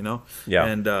going on, and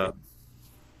other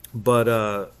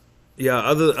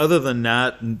than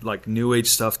that, like new age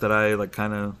stuff that I like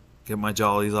kind of get my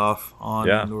jollies off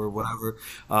on or whatever,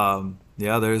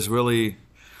 there's really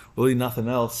nothing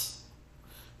else.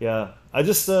 I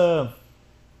just like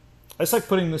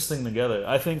putting this thing together.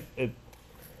 I think it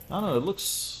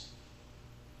looks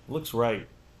right,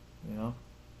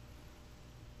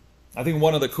 I think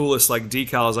one of the coolest like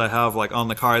decals I have like on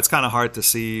the car, it's kind of hard to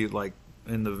see like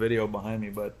in the video behind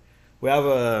me, but we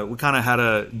kind of had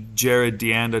a Jared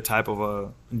Deanda type of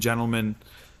a gentleman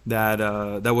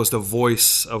that was the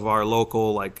voice of our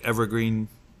local like Evergreen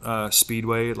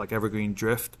Speedway, like Evergreen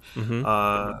Drift.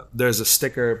 There's a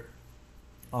sticker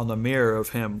on the mirror of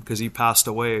him because he passed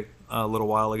away a little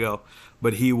while ago,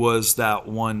 but he was that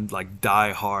one like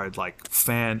diehard like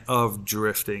fan of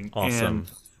drifting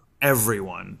and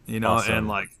everyone, and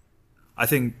like I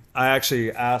think I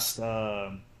actually asked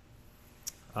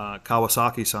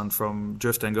Kawasaki-san from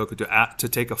Drift and Goku to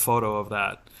take a photo of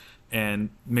that and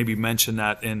maybe mention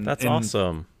that in the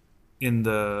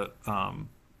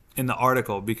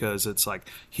article, because it's like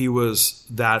he was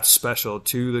that special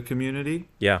to the community.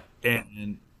 Yeah.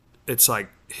 And it's like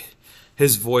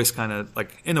his voice kind of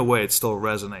like in a way it still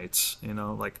resonates,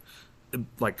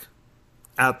 like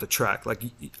at the track. Like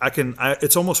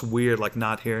it's almost weird like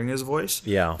not hearing his voice.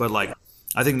 Yeah. But like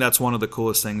I think that's one of the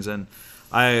coolest things, and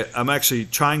I'm actually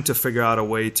trying to figure out a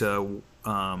way to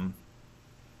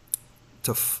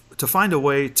find a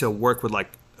way to work with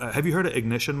like have you heard of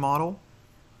Ignition Model?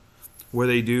 Where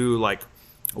they do like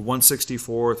a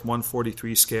 1/64,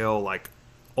 1/43 scale, like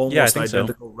almost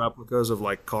identical replicas of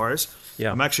like cars.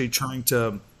 Yeah. I'm actually trying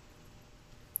to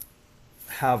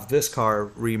have this car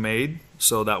remade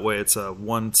so that way it's a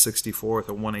 1/64 or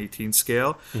 1/18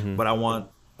 scale. But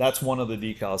that's one of the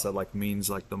decals that like means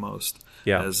like the most.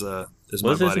 Yeah. As my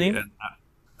What's his buddy. name?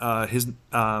 And, his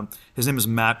name is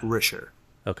Matt Risher.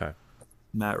 Okay.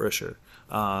 Matt Risher.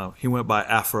 He went by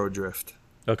Afro Drift.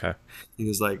 Okay. He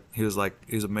was a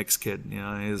mixed kid,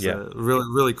 He's a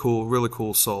really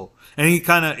cool soul, and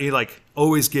he like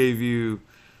always gave you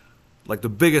like the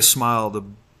biggest smile, the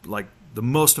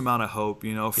most amount of hope,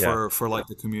 for like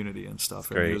the community and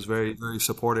stuff. And he was very very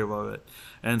supportive of it,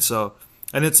 and so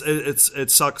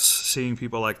it sucks seeing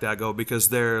people like that go because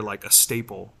they're like a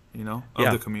staple, of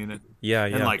the community. Yeah,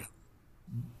 yeah. And like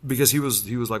because he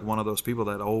was like one of those people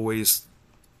that always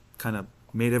kind of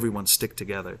made everyone stick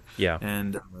together. Yeah.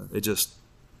 And it just,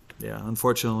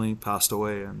 unfortunately passed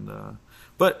away. And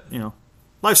but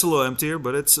life's a little emptier,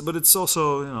 but it's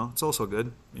also it's also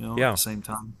good, at the same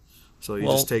time. So you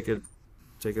just take it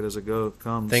as it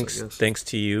comes. Thanks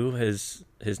to you, his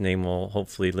name will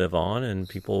hopefully live on, and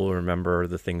people will remember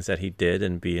the things that he did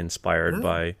and be inspired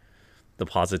by the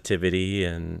positivity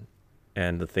and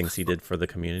the things he did for the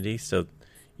community. So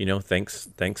thanks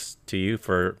to you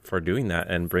for doing that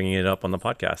and bringing it up on the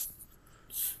podcast.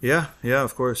 Yeah,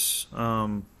 of course.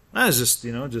 It's just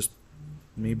just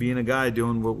me being a guy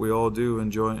doing what we all do,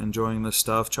 enjoying this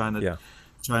stuff, trying to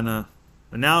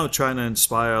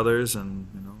inspire others, and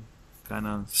kind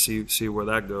of see where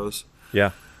that goes.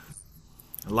 Yeah,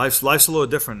 life's a little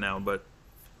different now, but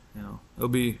it'll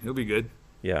be good.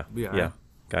 Yeah, it'll be all right.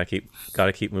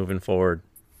 Gotta keep moving forward,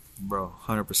 bro.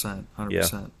 100%.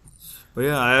 But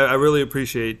I really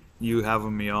appreciate you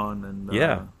having me on, and I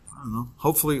don't know.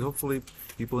 Hopefully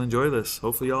people enjoy this.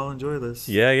 Hopefully y'all enjoy this.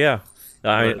 Yeah.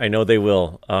 I know they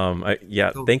will. Cool.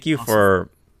 Thank you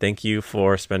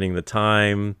for spending the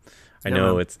time. I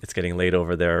know it's getting late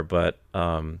over there, but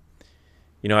I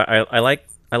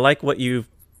like what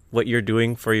you're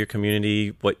doing for your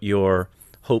community, what your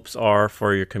hopes are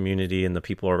for your community and the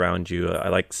people around you. I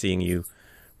like seeing you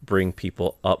bring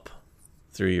people up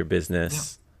through your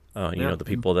business. The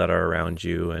people that are around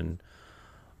you, and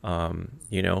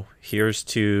here's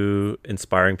to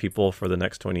inspiring people for the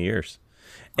next 20 years.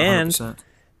 100%.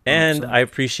 And I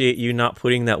appreciate you not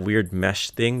putting that weird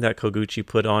mesh thing that Koguchi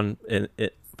put on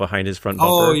it behind his front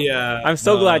bumper. Oh yeah. I'm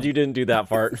so glad you didn't do that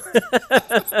part.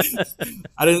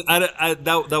 I didn't.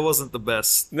 That wasn't the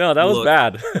best. No, that was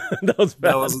bad. That was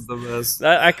bad. That wasn't the best.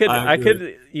 I could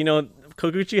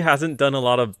Koguchi hasn't done a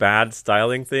lot of bad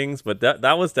styling things, but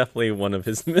that was definitely one of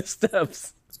his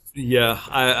missteps. Yeah,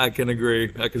 I can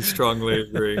agree. I can strongly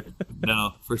agree.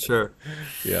 No, for sure.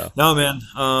 Yeah. No, man.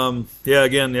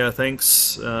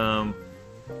 Thanks. It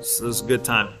was a good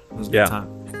time. It was a good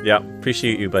time. Yeah,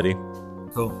 appreciate you, buddy.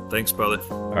 Cool. Thanks, brother.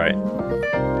 All right.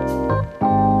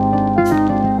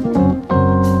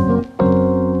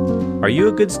 Are you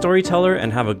a good storyteller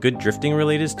and have a good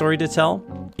drifting-related story to tell?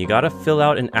 You gotta fill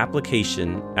out an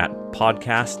application at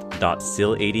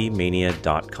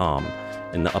podcast.sil80mania.com.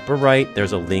 In the upper right,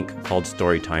 there's a link called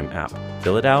Storytime app.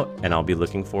 Fill it out, and I'll be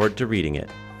looking forward to reading it.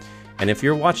 And if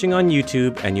you're watching on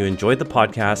YouTube and you enjoyed the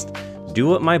podcast, do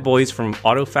what my boys from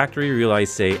Auto Factory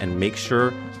Realize say and make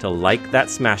sure to like that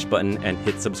smash button and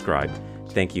hit subscribe.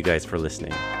 Thank you guys for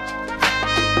listening.